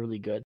of them are really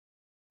good.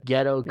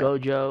 Geto,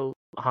 Gojo,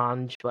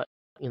 Hanj, but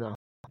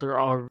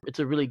it's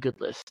a really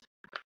good list.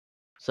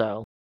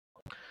 So,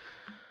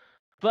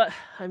 but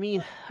I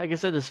mean, like I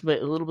said, this is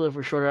a little bit of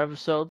a shorter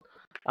episode.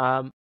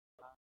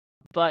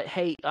 But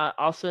hey,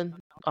 Austin,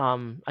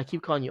 I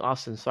keep calling you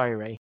Austin. Sorry,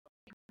 Ray.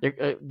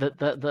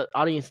 The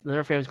audience,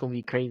 their fans gonna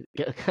be crazy.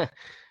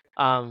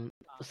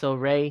 So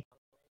Ray,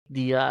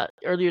 the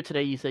earlier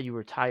today you said you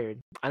were tired.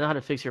 I know how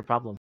to fix your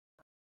problem.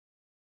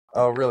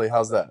 Oh, really?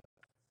 How's that?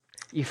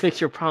 You fix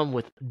your problem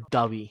with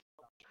Dubby.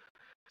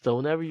 So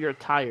whenever you're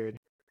tired,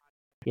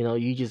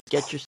 you just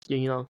get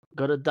your,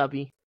 go to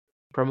Dubby,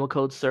 promo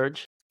code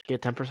Surge,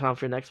 get 10%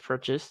 off your next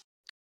purchase,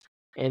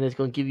 and it's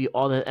going to give you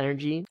all that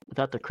energy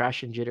without the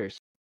crash and jitters.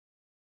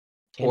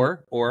 And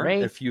or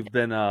Ray, if you've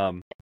been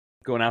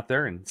going out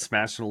there and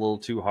smashing a little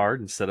too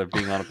hard instead of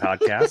being on a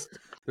podcast,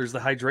 there's the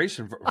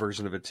hydration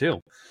version of it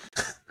too.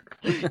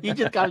 You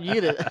just got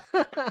muted.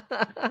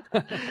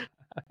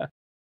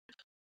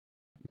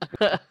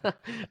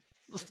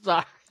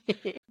 Sorry.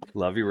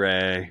 Love you,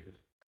 Ray.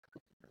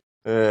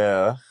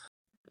 Yeah.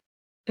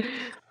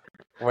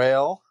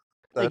 Well,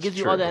 that's it gives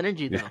you true. all the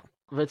energy though. Yeah.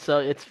 But so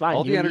it's fine.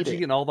 All the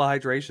energy and all the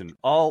hydration.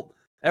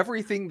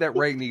 Everything that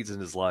Ray needs in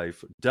his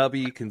life,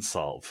 Dubby can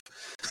solve.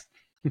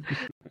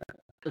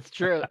 That's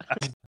true.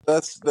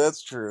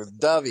 That's true.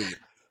 Dubby.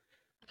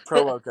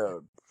 Promo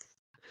code.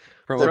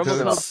 Promo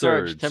code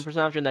Surge. 10%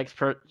 off your next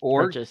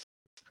purchase.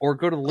 Or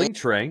go to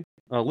Linktree,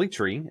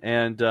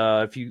 and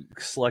if you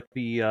select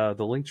the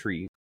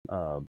Linktree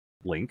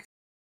link,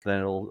 then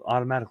it'll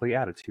automatically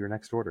add it to your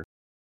next order.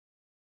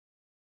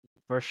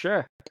 For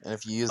sure. And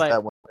if you use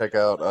that one, check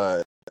out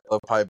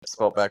Love Pipe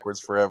spelled backwards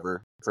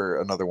forever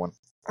for another one.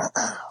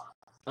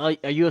 Are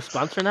you a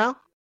sponsor now?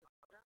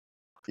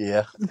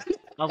 Yeah.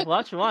 Of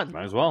which one?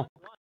 Might as well.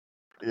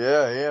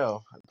 Yeah.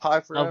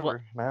 Pie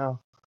forever now.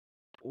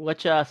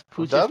 Who's your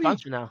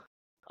sponsor now?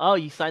 Oh,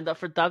 you signed up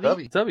for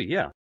Dubby? Dubby,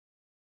 yeah.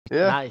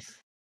 Yeah. Nice.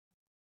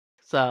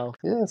 So.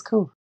 Yeah, it's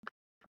cool.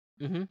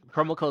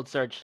 Promo code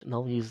Surge.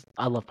 No, use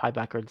I Love Pie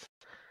backwards.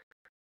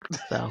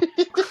 So.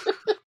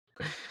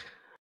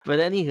 But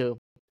anywho,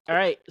 all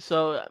right.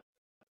 So,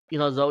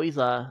 as always,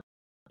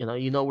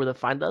 you know where to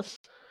find us.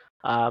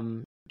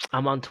 I'm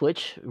on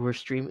Twitch. We're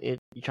trying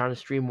to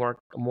stream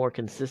more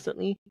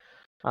consistently.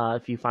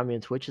 If you find me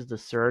on Twitch, it's the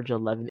Surge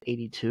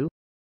 1182.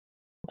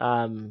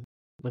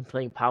 Been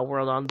playing Power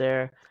World on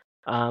there.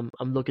 I'm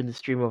looking to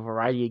stream a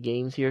variety of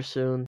games here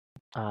soon.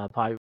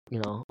 Probably,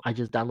 I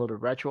just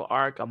downloaded Retro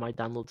Arc. I might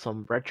download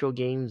some retro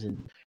games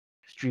and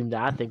stream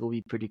that. I think it'll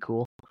be pretty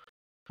cool.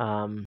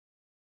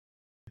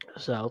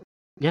 So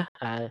yeah,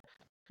 and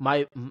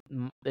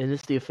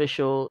it's the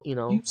official,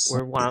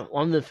 we're one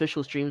of the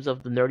official streams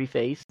of the Nerdy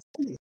Face.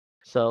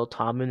 So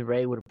Tom and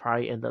Ray would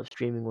probably end up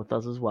streaming with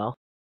us as well.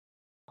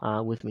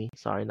 With me,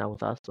 sorry, not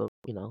with us. So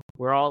we are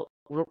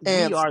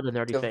the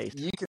Nerdy Face.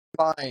 You can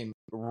find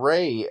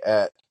Ray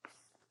at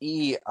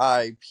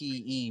EIPEVOLI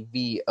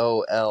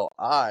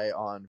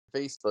on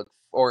Facebook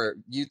or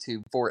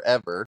YouTube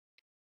forever.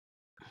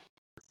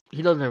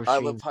 He doesn't ever stream. I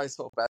Love Pie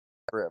spelled back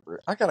forever.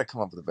 I gotta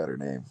come up with a better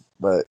name,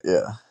 but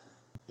yeah.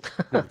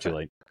 Never too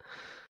late.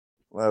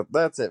 Well,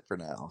 that's it for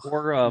now.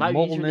 Or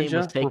Mobile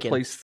Ninja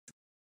replaced.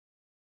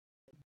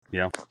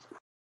 Yeah,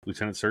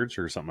 Lieutenant Surge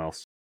or something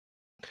else.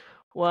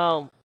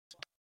 Well,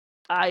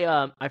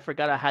 I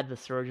forgot I had the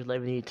Surge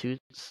 1182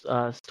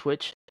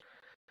 Twitch,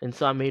 and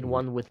so I made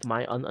one with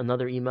my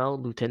another email,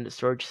 Lieutenant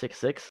Surge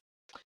 66.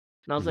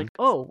 And I was like,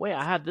 oh wait,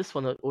 I have this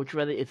one, which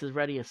it's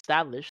already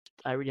established.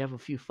 I already have a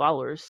few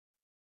followers.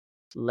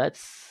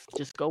 Let's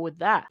just go with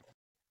that.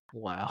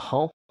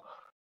 Well,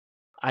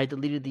 I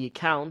deleted the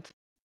account,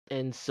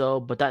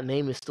 but that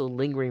name is still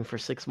lingering for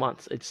 6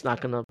 months. It's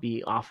not gonna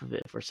be off of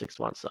it for 6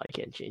 months, so I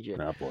can't change it.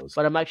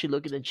 But I'm actually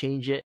looking to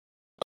change it.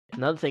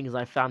 Another thing is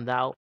I found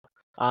out,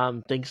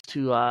 thanks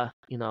to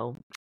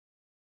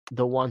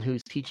the one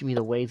who's teaching me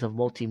the ways of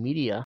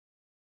multimedia,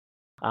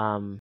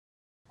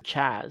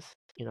 Chaz.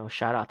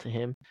 Shout out to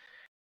him.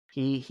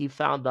 He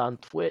found on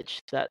Twitch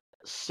that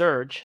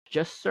Surge,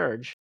 just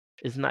Surge,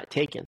 is not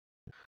taken.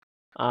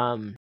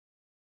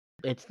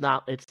 It's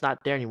not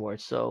there anymore.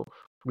 So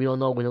we don't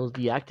know when it was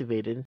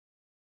deactivated.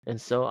 And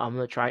so I'm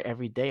gonna try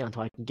every day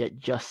until I can get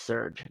just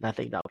Surge. And I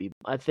think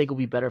it'll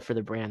be better for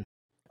the brand.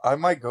 I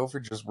might go for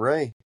just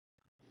Ray.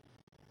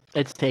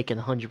 It's taken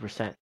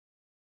 100%.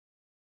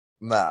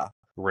 Nah.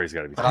 Ray's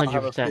got to be. And I'll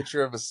have a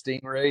picture of a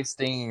stingray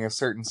stinging a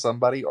certain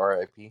somebody.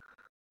 R.I.P.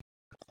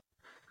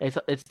 It's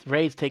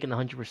Ray's taken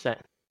 100%.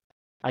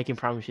 I can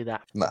promise you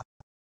that. Nah.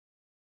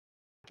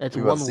 It's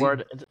one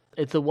word.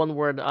 It's a one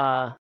word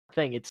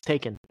thing. It's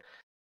taken.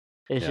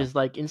 It's just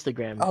like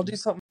Instagram. I'll do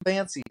something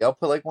fancy. I'll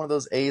put like one of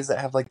those A's that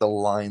have like the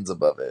lines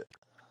above it.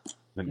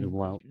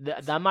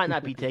 That might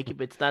not be taken,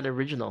 but it's not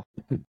original.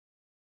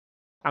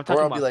 I'm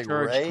talking about like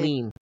Surge Ray,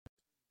 Clean.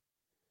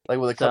 like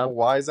with a couple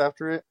Y's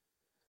after it.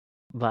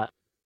 But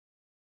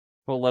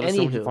well, let us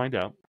know when you find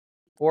out.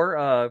 Or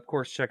of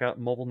course, check out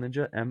Mobile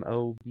Ninja,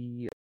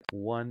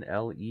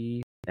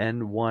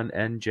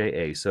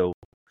 MOB1LEN1NJA. So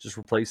just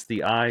replace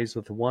the I's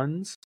with the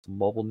ones.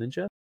 Mobile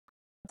Ninja.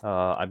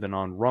 I've been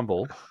on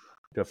Rumble.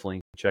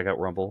 Definitely check out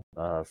Rumble,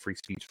 free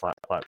speech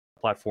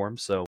platform.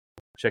 So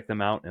check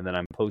them out, and then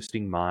I'm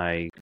posting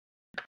my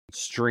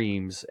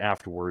streams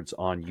afterwards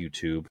on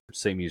YouTube.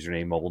 Same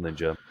username, Mobile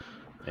Ninja.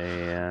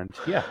 And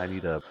yeah, I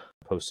need to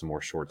post some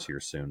more shorts here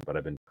soon, but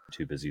I've been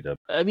too busy to.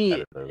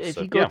 Edit those. If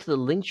you go to the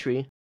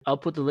Linktree, I'll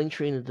put the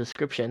Linktree in the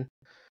description.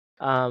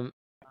 I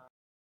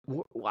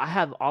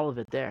have all of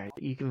it there.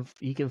 You can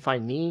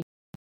find me,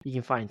 you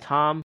can find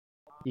Tom,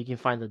 you can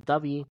find the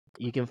W,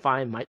 you can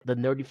find the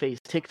Nerdy Face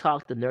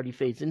TikTok, the Nerdy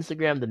Face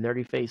Instagram, the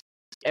Nerdy Face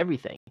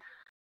everything.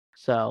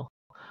 So,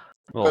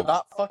 but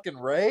not fucking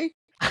Ray.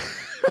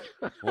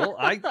 Well,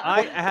 I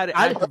had to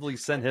actively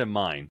send him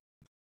mine.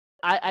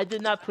 I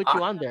did not put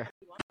you on there.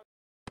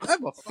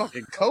 I'm a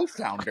fucking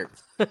co-founder.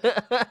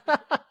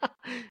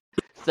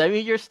 Send me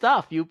your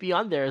stuff. You'll be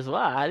on there as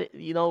well.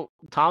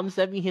 Tom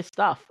sent me his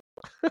stuff.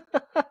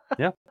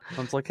 Yeah,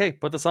 I was like, hey,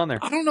 put this on there.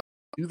 I don't know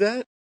how to do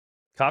that.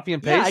 Copy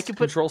and paste. Yeah, I can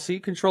Control C,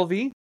 Control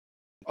V.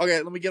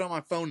 Okay, let me get on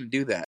my phone and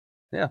do that.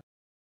 Yeah,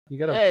 you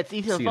gotta. Yeah, it's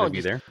easy on the phone.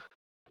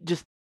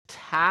 Just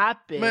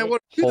tap it. Man, do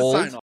the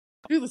sign off.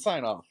 Do the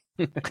sign off.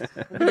 I'm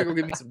gonna go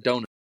get me some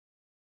donuts.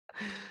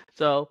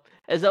 So,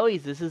 as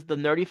always, this is the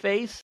Nerdy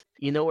Face.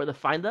 You know where to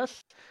find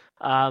us.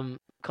 Come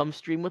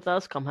stream with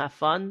us. Come have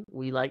fun.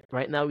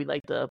 Right now we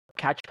like to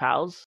catch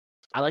pals.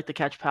 I like to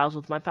catch pals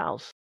with my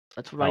pals.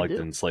 That's what I do. I like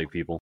to enslave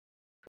people.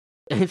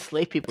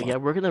 Enslave people. Yeah,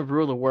 we're gonna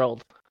rule the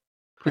world.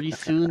 Pretty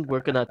soon, we're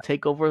gonna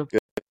take over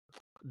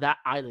that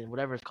island,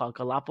 whatever it's called,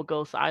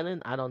 Galapagos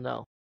Island. I don't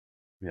know.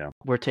 Yeah,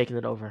 we're taking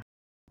it over.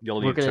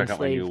 You'll need to check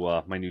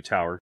out my new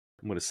tower.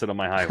 I'm gonna sit on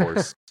my high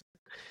horse.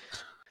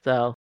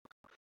 So,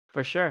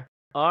 for sure.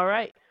 All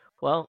right.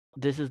 Well,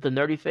 this is the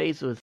Nerdy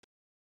Phase with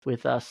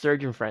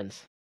Surge and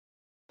Friends.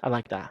 I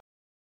like that.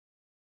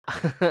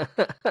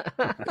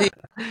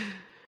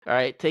 All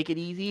right, take it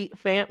easy,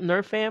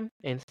 Nerd fam,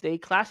 and stay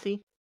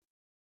classy.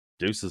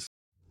 Deuces.